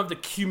like, you don't have the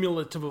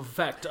cumulative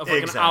effect of,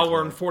 like, an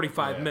hour and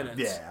 45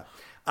 minutes.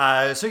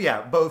 Yeah. So,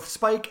 yeah, both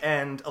Spike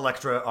and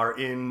Elektra are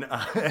in...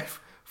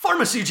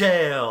 pharmacy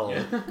jail!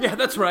 Yeah,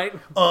 that's right.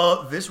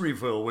 This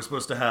refill was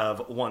supposed to have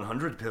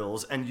 100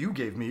 pills, and you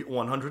gave me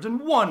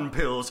 101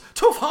 pills.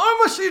 To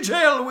pharmacy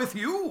jail with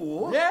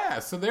you! Yeah,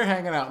 so they're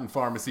hanging out in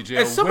pharmacy jail.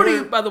 As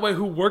somebody, by the way,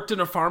 who worked in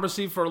a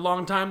pharmacy for a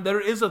long time,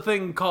 there is a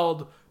thing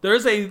called... There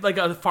is a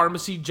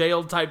pharmacy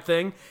jail type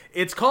thing.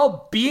 It's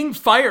called being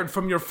fired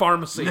from your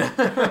pharmacy.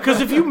 Because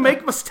if you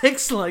make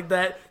mistakes like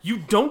that, you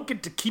don't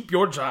get to keep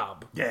your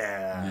job.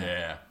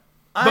 Yeah.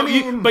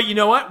 But you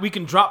know what? We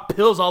can drop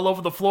pills all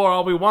over the floor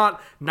all we want,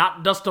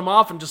 not dust them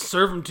off, and just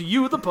serve them to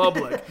you, the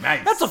public.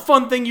 Nice. That's a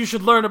fun thing you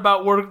should learn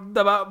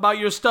about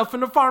your stuff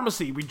in the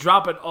pharmacy. We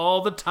drop it all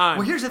the time.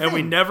 Well, here's the and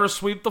we thing. never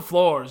sweep the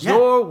floors. Yeah.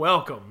 You're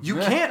welcome. You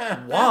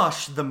can't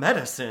wash the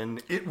medicine.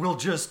 It will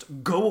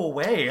just go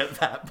away at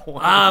that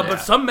point. But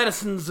some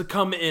medicines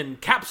come in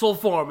capsule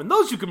form, and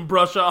those you can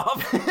brush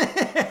off.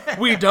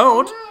 We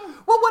don't.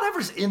 Well,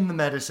 whatever's in the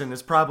medicine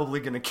is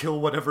probably going to kill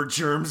whatever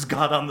germs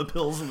got on the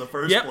pills in the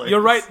first place. Yep, you're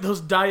right.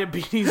 Those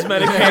diabetes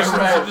medications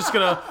are just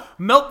going to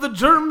melt the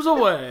germs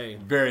away.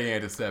 Very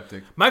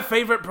antiseptic. My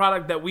favorite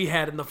product that we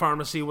had in the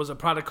pharmacy was a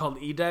product called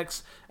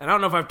Edex. And I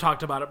don't know if I've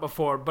talked about it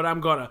before, but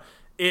I'm going to.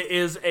 It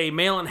is a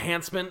male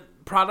enhancement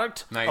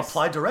product. Nice.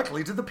 Applied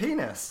directly to the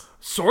penis.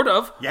 Sort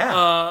of.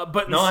 Yeah.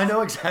 But No, I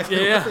know exactly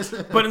what this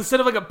is. But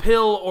instead of like a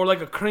pill or like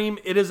a cream,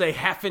 it is a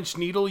half-inch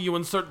needle you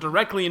insert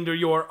directly into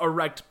your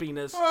erect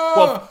penis.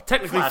 Well,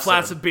 technically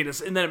flaccid penis,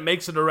 and then it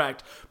makes it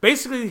erect.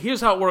 Basically, here's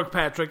how it works,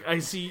 Patrick. I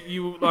see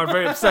you are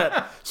very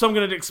upset, so I'm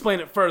going to explain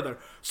it further.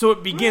 So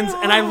it begins,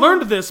 and I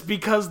learned this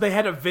because they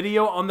had a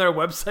video on their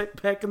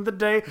website back in the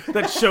day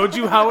that showed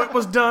you how it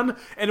was done,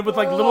 and with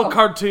like little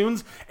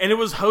cartoons, and it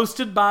was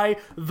hosted by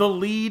the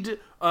lead...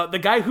 the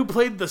guy who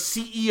played the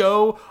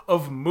CEO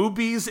of Mubi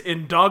boobies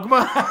in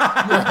Dogma.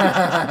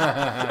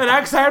 And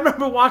actually, I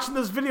remember watching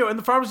this video in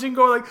the pharmacy and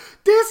going like,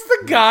 "This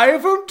the guy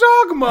from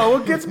Dogma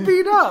who gets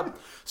beat up."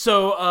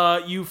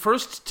 So you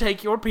first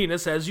take your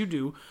penis, as you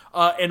do,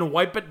 and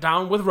wipe it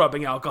down with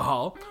rubbing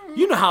alcohol.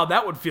 You know how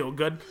that would feel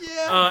good.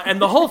 Yeah. And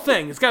the whole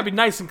thing, it's got to be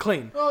nice and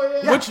clean. Oh,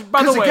 yeah. Which,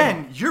 by the way...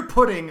 again, you're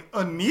putting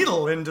a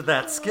needle into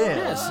that skin.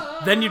 Yes.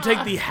 Then you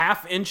take the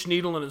half-inch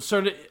needle and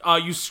insert it.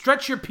 You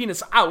stretch your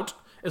penis out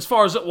as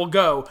far as it will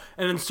go,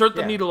 and insert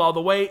the needle all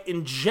the way,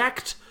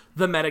 inject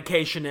the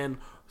medication in,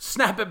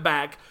 snap it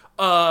back,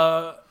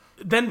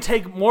 then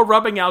take more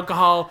rubbing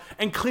alcohol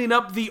and clean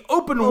up the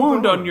open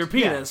wound on your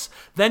penis. Yeah.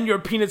 Then your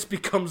penis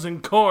becomes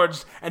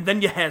engorged, and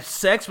then you have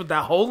sex with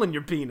that hole in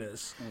your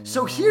penis.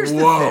 So here's the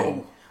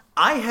thing.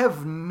 I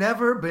have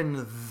never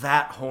been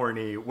that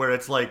horny where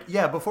it's like,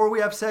 yeah, before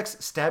we have sex,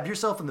 stab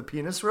yourself in the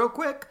penis real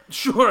quick.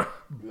 Sure.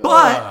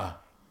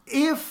 But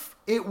if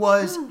it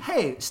was,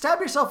 hey,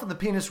 stab yourself in the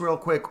penis real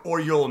quick or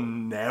you'll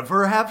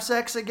never have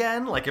sex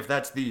again, like if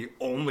that's the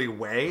only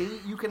way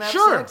you can have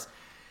sex.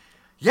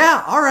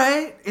 Yeah, all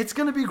right. It's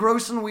going to be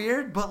gross and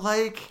weird, but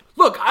like,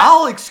 look,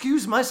 I'll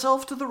excuse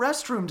myself to the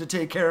restroom to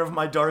take care of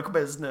my dark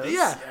business.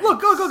 Yeah,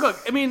 look.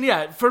 I mean,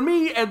 yeah, for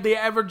me and the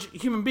average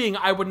human being,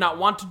 I would not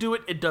want to do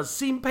it. It does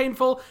seem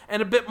painful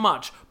and a bit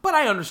much, but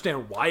I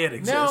understand why it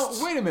exists.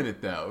 Now, wait a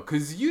minute, though,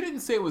 because you didn't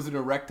say it was an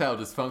erectile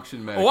dysfunction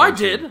medication. Oh, I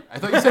did. I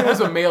thought you said it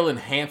was a male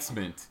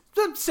enhancement.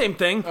 The same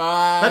thing.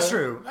 That's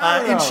true.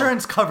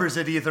 Insurance covers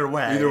it either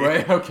way. Either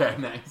way? Okay,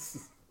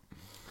 nice.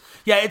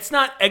 Yeah, it's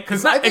not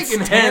because I think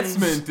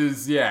enhancement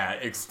is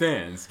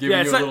extends,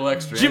 giving you a little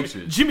extra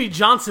inches. Jimmy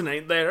Johnson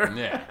ain't there.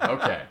 Yeah.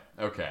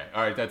 Okay.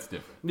 All right, that's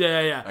different.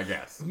 Yeah. I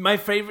guess my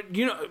favorite,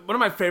 one of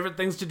my favorite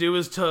things to do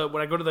is to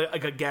when I go to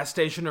a gas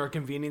station or a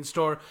convenience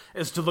store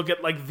is to look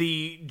at like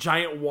the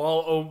giant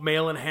wall of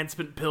male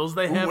enhancement pills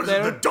they have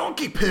there. The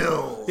donkey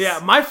pills. Yeah,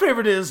 my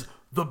favorite is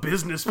the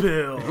business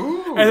pill.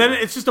 Ooh. And then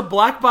it's just a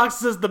black box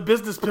that says the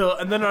business pill,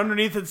 and then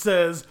underneath it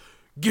says,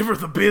 "Give her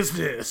the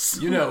business."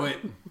 You know it.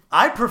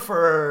 I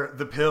prefer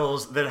the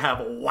pills that have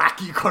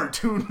wacky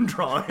cartoon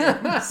drawings.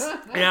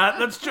 Yeah,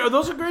 that's true.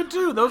 Those are great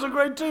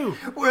too.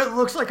 Where it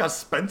looks like a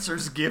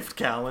Spencer's gift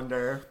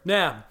calendar.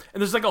 Yeah,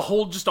 and there's like a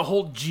whole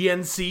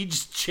GNC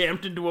just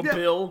jammed into a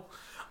pill.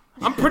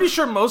 I'm pretty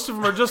sure most of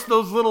them are just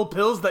those little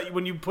pills that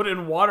when you put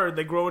in water,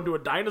 they grow into a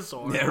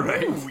dinosaur. Yeah,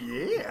 right. Oh,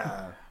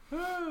 yeah.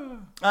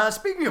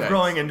 Speaking of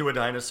growing into a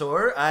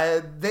dinosaur,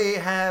 they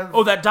have...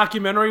 Oh, that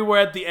documentary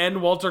where at the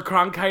end Walter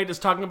Cronkite is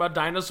talking about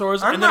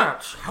dinosaurs. And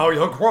that's how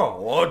you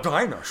grow a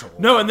dinosaur.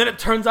 No, and then it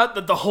turns out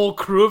that the whole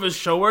crew of his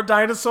show are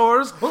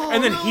dinosaurs,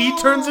 and then he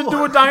turns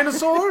into a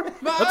dinosaur?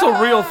 That's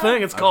a real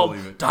thing. It's called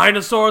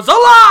Dinosaurs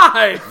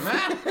Alive!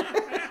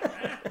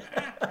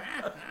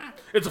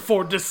 It's a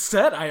 4-disc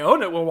set. I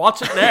own it. We'll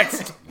watch it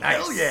next. Nice.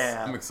 Hell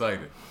yeah. I'm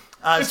excited.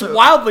 It's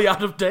wildly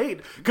out of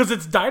date, because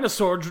it's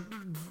dinosaur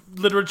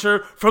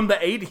literature from the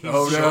 80s.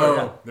 Oh,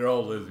 no. They're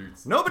all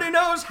lizards. Nobody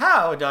knows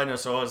how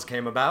dinosaurs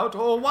came about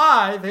or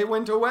why they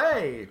went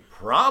away.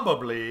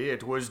 Probably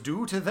it was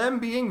due to them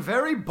being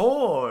very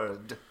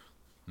bored.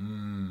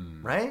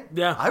 Right?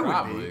 Yeah. I would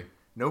probably. be.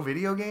 No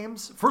video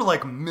games? For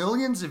like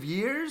millions of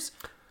years?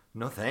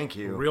 No, thank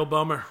you. Real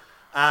bummer.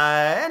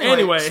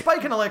 Anyway,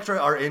 Spike and Elektra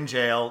are in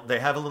jail. They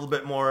have a little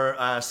bit more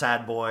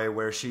sad boy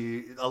where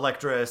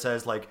Elektra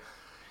says like,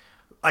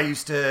 I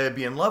used to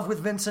be in love with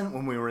Vincent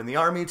when we were in the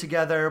army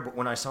together, but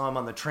when I saw him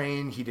on the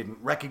train, he didn't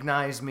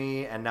recognize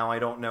me, and now I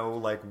don't know,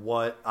 like,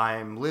 what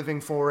I'm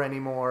living for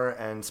anymore.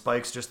 And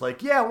Spike's just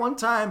like, yeah, one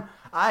time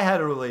I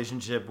had a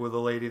relationship with a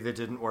lady that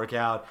didn't work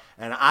out,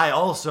 and I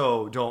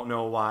also don't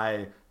know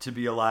why to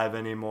be alive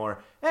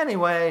anymore.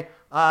 Anyway,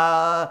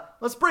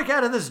 let's break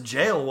out of this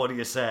jail, what do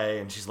you say?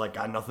 And she's like,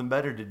 got nothing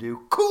better to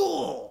do.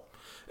 Cool!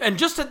 And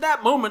just at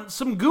that moment,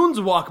 some goons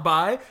walk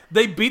by,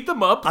 they beat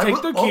them up,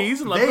 take their keys,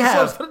 and let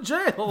themselves out of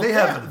jail. They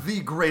have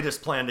the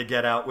greatest plan to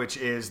get out, which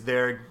is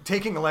they're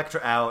taking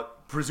Elektra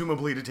out,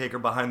 presumably to take her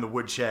behind the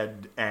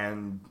woodshed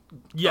and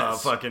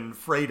fucking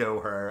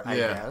Fredo her, I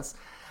guess.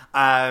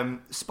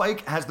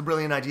 Spike has the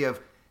brilliant idea of,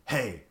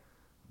 hey,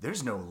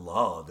 there's no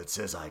law that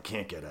says I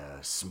can't get a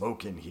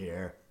smoke in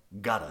here.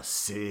 Got a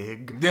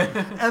cig.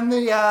 And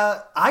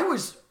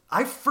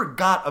I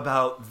forgot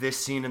about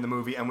this scene in the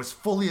movie and was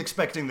fully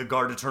expecting the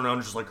guard to turn around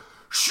and just like,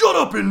 shut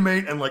up,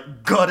 inmate, and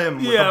like gut him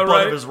with the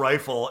butt of his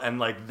rifle and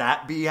like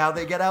that be how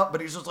they get out.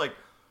 But he's just like,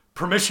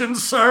 permission,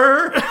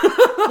 sir?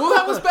 Well,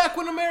 that was back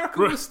when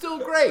America was still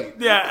great.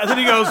 Yeah, and then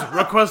he goes,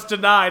 request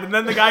denied. And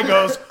then the guy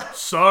goes,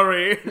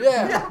 sorry.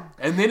 Yeah.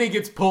 And then he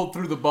gets pulled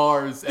through the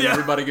bars and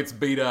everybody gets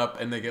beat up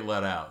and they get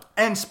let out.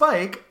 And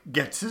Spike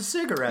gets his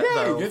cigarette,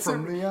 though.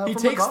 He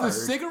takes the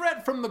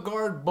cigarette from the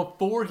guard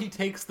before he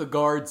takes the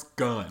guard's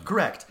gun.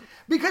 Correct.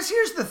 Because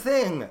here's the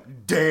thing,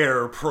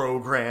 DARE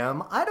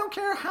program. I don't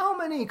care how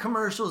many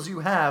commercials you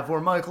have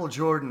where Michael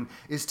Jordan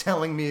is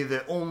telling me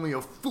that only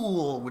a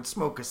fool would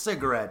smoke a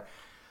cigarette.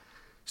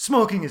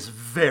 Smoking is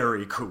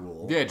very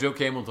cool. Yeah, Joe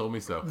Camel told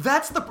me so.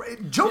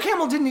 Joe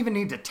Camel didn't even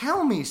need to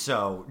tell me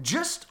so.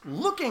 Just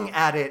looking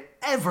at it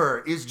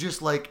ever is just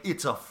like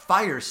it's a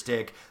fire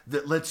stick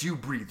that lets you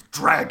breathe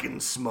dragon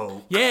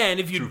smoke. Yeah, and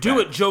if you do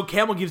it, Joe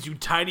Camel gives you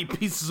tiny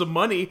pieces of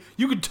money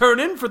you can turn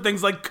in for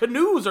things like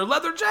canoes or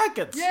leather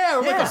jackets. Yeah,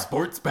 or like Yeah. a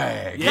sports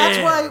bag. Yeah.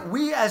 That's why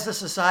we as a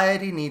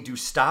society need to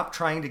stop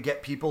trying to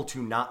get people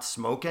to not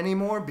smoke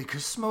anymore,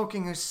 because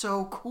smoking is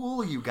so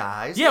cool, you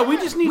guys. Yeah, we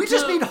just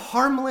need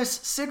harmless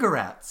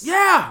cigarettes.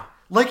 Yeah.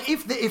 Like,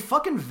 if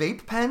fucking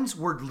vape pens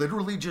were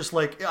literally just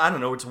like, I don't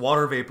know, it's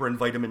water vapor and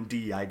vitamin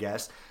D, I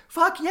guess.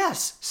 Fuck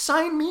yes,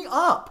 sign me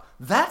up.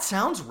 That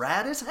sounds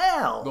rad as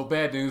hell. Well,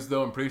 bad news,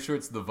 though. I'm pretty sure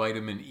it's the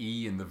vitamin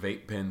E in the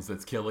vape pens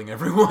that's killing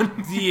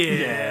everyone.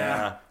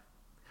 Yeah.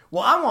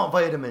 Well, I want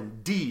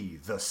vitamin D,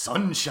 the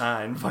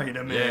sunshine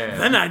vitamin. Yeah.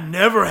 Then I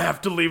never have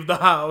to leave the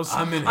house.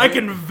 I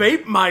can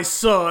vape my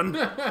son.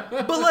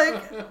 But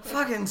like,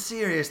 fucking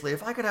seriously,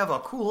 if I could have a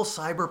cool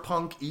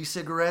cyberpunk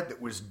e-cigarette that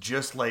was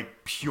just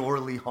like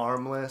purely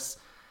harmless,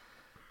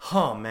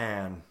 oh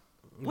man,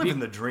 living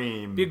the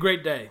dream. Be a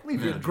great day. Be a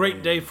the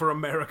great dream. day for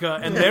America,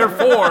 and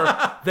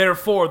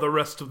therefore the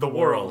rest of the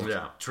world.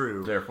 Yeah.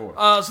 True. Therefore.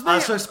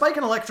 So Spike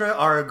and Elektra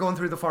are going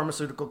through the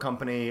pharmaceutical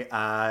company,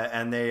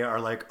 and they are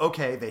like,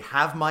 okay, they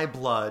have my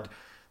blood.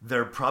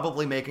 They're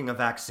probably making a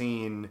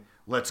vaccine.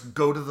 Let's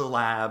go to the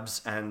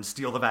labs and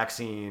steal the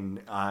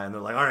vaccine. And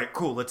they're like, all right,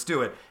 cool, let's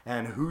do it.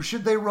 And who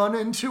should they run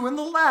into in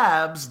the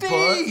labs?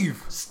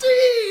 Steve!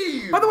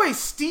 Steve! By the way,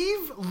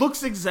 Steve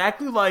looks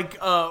exactly like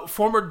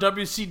former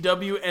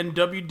WCW and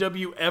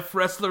WWF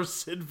wrestler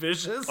Sid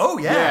Vicious. Oh,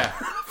 yeah.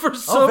 For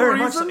some very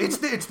much reason.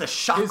 so. It's the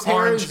shock His hair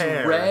orange is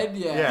hair. red,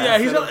 yeah. Yeah,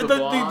 he's Instead got of the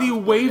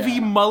blonde, wavy yeah.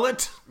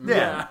 mullet.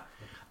 Yeah.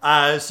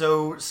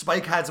 So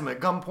Spike has him at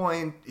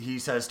gunpoint. He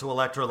says to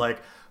Elektra, like,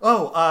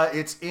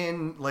 it's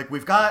in, like,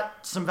 we've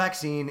got some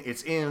vaccine.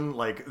 It's in,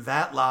 like,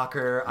 that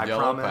locker. I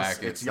Yellow promise.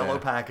 packets, It's yellow yeah.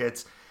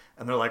 packets.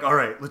 And they're like, all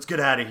right, let's get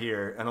out of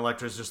here. And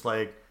Elektra's just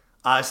like,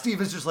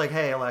 Steve is just like,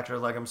 hey, Elektra,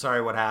 like, I'm sorry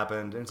what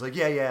happened. And it's like,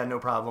 yeah, no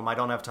problem. I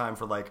don't have time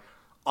for, like,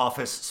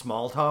 office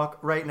small talk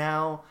right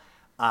now.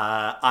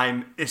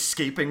 I'm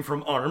escaping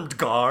from armed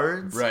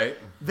guards. Right.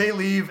 They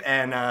leave,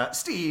 and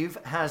Steve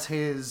has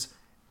his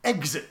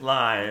exit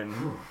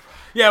line.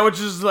 Yeah, which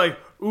is like,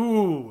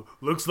 ooh,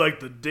 looks like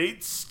the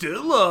date's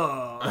still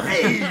up.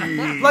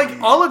 Hey! Like,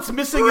 all it's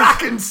missing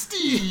Rockin' is...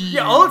 Steve!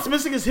 Yeah, all it's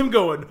missing is him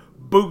going,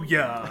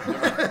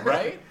 booyah.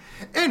 Right?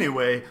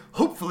 Anyway,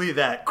 hopefully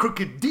that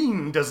crooked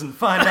dean doesn't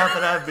find out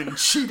that I've been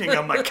cheating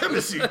on my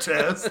chemistry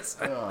tests.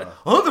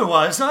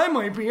 Otherwise, I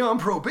might be on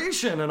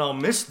probation and I'll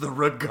miss the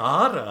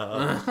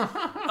regatta.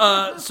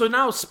 So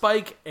now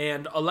Spike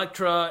and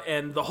Elektra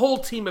and the whole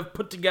team have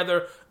put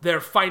together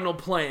their final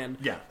plan.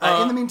 Yeah.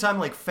 In the meantime,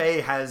 like, Faye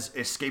has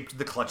escaped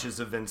the clutches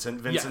of Vincent.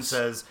 Vincent Yes.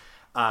 says,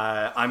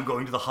 I'm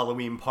going to the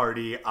Halloween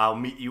party. I'll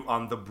meet you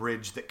on the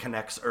bridge that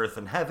connects Earth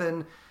and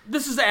Heaven.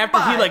 This is after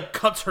he, Bye. like,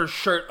 cuts her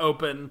shirt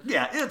open.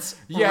 Yeah, it's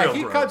Yeah, real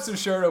he gross. cuts his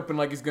shirt open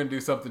like he's going to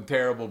do something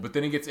terrible, but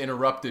then he gets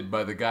interrupted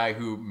by the guy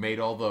who made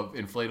all the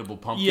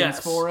inflatable pumpkins Yes.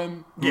 for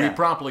him, who Yeah. he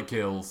promptly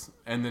kills,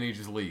 and then he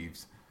just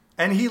leaves.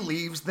 And he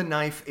leaves the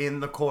knife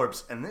in the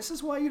corpse. And this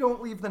is why you don't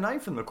leave the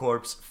knife in the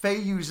corpse. Faye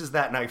uses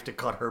that knife to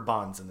cut her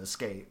bonds and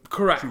escape.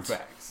 Correct. True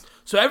facts.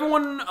 So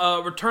everyone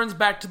returns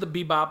back to the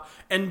Bebop,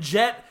 and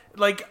Jet,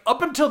 like,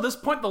 up until this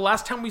point, the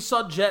last time we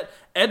saw Jet,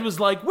 Ed was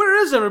like,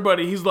 where is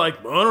everybody? He's like,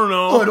 I don't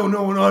know. I don't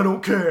know and I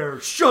don't care.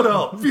 Shut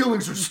up.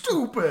 Feelings are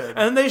stupid.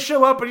 And they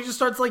show up, and he just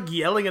starts, like,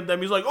 yelling at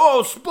them. He's like,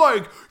 oh,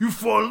 Spike, you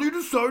finally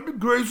decided to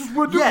grace us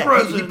with your Yeah,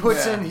 presence.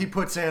 he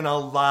puts in a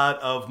lot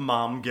of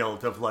mom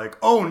guilt of like,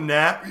 oh,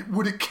 Nat,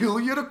 would it kill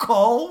you to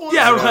call once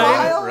Yeah, in a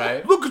right. while?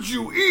 Right? Look at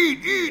you,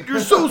 eat,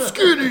 you're so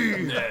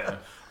skinny.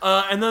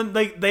 And then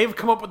they've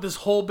come up with this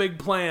whole big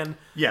plan.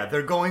 Yeah,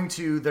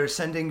 they're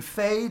sending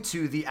Faye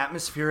to the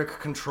atmospheric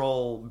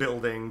control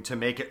building to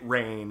make it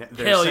rain.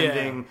 They're Hell yeah.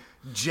 sending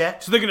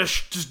Jet. So they're going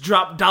to just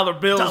drop dollar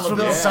bills Dollar from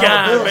bills, the dollar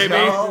sky, bills, baby.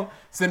 y'all.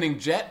 Sending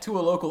Jet to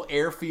a local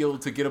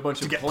airfield to get a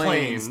bunch of get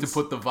planes to planes.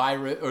 put the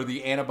virus or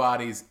the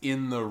antibodies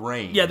in the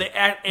rain. Yeah, the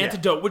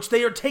antidote, which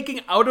they are taking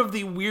out of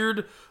the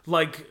weird,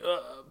 like,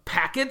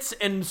 packets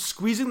and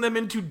squeezing them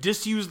into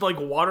disused, like,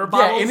 water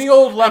bottles. Yeah, any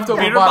old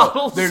leftover beer bottle.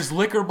 bottles. There's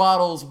liquor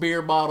bottles,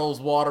 beer bottles,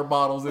 water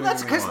bottles. That's anything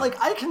you because, want.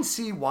 like, I can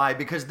see why,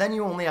 because then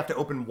you only have to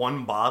open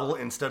one bottle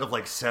instead of,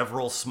 like,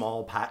 several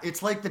small packs.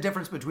 It's like the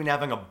difference between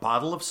having a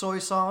bottle of soy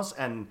sauce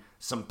and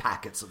some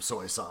packets of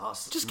soy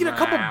sauce. Just get a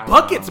couple I don't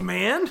buckets,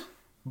 man.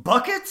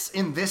 Buckets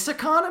in this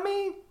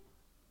economy?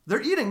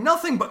 They're eating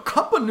nothing but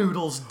cup of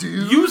noodles,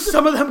 dude. Use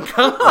some of them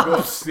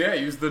cups. Yeah,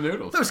 use the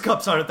noodles. Those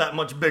cups aren't that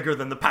much bigger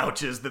than the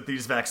pouches that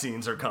these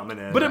vaccines are coming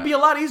in. But it'd be a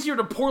lot easier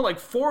to pour, like,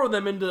 4 of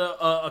them into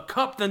a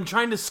cup than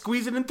trying to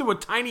squeeze it into a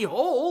tiny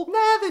hole.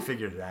 nah, they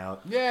figured it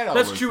out. Yeah, it all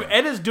That's works true. out.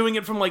 Ed is doing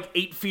it from, like,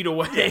 8 feet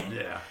away.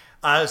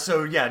 Yeah.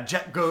 So yeah,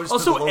 Jet goes to the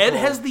Also, local... Ed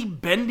has the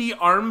bendy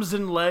arms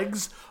and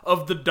legs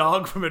of the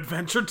dog from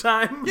Adventure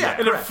Time. Yeah,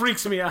 and it correct.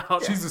 freaks me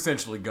out. She's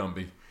essentially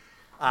Gumby.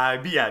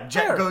 But yeah,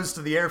 Jet Fair. goes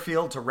to the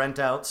airfield to rent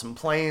out some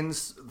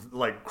planes,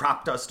 like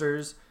crop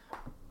dusters.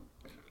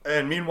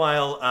 And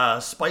meanwhile,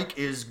 Spike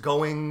is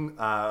going.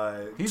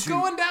 He's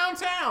going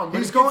downtown. But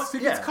He's he going- He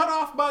gets yeah. cut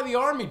off by the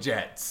army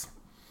jets.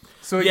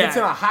 So he Yeah. gets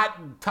in a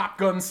hot Top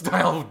Gun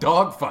style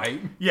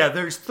dogfight. Yeah,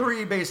 there's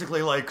 3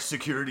 basically like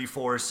security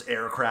force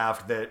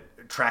aircraft that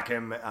track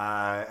him,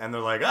 and they're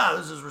like,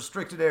 this is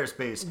restricted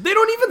airspace. They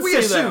don't even We say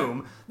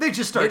assume they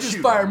just start They just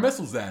shooting. fire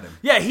missiles at him.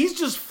 Yeah, he's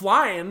just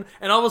flying,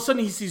 and all of a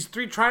sudden he sees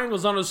 3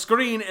 triangles on his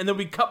screen, and then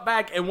we cut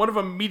back, and one of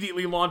them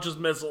immediately launches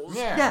missiles.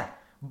 Yeah,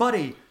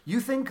 buddy, you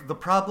think the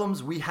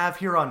problems we have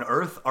here on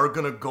Earth are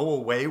gonna go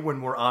away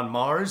when we're on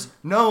Mars?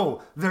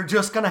 No, they're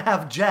just gonna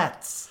have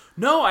jets.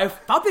 No, I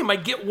thought they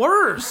might get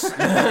worse.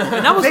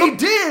 And that was They the-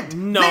 did.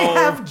 No. They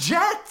have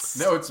jets.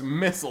 No, it's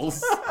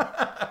missiles.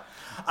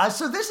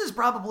 So this is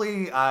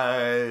probably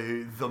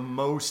the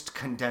most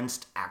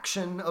condensed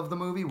action of the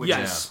movie, which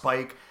Yes. is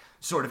Spike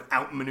sort of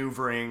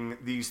outmaneuvering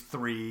these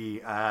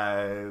 3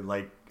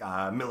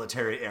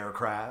 military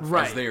aircraft.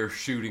 Right. As they are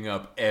shooting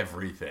up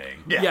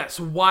everything. Yeah. Yes,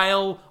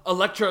 while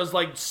Elektra is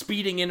like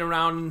speeding in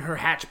around in her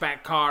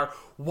hatchback car,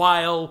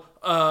 while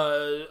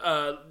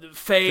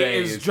Faye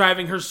is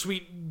driving her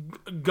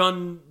sweet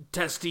gun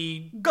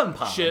testy Gun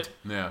pound. shit.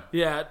 Yeah.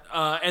 Yeah,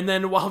 and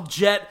then while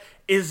Jet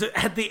is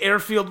at the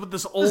airfield with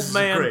this old is a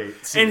man,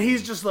 great scene. and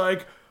he's just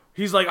like,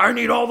 I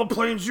need all the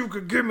planes you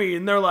could give me,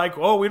 and they're like,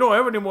 oh, we don't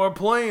have any more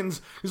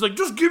planes. He's like,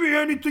 just give me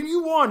anything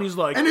you want. He's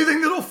like, Anything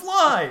that'll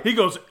fly. he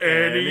goes,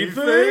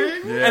 anything?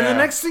 Anything? And the Yeah.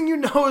 next thing you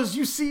know is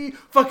you see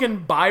fucking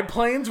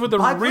biplanes where they're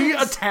Biplanes?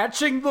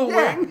 reattaching the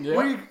Yeah.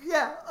 wing.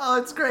 Yeah. Oh,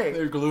 it's great.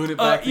 They're gluing it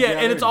back Yeah, together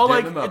and it's all like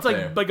getting them up it's like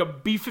there. like a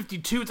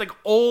B-52. It's like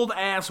old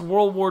ass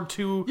World War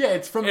II. Yeah,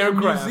 it's from their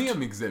aircraft.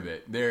 museum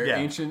exhibit. Their Yeah.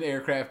 ancient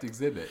aircraft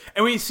exhibit.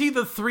 And we see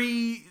the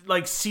 3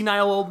 like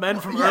senile old men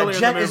from Yeah, earlier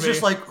Jet in the movie. is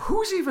just like,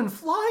 who's even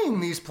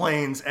flying these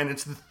planes? And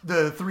it's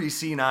the 3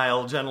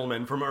 senile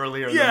gentlemen from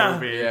earlier in Yeah. the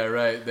movie. Yeah,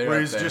 right. They're Where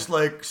up he's there. just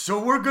like, so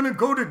we're gonna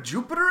go to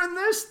Jupiter in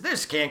this?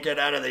 This can't get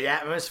out of the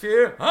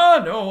atmosphere.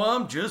 Oh no,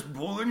 I'm just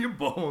pulling your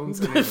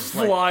bones. And he's just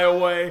like, fly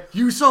away.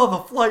 you saw the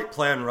flight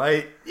plan, right?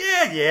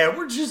 Yeah,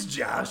 we're just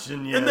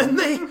joshing you. And then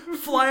they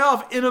fly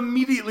off, and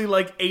immediately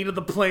like 8 of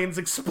the planes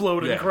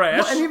explode and Yeah.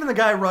 crash. Well, and even the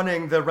guy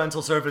running the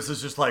rental service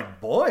is just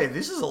like, boy,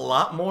 this is a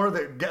lot more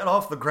that get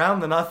off the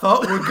ground than I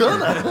thought we're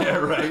gonna. yeah,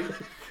 right.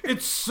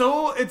 It's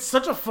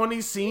such a funny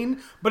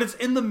scene, but it's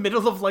in the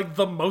middle of like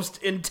the most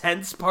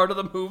intense part of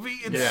the movie.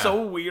 It's Yeah.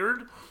 so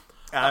weird.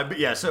 But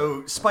yeah,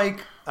 so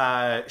Spike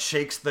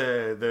shakes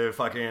the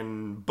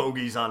fucking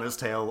bogies on his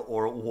tail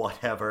or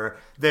whatever.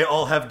 They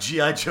all have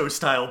G.I. Joe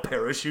style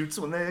parachutes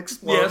when they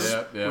explode, Yes.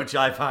 Yeah. which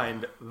I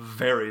find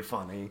very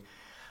funny.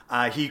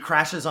 He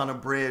crashes on a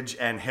bridge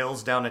and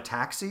hails down a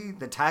taxi.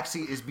 The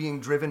taxi is being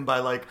driven by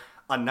like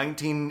a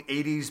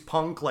 1980s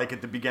punk, like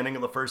at the beginning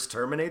of the first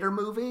Terminator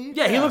movie.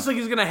 Yeah, he looks like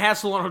he's gonna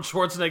hassle Arnold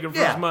Schwarzenegger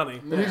for his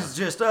money. And he's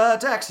just,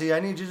 taxi, I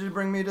need you to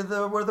bring me to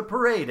where the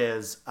parade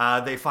is.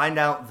 They find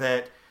out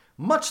that,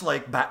 much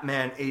like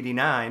Batman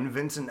 89,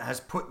 Vincent has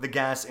put the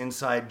gas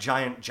inside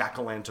giant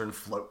jack-o'-lantern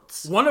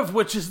floats. One of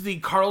which is the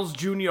Carl's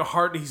Jr.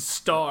 Hardy's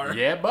star.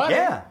 Yeah, buddy.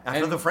 Yeah,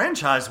 after And- the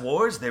franchise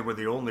wars, they were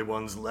the only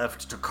ones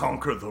left to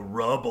conquer the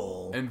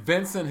rubble. And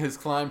Vincent has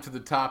climbed to the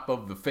top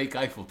of the fake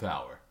Eiffel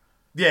Tower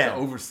Yeah. to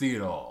oversee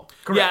it all.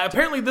 Yeah,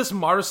 apparently this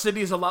Mars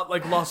city is a lot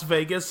like Las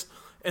Vegas,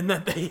 and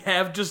that they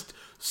have just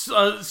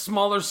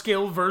smaller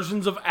scale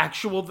versions of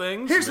actual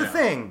things. Here's the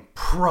thing,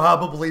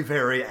 probably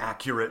very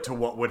accurate to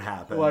what would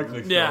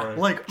happen. Yeah.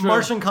 Like,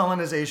 Martian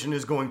colonization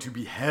is going to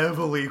be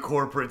heavily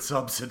corporate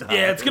subsidized.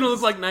 Yeah, it's gonna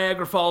look like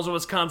Niagara Falls or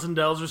Wisconsin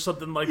Dells or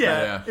something like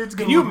Yeah, that. it's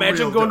Can gonna you look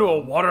imagine real going to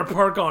dope. a water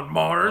park on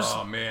Mars?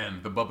 Oh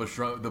man, the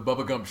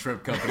Bubba Gump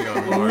Shrimp Company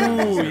on Mars. is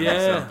Ooh, gonna be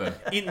yeah, something.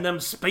 eating them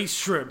space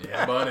shrimp.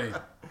 Yeah, buddy.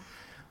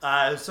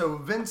 So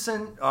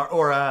Vincent,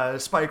 or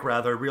Spike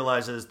rather,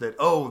 realizes that,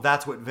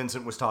 that's what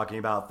Vincent was talking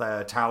about,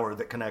 the tower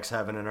that connects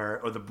heaven and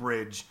earth, or the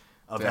bridge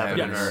of heaven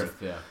and Yes. earth.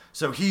 Yeah.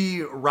 So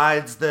he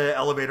rides the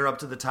elevator up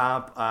to the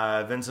top.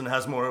 Vincent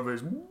has more of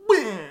his...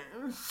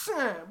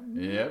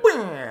 Yep.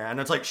 And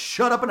it's like,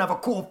 shut up and have a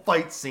cool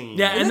fight scene.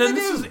 Yeah, and then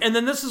they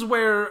this is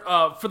where,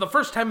 for the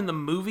first time in the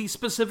movie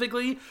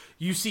specifically,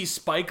 you see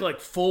Spike like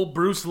full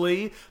Bruce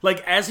Lee.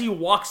 Like as he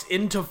walks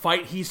into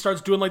fight, he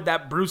starts doing like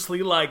that Bruce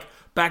Lee like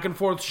back and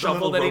forth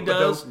shuffle little that he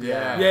rope-a-dope. does.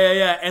 Yeah.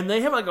 yeah. And they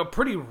have like a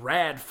pretty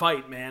rad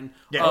fight, man.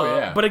 Yeah. Oh,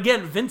 yeah. But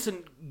again,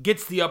 Vincent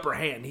gets the upper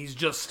hand. He's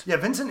just Yeah,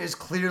 Vincent is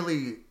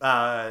clearly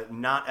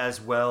not as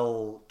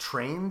well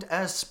trained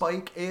as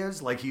Spike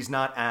is. Like, he's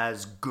not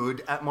as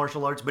good at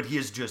martial arts, but he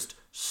is just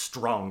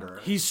stronger.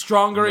 he's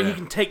stronger and he Yeah.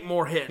 can take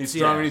more hits. He's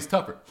yeah. stronger and he's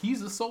tougher.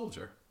 He's a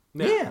soldier.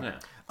 Yeah.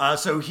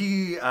 So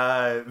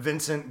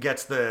Vincent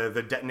gets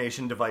the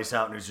detonation device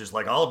out and he's just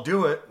like, I'll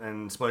do it.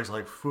 And Spike's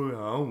like, I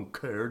don't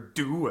care,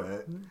 do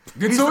it.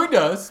 Good, so he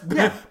does.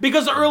 Yeah.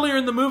 Because earlier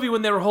in the movie,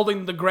 when they were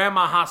holding the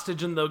grandma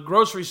hostage in the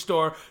grocery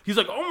store, he's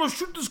like, I'm gonna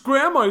shoot this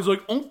grandma. He's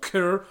like, I don't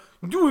care.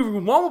 Do you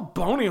even want a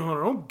bounty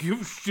hunter? I don't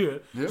give a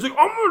shit. Yep. He's like,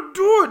 I'm gonna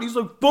do it. And he's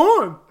like,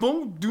 fine,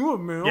 don't do it,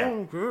 man. I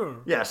don't care.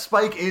 Yeah,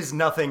 Spike is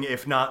nothing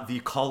if not the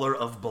caller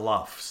of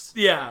bluffs.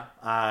 Yeah.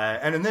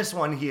 And in this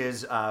one, he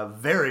is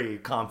very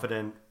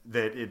confident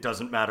that it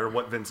doesn't matter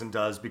what Vincent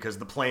does because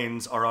the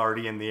planes are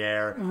already in the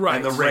air. Right.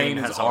 And the rain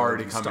is has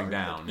already already coming started.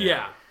 down.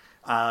 Yeah.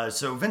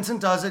 So Vincent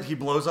does it. He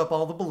blows up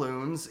all the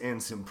balloons in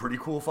some pretty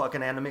cool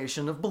fucking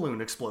animation of balloon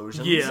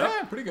explosions.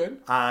 Yeah. Pretty good.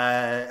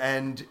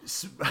 And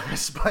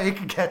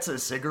Spike gets a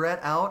cigarette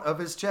out of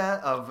his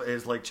chest,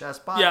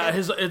 chest pocket. Yeah,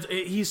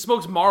 he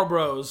smokes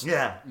Marlboros.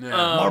 Yeah.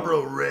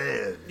 Marlboro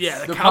Red.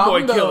 Yeah, The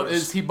cowboy problem, though, killers.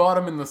 is he bought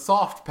them in the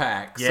soft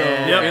pack. Yeah. So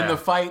Yep. in the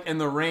fight in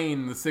the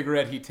rain, the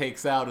cigarette he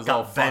takes out is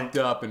all bent. fucked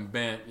up and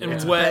bent. And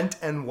It's wet. bent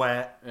and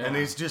wet. And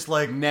he's just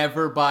like,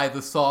 Never buy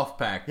the soft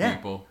pack,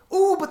 people.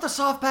 ooh, but the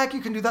soft pack,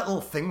 you can do that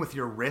little thing with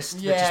your wrist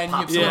that Yeah, just and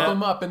pops you flip up.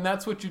 them up, and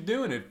that's what you're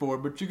doing it for,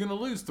 but you're going to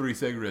lose 3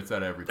 cigarettes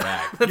out of every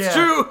pack. That's Yeah.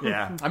 true.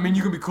 Yeah. I mean,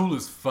 you can be cool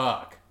as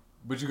fuck,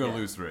 but you're going to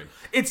lose 3.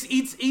 It's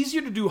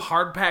easier to do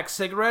hard pack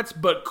cigarettes,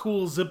 but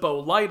cool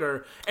Zippo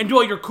lighter, and do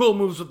all your cool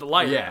moves with the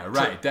lighter. Yeah,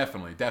 right,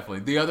 definitely.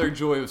 The other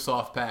joy of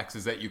soft packs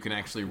is that you can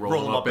actually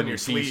roll them up in your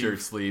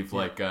t-shirt sleeve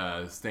like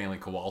Stanley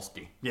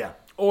Kowalski. Yeah.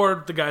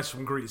 Or the guys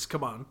from Grease.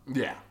 Come on.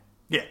 Yeah.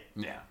 Yeah.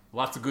 Yeah.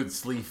 Lots of good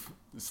sleeve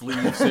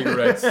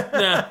cigarettes.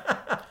 Yeah.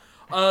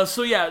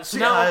 So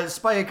now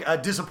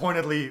Spike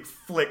disappointedly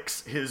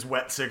flicks his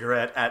wet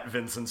cigarette at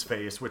Vincent's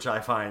face, which I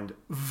find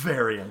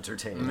very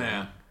entertaining.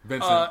 Nah,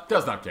 Vincent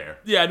does not care.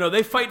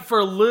 they fight for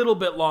a little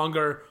bit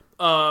longer,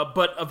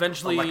 but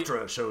eventually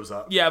Elektra shows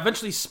up. Yeah,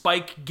 eventually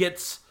Spike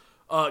gets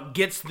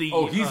the.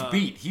 Oh, he's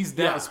beat. He's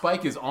down. yeah.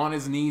 Spike is on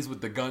his knees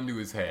with the gun to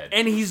his head.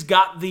 And he's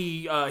got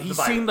he's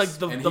seen like virus.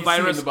 the And he's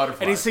virus, seen the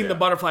butterflies, and he's seen the yeah.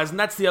 butterflies. And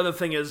that's the other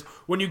thing is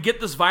when you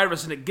get this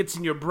virus and it gets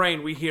in your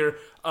brain, we hear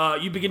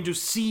you begin to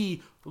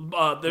see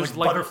there's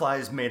like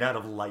butterflies made out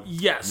of light.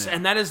 yes,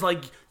 and that is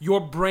like your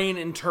brain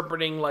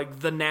interpreting like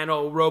the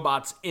nano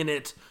robots in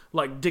it,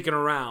 like dicking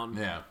around.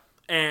 Yeah.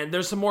 And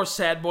there's some more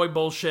sad boy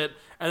bullshit.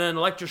 And then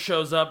Elektra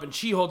shows up and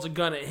she holds a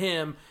gun at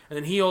him, and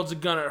then he holds a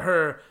gun at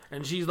her,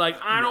 and she's like,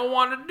 I don't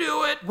want to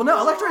do it. Well, no,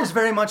 Elektra is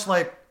very much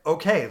like,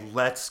 okay,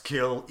 let's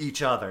kill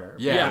each other.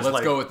 Yeah, Because, let's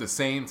like, go at the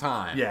same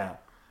time. Yeah.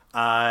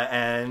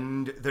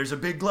 And there's a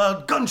big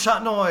loud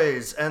gunshot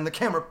noise, and the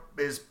camera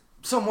is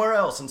somewhere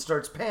else and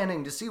starts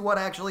panning to see what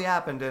actually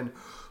happened, and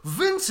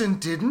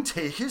Vincent didn't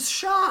take his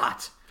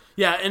shot.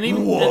 Yeah, and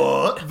even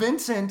What?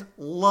 Vincent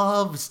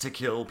loves to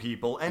kill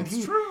people, and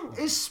he true.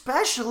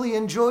 especially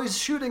enjoys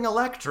shooting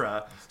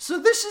Elektra. So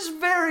this is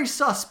very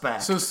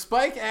suspect. So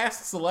Spike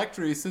asks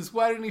Elektra, he says,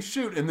 why didn't he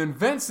shoot? And then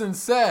Vincent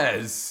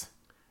says...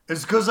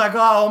 It's because I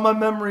got all my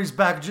memories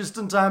back just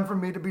in time for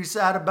me to be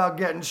sad about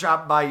getting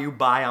shot by you.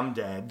 Bye, I'm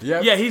dead.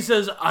 Yep. yeah, he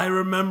says, I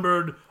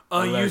remembered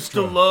I used to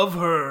Elektra. love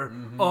her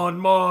on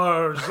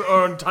Mars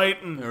or on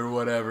Titan. Or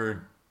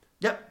whatever.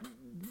 Yep.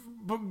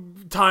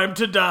 Time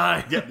to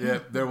die.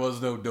 Yep, there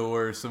was no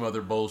door, some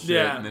other bullshit,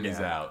 Yeah. and then he's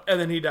out. And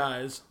then he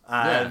dies.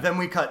 Yeah. Then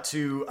we cut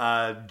to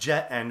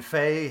Jet and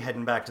Faye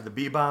heading back to the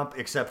Bebop,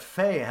 except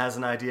Faye has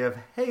an idea of,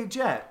 hey,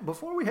 Jet,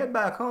 before we head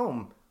back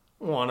home,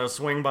 want to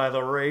swing by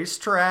the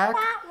racetrack?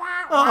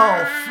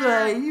 Oh,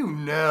 Faye, you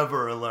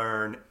never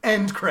learn.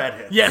 End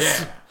credits.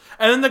 Yes. Yeah.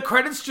 And then the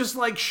credits just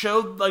like show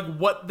like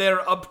what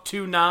they're up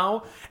to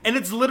now. And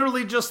it's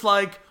literally just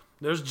like,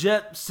 there's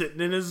Jet sitting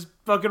in his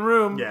fucking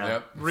room. Yeah.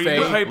 Yep. Read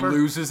the Faye paper.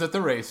 loses at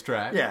the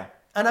racetrack. Yeah.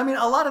 And I mean,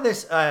 a lot of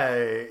this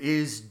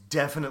is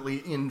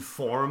definitely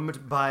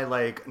informed by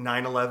like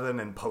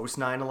 9/11 and post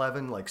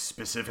 9/11. Like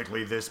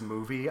specifically, this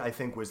movie I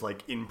think was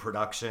like in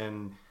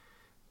production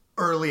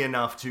early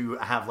enough to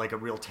have like a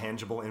real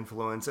tangible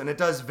influence, and it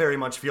does very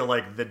much feel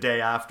like the day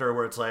after,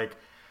 where it's like,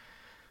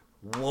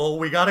 well,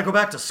 we got to go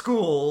back to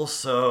school,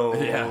 so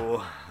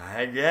Yeah.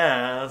 I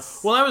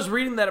guess. Well, I was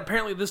reading that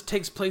apparently this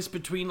takes place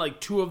between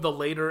like 2 of the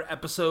later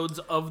episodes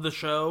of the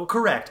show.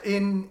 Correct.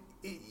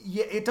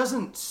 Yeah, it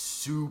doesn't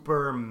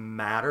super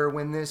matter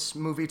when this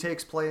movie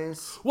takes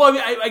place. Well, I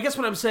mean, I guess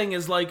what I'm saying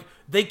is like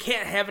they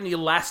can't have any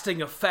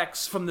lasting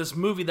effects from this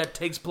movie that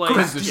takes place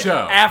Because the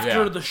show.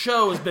 after yeah. the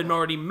show has been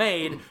already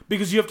made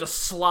because you have to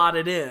slot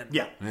it in.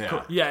 Yeah. Yeah.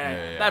 Correct.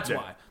 Yeah. That's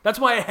why. That's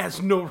why it has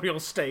no real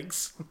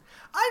stakes.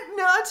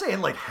 I'd say it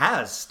like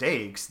has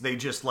stakes. They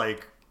just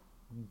like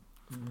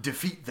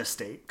defeat the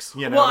stakes.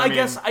 You know Well, what I mean?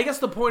 guess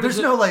the point There's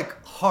is no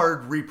like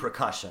hard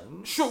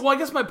repercussions. Sure. Well, I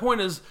guess my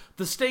point is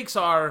the stakes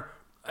are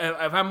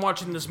if I'm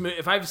watching this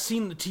if I've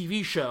seen the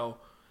TV show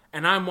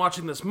and I'm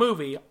watching this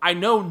movie, I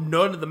know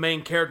none of the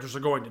main characters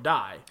are going to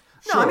die.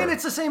 No, I mean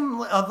it's the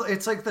same.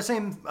 It's like the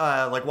same.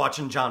 Like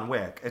watching John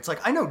Wick. It's like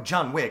I know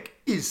John Wick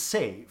is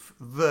safe.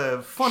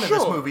 The fun of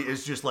this Sure. movie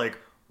is just like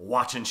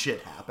watching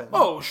shit happen.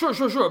 Oh, sure.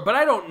 But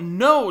I don't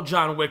know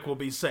John Wick will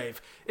be safe.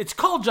 It's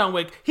called John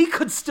Wick. He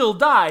could still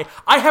die.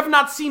 I have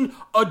not seen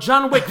a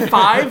John Wick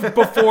 5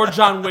 before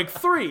John Wick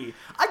 3.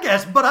 I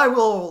guess, but I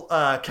will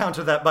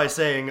counter that by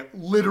saying,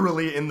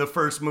 literally in the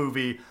first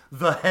movie,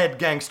 the head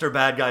gangster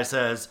bad guy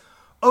says,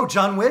 "Oh,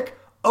 John Wick?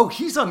 Oh,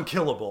 he's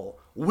unkillable.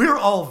 we're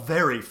all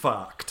very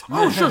fucked.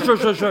 Oh,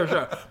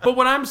 sure. But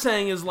what I'm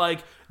saying is,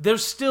 like,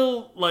 there's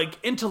still, like,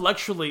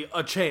 intellectually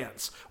a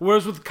chance.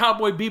 Whereas with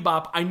Cowboy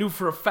Bebop, I knew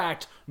for a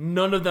fact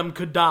none of them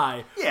could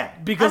die. Yeah.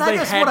 Because And I they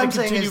guess had what to I'm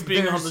saying continue is being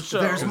on there's- the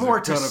show. there's 'Cause more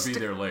they're to gonna be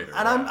there later.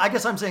 And yeah. I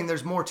guess I'm saying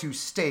there's more to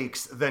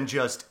stakes than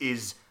just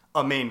is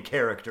a main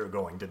character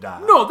going to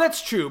die. No,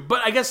 that's true.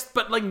 But I guess,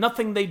 like,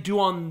 nothing they do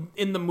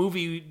in the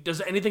movie,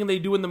 does anything they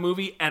do in the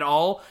movie at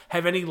all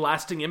have any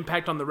lasting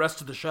impact on the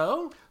rest of the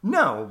show?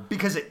 No,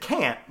 because it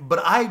can't.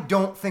 But I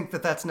don't think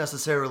that that's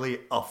necessarily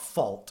a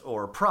fault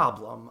or a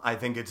problem. I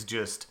think it's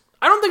just...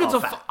 I don't think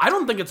fact. I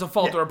don't think it's a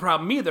fault Yeah. or a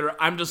problem either.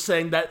 I'm just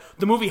saying that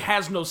the movie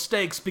has no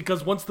stakes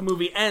because once the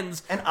movie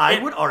ends, And I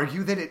would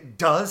argue that it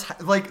does...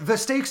 Like, the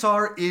stakes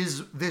are,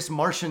 is this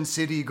Martian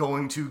city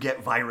going to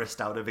get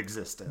virused out of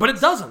existence? but it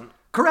doesn't.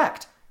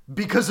 Correct.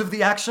 Because of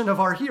the action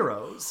of our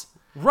heroes.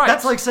 Right.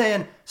 That's like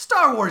saying,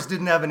 Star Wars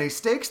didn't have any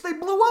stakes. They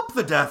blew up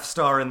the Death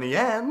Star in the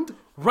end.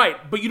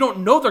 Right, but you don't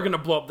know they're going to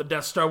blow up the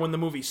Death Star when the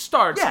movie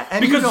starts. Yeah,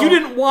 and because you you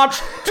don't- didn't watch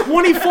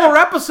 24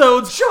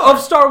 episodes Sure. of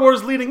Star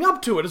Wars leading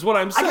up to it, is what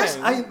I'm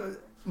saying. I guess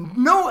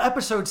no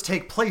episodes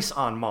take place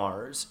on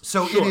Mars,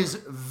 so Sure. it is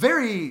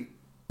very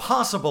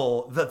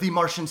possible that the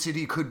Martian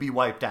city could be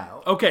wiped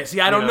out. Okay, see,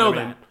 I don't know know, what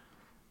I mean?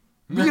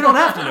 that. You don't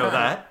have to know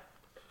that.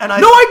 And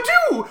No, I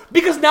do!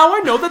 Because now I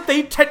know that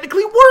they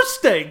technically were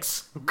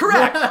stakes.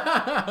 correct.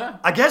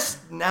 I guess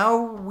now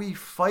we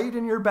fight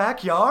in your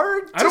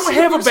backyard. I don't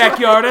have a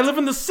backyard. I live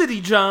in the city,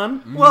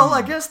 John. Well,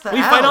 I guess the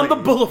We fight on the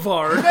alley.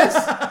 boulevard.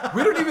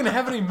 We don't even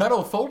have any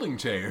metal folding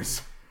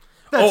chairs.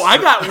 Oh, I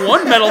got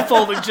one metal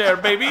folding chair,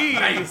 baby.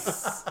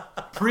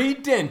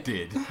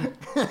 Pre-dented.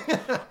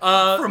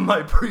 from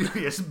my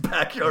previous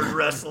backyard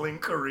wrestling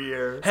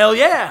career. Hell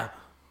yeah.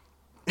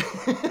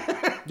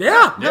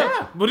 Yeah.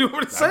 Yeah. What do you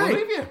want to I say?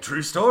 believe you.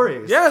 True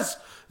stories. Yes.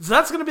 So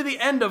that's going to be the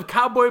end of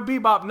Cowboy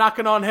Bebop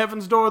Knocking on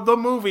Heaven's Door, the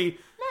movie.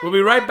 We'll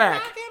be right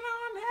back.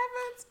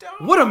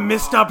 What a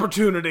missed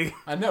opportunity.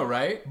 I know,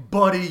 right?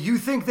 Buddy, you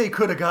think they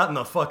could have gotten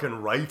the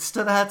fucking rights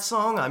to that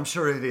song? I'm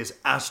sure it is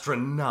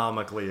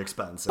astronomically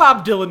expensive.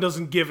 Bob Dylan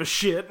doesn't give a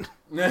shit.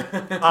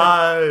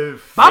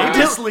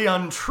 Famously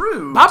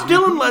untrue. Bob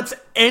Dylan lets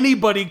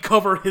anybody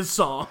cover his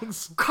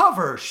songs.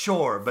 Cover,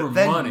 sure, but For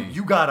then money.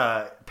 you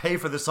gotta pay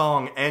for the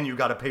song and you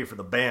gotta pay for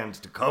the band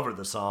to cover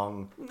the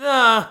song.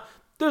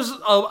 There's,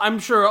 I'm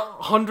sure,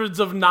 hundreds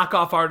of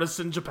knockoff artists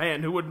in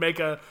Japan who would make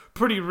a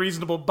pretty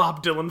reasonable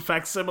Bob Dylan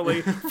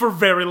facsimile for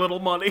very little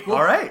money.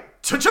 All right,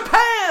 to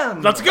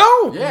Japan! Let's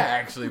go! Yeah,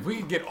 actually, if we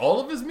could get all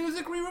of his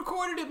music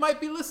re-recorded, it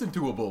might be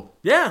listen-toable.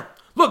 Yeah.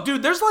 Look,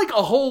 dude, there's like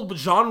a whole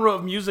genre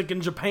of music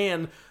in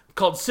Japan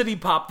called city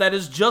pop that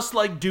is just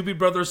like Doobie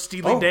Brothers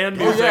Steely Dan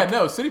Oh, music. yeah,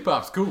 no, City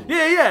Pop's cool.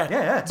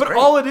 Yeah. it's But great.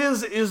 all it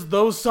is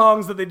those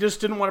songs that they just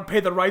didn't want to pay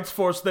the rights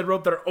for, so they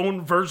wrote their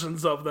own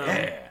versions of them.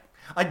 Yeah.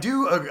 I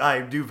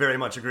do very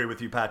much agree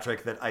with you,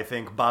 Patrick, that I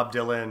think Bob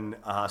Dylan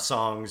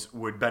songs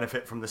would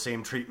benefit from the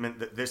same treatment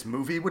that this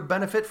movie would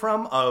benefit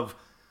from, of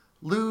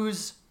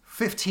lose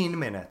 15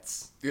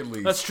 minutes. At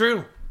least. That's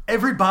true.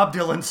 Every Bob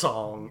Dylan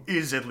song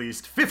is at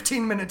least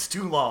 15 minutes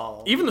too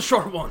long. Even the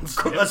short ones.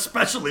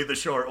 Especially the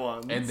short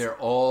ones. And they're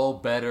all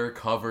better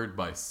covered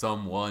by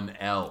someone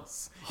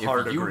else.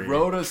 Hard if you agree.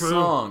 wrote a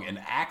song and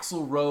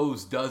Axl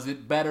Rose does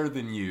it better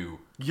than you,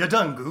 You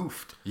done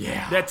goofed.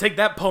 Yeah, take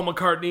that, Paul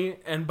McCartney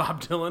and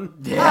Bob Dylan.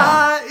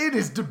 It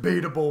is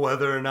debatable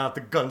whether or not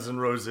the Guns N'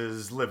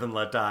 Roses "Live and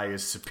Let Die"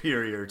 is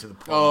superior to the.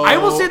 Oh, I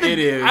will say it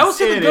is. I will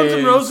say It the Guns N'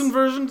 is. Roses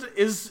version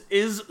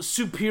is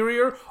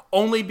superior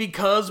only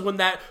because when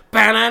that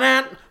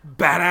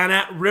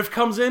ba-da-da riff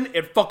comes in,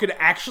 it fucking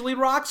actually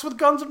rocks with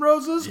Guns N'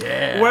 Roses.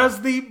 Yeah.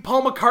 Whereas the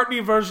Paul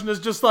McCartney version is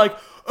just like,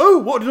 oh,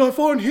 what did I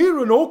find here?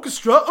 An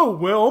orchestra? Oh,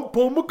 well, I'm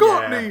Paul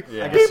McCartney.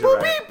 Yeah, I Beep guess you're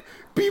boop right. beep.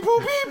 Beep boop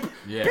beep.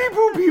 Yeah. Beep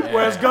boop beep. Yeah.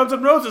 Whereas Guns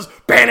N' Roses,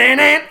 and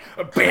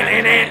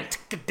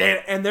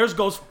theirs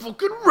goes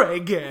fucking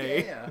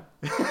reggae.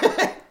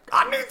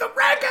 I need the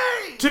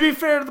reggae. To be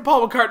fair, the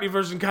Paul McCartney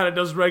version kind of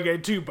does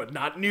reggae too, but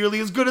not nearly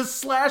as good as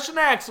Slash and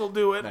Axl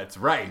do it. That's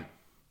right.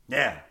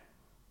 Yeah.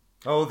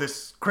 Oh,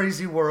 this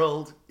crazy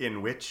world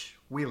in which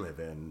we live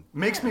in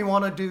makes me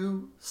want to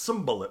do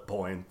some bullet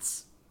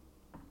points.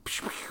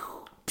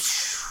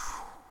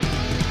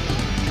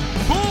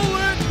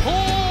 Bullet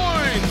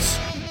points!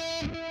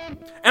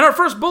 And our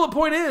first bullet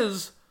point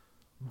is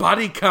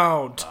body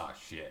count. Oh,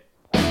 shit.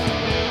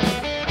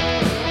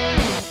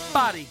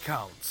 Body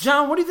count.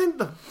 John, what do you think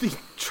the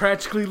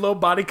tragically low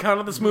body count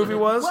of this movie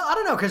was? Well, I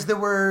don't know, because there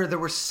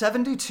were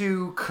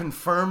 72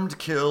 confirmed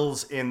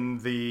kills in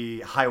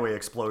the highway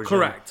explosion.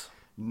 Correct.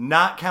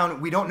 Not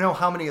counting. We don't know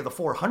how many of the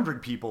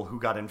 400 people who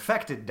got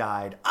infected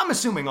died. I'm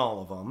assuming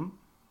all of them,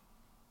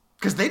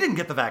 because they didn't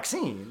get the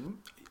vaccine.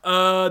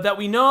 That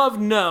we know of,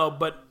 no,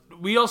 but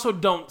we also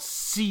don't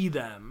see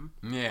them.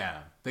 Yeah,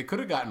 they could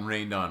have gotten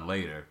rained on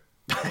later.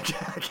 I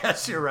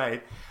guess you're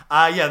right.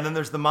 Yeah, and then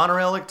there's the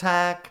monorail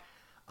attack.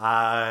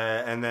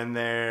 And then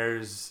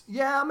there's,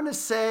 I'm going to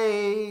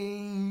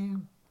say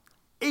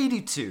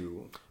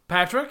 82.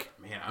 Patrick?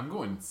 Man, I'm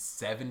going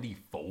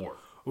 74.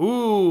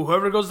 Ooh,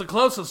 whoever goes the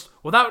closest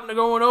without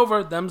going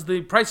over, them's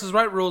the Price is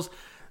Right rules.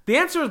 The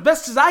answer, as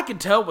best as I could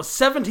tell, was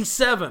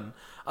 77.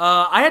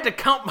 I had to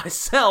count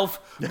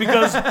myself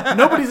because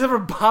nobody's ever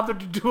bothered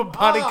to do a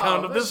body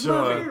count of this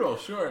movie.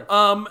 Sure.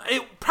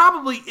 It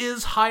probably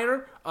is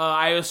higher.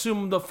 I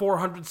assume the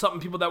 400-something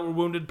people that were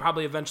wounded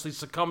probably eventually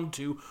succumbed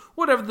to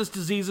whatever this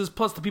disease is,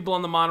 plus the people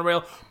on the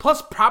monorail.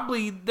 Plus,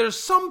 probably, there's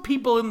some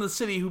people in the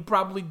city who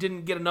probably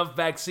didn't get enough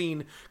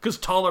vaccine because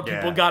taller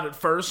people got it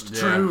first.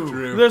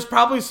 True. There's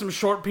probably some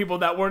short people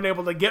that weren't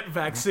able to get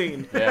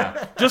vaccine.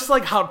 Yeah. Just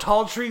like how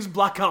tall trees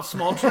block out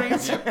small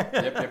trees.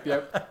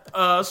 Yep.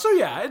 So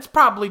yeah, it's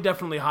probably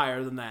definitely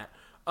higher than that.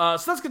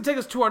 So that's going to take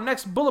us to our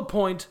next bullet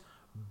point,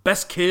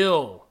 best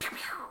kill.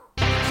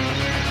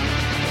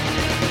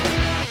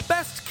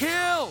 Best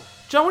kill!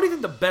 John, what do you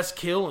think the best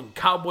kill in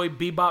Cowboy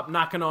Bebop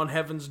knocking on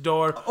heaven's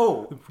door?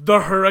 Oh, The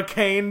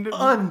hurricane, like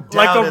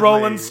undoubtedly a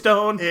Rolling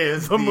Stone,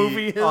 is the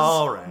movie is.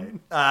 All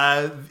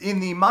right.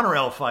 In the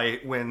monorail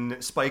fight, when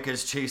Spike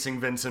is chasing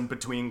Vincent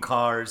between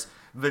cars,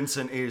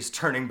 Vincent is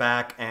turning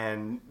back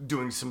and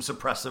doing some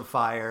suppressive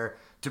fire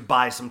to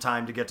buy some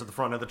time to get to the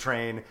front of the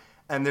train.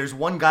 And there's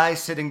one guy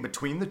sitting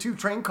between the two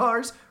train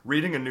cars,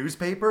 reading a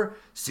newspaper,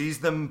 sees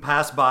them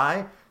pass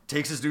by,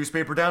 takes his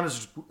newspaper down, and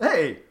says,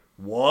 "Hey,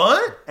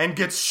 what?" And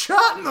gets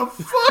shot in the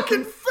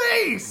fucking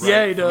face.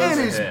 Yeah, he does. And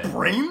his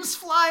brains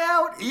fly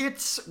out.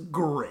 It's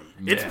great.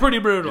 It's pretty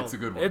brutal. It's a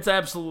good one. It's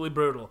absolutely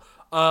brutal.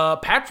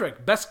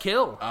 Patrick, best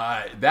kill.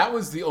 That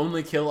was the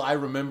only kill I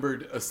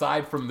remembered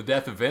aside from the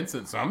death of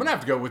Vincent, so I'm gonna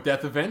have to go with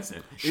death of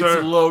Vincent. Sure.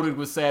 It's loaded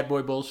with sad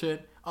boy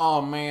bullshit.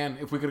 Oh man,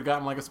 if we could have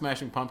gotten like a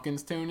Smashing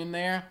Pumpkins tune in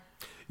there.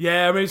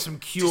 Yeah, maybe some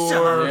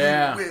Cure.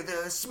 Yeah. With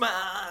a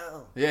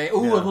smile. Yeah, a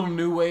little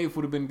new wave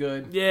would have been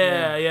good.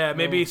 Yeah.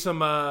 Maybe some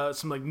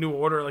like New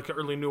Order, like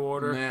early New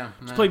Order. Yeah,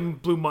 Just play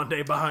Blue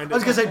Monday behind I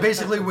was it. gonna say,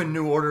 basically, when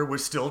New Order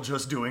was still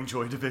just doing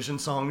Joy Division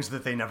songs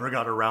that they never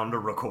got around to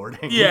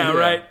recording. Yeah,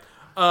 right.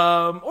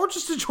 Or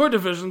just a Joy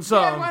Division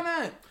song. Yeah, why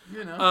not?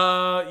 You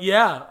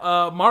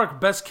know. Mark,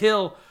 best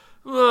kill.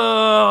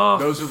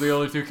 Those are the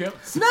only two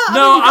kills. No,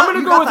 I'm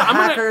gonna go with.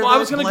 I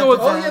was gonna go with.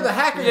 Oh yeah, the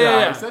hacker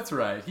Yeah. guys. That's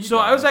right. He So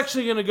I was dies.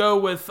 actually gonna go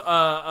with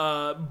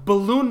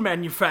balloon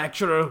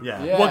manufacturer.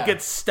 Yeah. What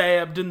gets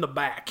stabbed in the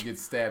back? He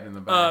gets stabbed in the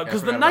back.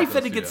 Because the knife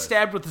that he gets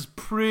stabbed with is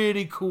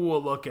pretty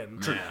cool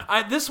looking.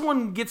 This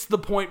one gets the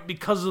point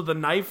because of the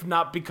knife,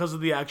 not because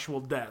of the actual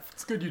death.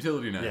 It's good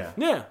utility knife. Yeah.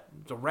 Yeah,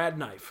 it's a rad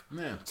knife.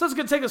 Yeah. So that's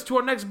going to take us to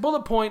our next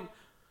bullet point.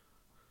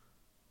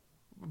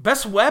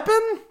 Best weapon?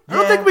 I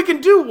don't Yeah. think we can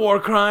do war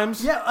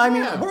crimes. Yeah, I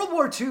mean, Yeah. World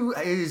War II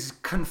is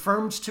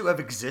confirmed to have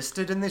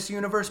existed in this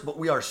universe, but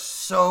we are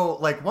so,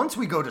 like, once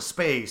we go to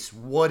space,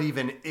 what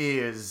even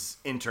is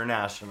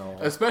international?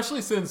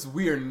 Especially since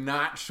we are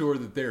not sure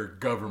that there are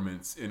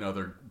governments in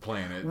other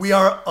planets. We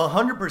are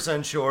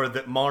 100% sure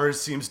that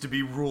Mars seems to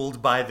be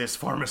ruled by this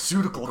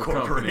pharmaceutical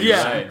corporation.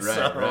 Yeah.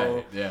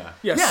 Right. Yeah.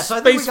 Yeah, Yeah, so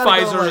I think Space we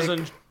gotta go, Pfizer is like-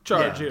 in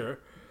charge yeah. here.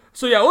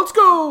 So yeah, let's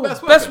go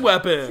best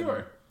weapon.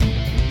 Sure.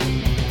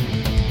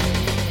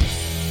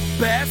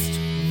 Best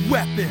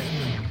weapon.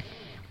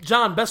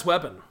 John, best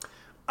weapon.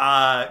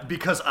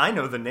 Because I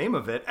know the name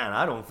of it, and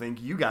I don't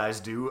think you guys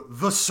do.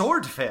 The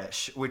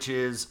Swordfish, which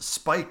is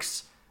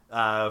Spike's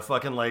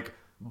fucking, like,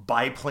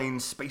 biplane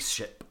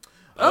spaceship.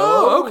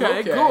 Oh,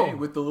 okay, cool.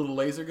 With the little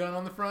laser gun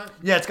on the front?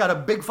 Yeah, it's got a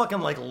big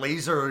fucking, like,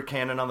 laser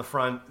cannon on the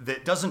front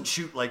that doesn't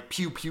shoot, like,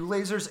 pew-pew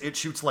lasers. It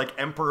shoots, like,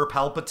 Emperor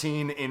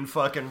Palpatine in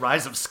fucking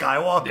Rise of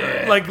Skywalker.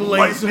 Yeah. Like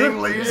laser.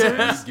 Lightning lasers.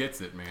 Yeah. He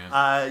gets it,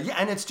 man. Yeah,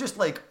 and it's just,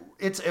 like,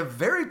 it's a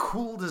very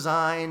cool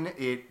design.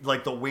 It,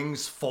 like, the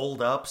wings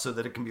fold up so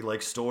that it can be,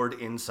 like, stored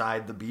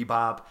inside the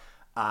Bebop.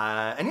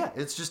 And yeah,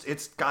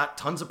 it's got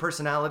tons of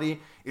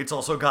personality. It's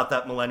also got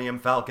that Millennium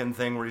Falcon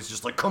thing where he's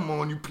just like, "Come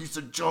on, you piece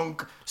of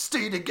junk,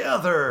 stay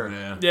together."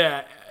 Yeah.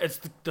 Yeah, it's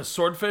the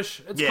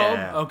swordfish. It's Yeah.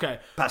 called. Okay.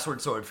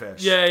 Password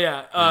Swordfish.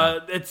 Yeah.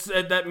 It's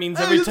that means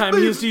Hey, every it's time he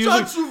me, has to use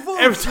John Travolta.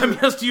 every time he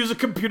has to use a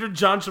computer,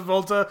 John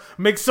Travolta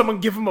makes someone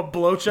give him a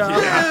blowjob.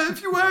 Yeah,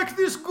 if you act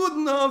this good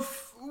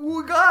enough,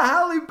 we got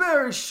Halle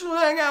Berry. She'll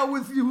hang out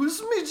with you.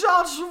 It's me,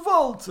 John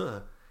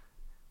Travolta.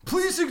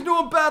 Please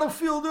ignore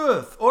Battlefield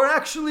Earth, or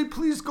actually,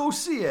 please go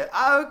see it.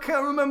 I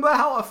can't remember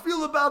how I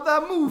feel about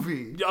that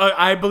movie.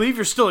 I believe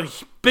you're still a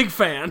big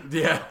fan.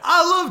 Yeah.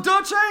 I love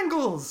Dutch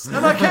angles,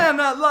 and I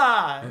cannot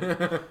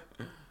lie.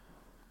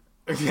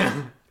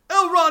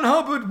 L. Ron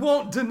Hubbard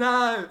won't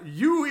deny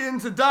you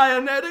into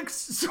Dianetics,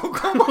 so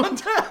come on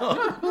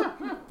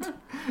down.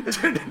 It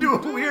turned into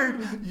a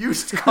weird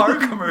used car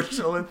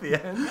commercial at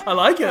the end. I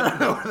like it. I don't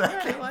know where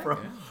that came from.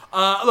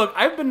 Look,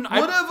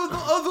 Whatever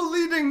the other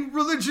leading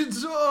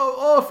religions are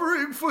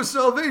offering for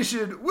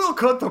salvation, we'll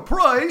cut the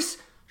price.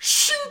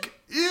 Shink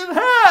in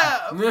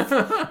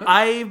half.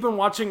 I've been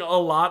watching a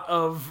lot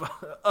of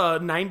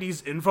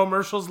 90s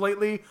infomercials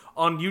lately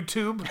on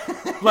YouTube.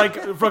 Like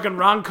fucking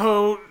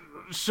Ronco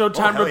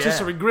Showtime hell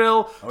Rotisserie yeah.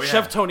 Grill, Oh, yeah.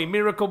 Chef Tony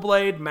Miracle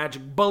Blade,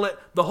 Magic Bullet,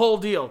 the whole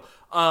deal.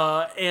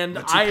 And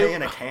The toupee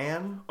in a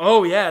can?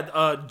 Oh yeah,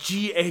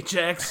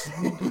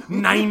 GHX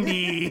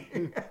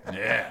 90.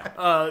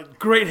 Yeah.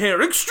 Great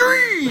hair,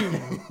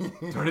 extreme.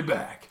 Turn it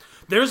back.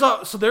 There's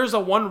a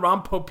one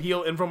Ron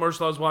Popeil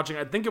infomercial I was watching.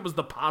 I think it was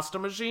the pasta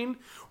machine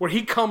where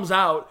he comes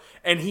out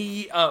and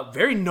he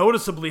very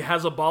noticeably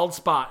has a bald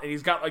spot and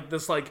he's got like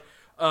this like.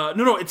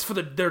 No, it's for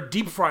their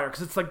deep fryer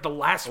because it's like the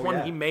last one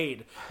yeah. he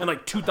made in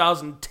like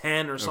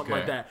 2010 or something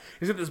like Okay. that.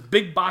 He's got this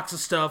big box of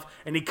stuff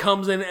and he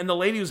comes in and the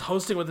lady who's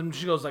hosting with him,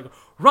 she goes like,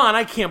 "Ron,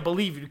 I can't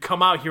believe you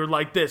come out here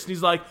like this." And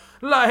he's like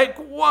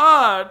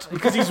what?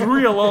 Because he's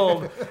real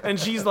old. And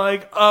she's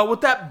like,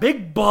 with that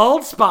big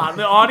bald spot. And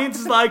the audience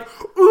is like,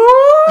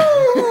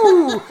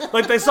 ooh!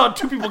 Like they saw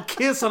two people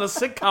kiss on a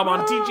sitcom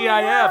on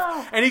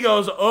TGIF. And he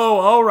goes, "Oh,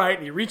 all right."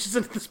 And he reaches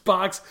into this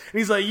box and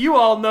he's like, "You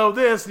all know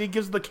this." And he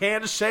gives the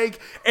can a shake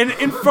and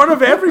in front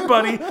of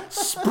everybody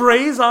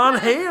sprays on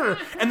hair.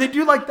 And they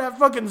do like that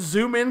fucking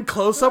zoom in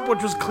close up,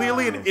 which was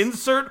clearly an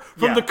insert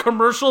from Yeah. the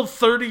commercial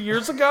 30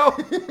 years ago.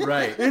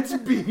 Right. It's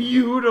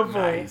beautiful.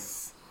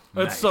 Nice.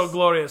 It's so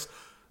glorious.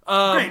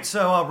 Great,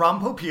 so Ron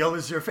Popeil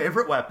is your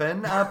favorite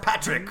weapon.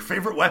 Patrick,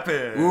 favorite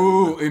weapon.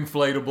 Ooh,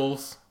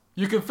 inflatables.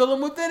 You can fill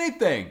them with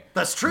anything.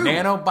 That's true.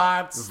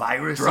 Nanobots,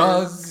 Viruses.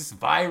 drugs,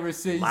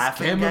 viruses,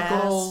 Laughing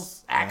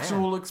chemicals, gas.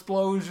 actual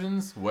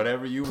explosions,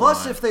 whatever you Plus,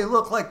 want. if they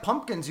look like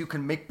pumpkins, you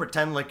can make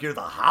pretend like you're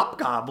the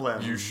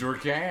hobgoblin. You sure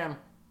can.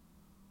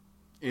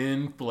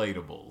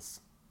 Inflatables.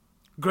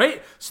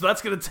 Great. So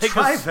that's going to take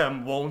Try us.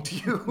 them, won't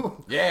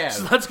you? Yeah.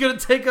 So that's going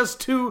to take us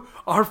to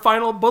our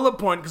final bullet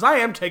point because I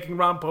am taking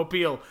Ron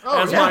Popeil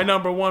as yeah. my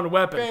number one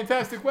weapon.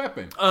 Fantastic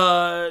weapon.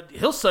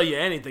 He'll sell you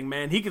anything,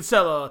 man. He could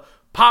sell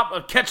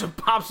a ketchup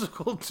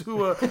popsicle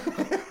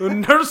to a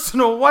nurse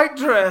in a white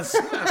dress.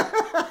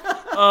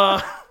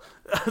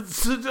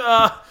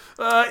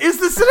 Is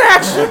this an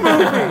action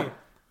movie?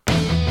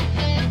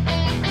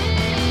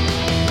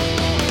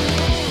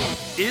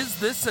 Is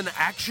this an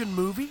action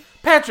movie?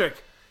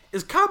 Patrick,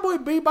 is Cowboy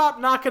Bebop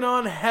knocking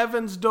on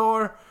heaven's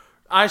door?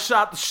 I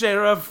Shot the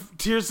Sheriff,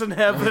 Tears in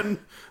Heaven,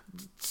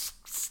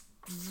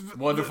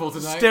 Wonderful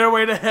Tonight.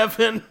 Stairway to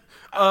Heaven,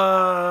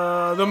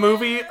 the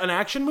movie, an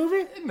action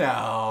movie?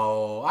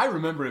 No, I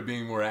remember it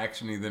being more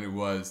actiony than it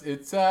was.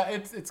 It's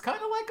kind of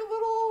like a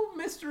little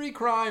mystery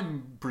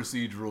crime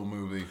procedural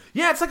movie.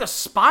 Yeah, it's like a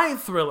spy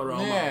thriller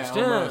almost.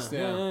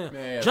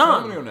 Yeah. John,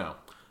 John, no.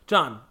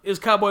 John, is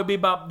Cowboy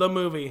Bebop the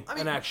movie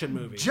an action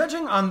movie?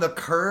 Judging on the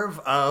curve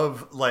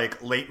of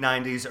like late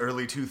 90s,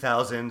 early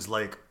 2000s,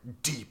 like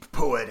deep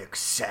poetic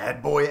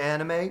sad boy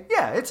anime,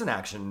 yeah, it's an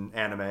action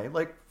anime,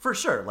 like for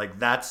sure. Like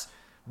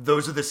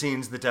those are the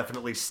scenes that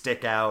definitely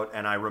stick out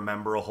and I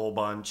remember a whole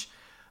bunch.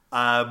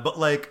 But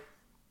like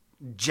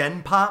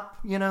Gen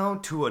Pop, to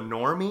a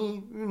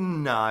normie,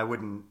 no, I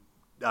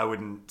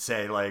wouldn't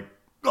say like,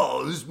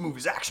 oh, this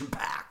movie's action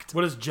packed.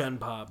 What is Gen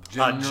Pop?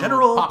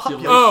 General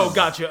population. Oh,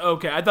 gotcha.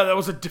 Okay, I thought that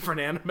was a different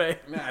anime.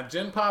 Nah,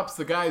 Gen Pop's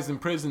the guys in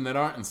prison that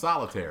aren't in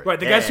solitary. Right,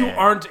 the guys who Yeah.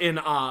 aren't in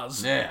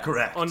Oz. Yeah.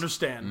 Correct.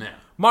 Understand. Yeah.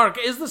 Mark,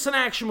 is this an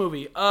action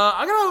movie?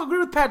 I gotta agree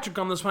with Patrick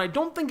on this one. I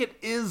don't think it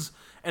is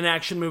an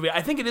action movie.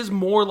 I think it is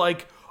more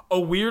like a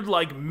weird,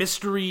 like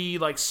mystery,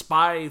 like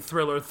spy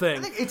thriller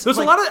thing. think it's There's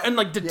like- a lot of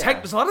yeah.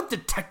 there's a lot of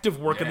detective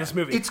work in Yeah. this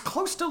movie. It's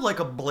close to like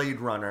a Blade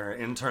Runner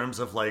in terms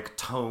of like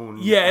tone.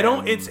 Yeah,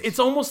 and- it's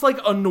almost like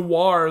a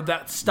noir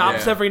that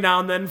stops Yeah. every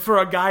now and then for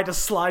a guy to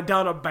slide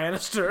down a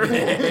banister.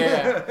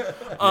 Yeah,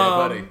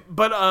 buddy.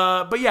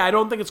 But yeah, I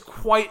don't think it's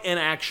quite an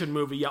action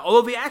movie yet.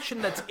 Although the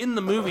action that's in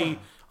the movie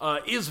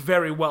is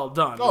very well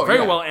done, very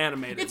yeah. well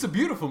animated. It's a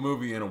beautiful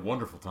movie and a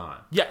wonderful time.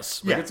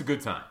 yes, Like, Yeah. it's a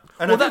good time.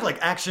 And Well, I think that-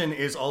 like action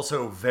is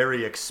also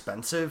very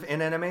expensive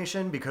in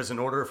animation because in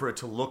order for it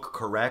to look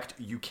correct,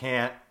 you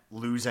can't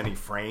lose any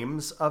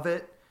frames of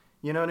it.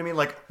 You know what I mean?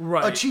 Like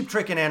Right. a cheap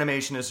trick in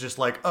animation is just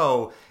like,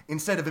 oh,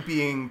 instead of it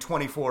being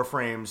 24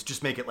 frames,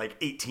 just make it like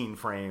 18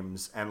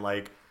 frames and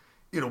like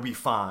it'll be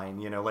fine.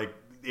 Like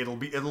it'll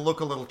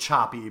look a little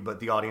choppy, but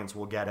the audience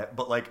will get it.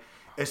 But like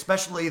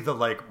especially the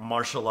like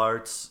martial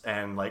arts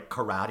and like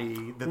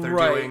karate that they're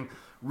Right. doing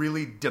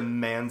really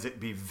demands it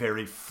be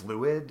very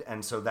fluid,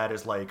 and so that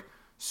is like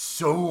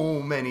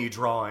so many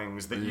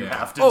drawings that you Yeah.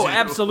 have to Oh, do.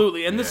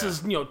 absolutely. And this Yeah.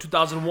 is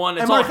 2001.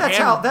 It's And all like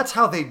hand- that's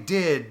how they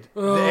did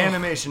the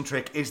animation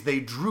trick is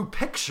they drew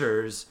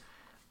pictures,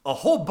 a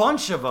whole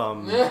bunch of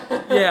them,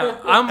 Yeah,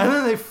 and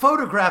then they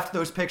photographed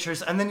those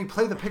pictures, and then you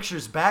play the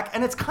pictures back,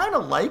 and it's kind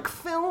of like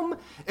film,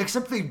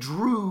 except they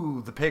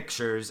drew the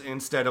pictures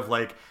instead of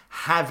like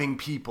having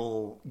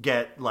people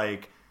get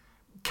like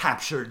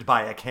captured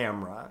by a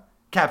camera.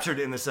 Captured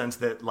in the sense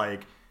that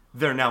like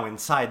they're now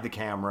inside the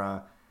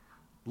camera,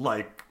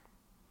 like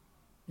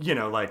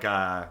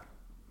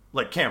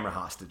like camera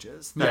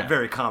hostages. That Yeah.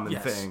 very common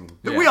Yes. thing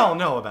that Yeah. we all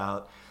know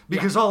about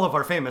because all of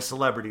our famous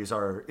celebrities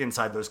are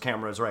inside those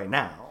cameras right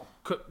now.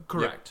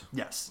 correct.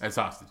 Yes, As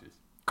hostages.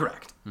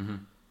 correct.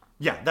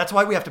 Yeah, that's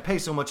why we have to pay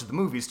so much of the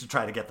movies to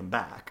try to get them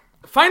back.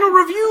 Final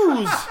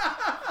reviews.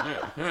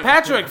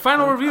 Patrick,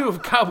 final review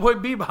of Cowboy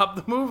Bebop,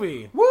 the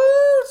movie. Woo!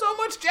 So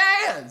much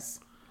jazz.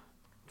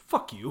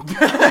 Fuck you.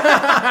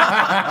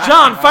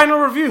 John, final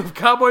review of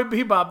Cowboy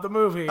Bebop, the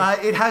movie.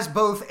 It has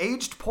both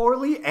aged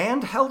poorly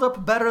and held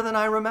up better than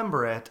I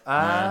remember it.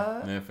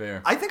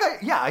 Fair. I think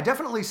I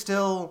definitely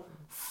still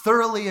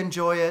thoroughly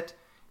enjoy it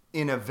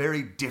in a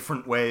very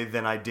different way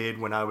than I did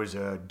when I was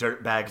a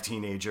dirtbag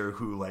teenager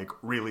who like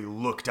really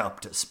looked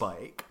up to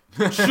Spike.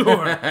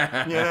 Sure.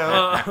 You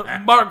know?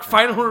 Mark,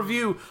 final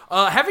review.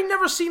 Having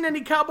never seen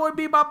any Cowboy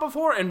Bebop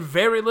before and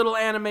very little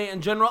anime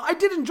in general, I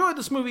did enjoy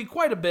this movie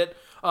quite a bit.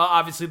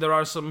 Obviously, there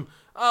are some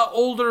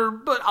older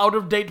but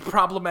out-of-date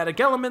problematic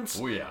elements.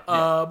 Oh, yeah.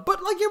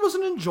 But like, it was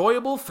an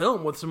enjoyable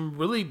film with some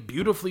really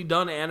beautifully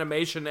done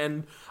animation.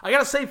 And I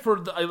gotta say,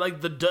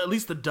 at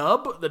least the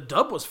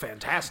dub was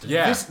fantastic.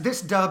 Yeah.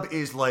 This dub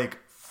is like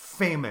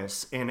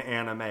famous in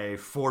anime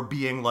for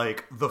being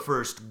like the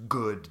first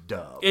good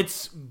dub.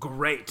 It's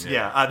great.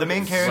 Yeah, the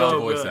main character. Well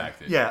voice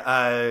acted.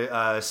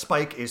 Yeah,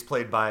 Spike is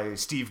played by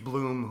Steve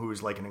Bloom,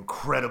 who's like an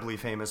incredibly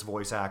famous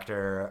voice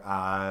actor.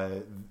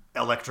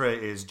 Elektra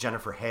is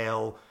Jennifer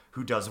Hale,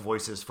 who does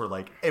voices for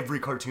like every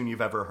cartoon you've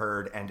ever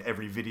heard and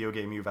every video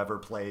game you've ever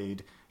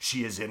played.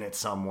 She is in it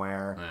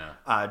somewhere.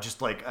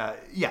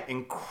 Yeah.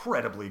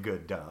 Incredibly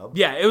good dub.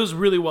 Yeah, it was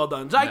really well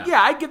done. So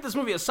I give this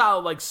movie a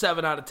solid like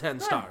 7 out of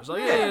 10 stars. Like,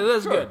 yeah,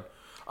 that's good.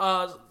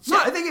 I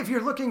think if you're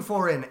looking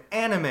for an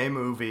anime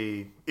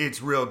movie,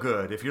 it's real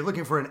good. If you're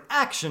looking for an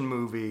action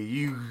movie,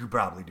 you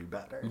probably do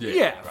better.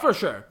 Yeah, for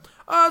sure.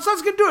 So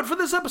that's going to do it for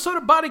this episode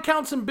of Body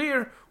Counts and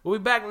Beer. We'll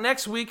be back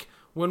next week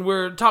when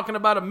we're talking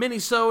about a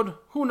mini-sode.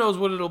 Who knows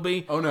what it'll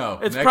be. Oh, no.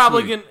 It's Next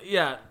probably week, going to...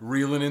 Yeah.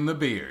 Reeling in the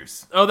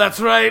beers. Oh, that's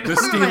right. The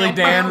Steely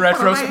Dan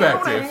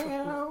retrospective.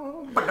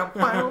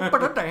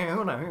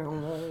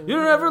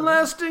 Your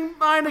everlasting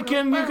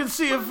Heineken, you can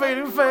see it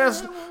fading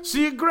fast. So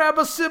you grab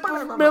a sip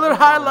of Miller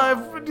High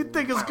Life and you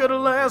think it's going to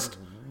last.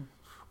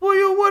 Well,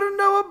 you wouldn't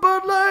know a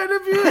Bud Light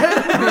if you had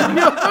it in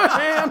your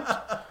hand.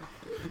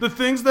 The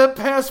things that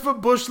pass for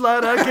Busch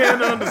Light I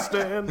can't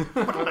understand.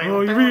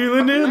 Oh, you're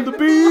reeling in the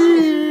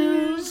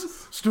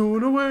beers,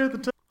 stowing away the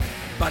time.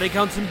 Body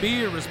Counts and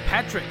Beer is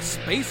Patrick,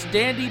 Space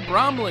Dandy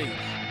Bromley,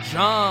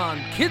 John,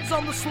 Kids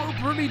on the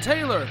Slope Rudy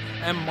Taylor,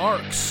 and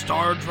Mark,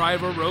 Star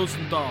Driver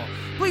Rosenthal.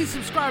 Please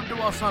subscribe to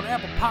us on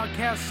Apple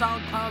Podcasts,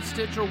 SoundCloud,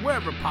 Stitcher,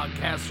 wherever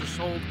podcasts are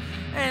sold,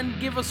 and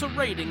give us a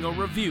rating or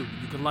review.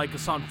 You can like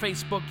us on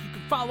Facebook, you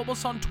can follow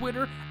us on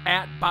Twitter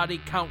at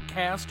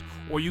BodyCountCast,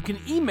 or you can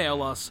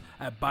email us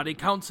at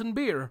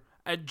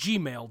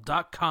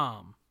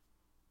bodycountsandbeer@gmail.com.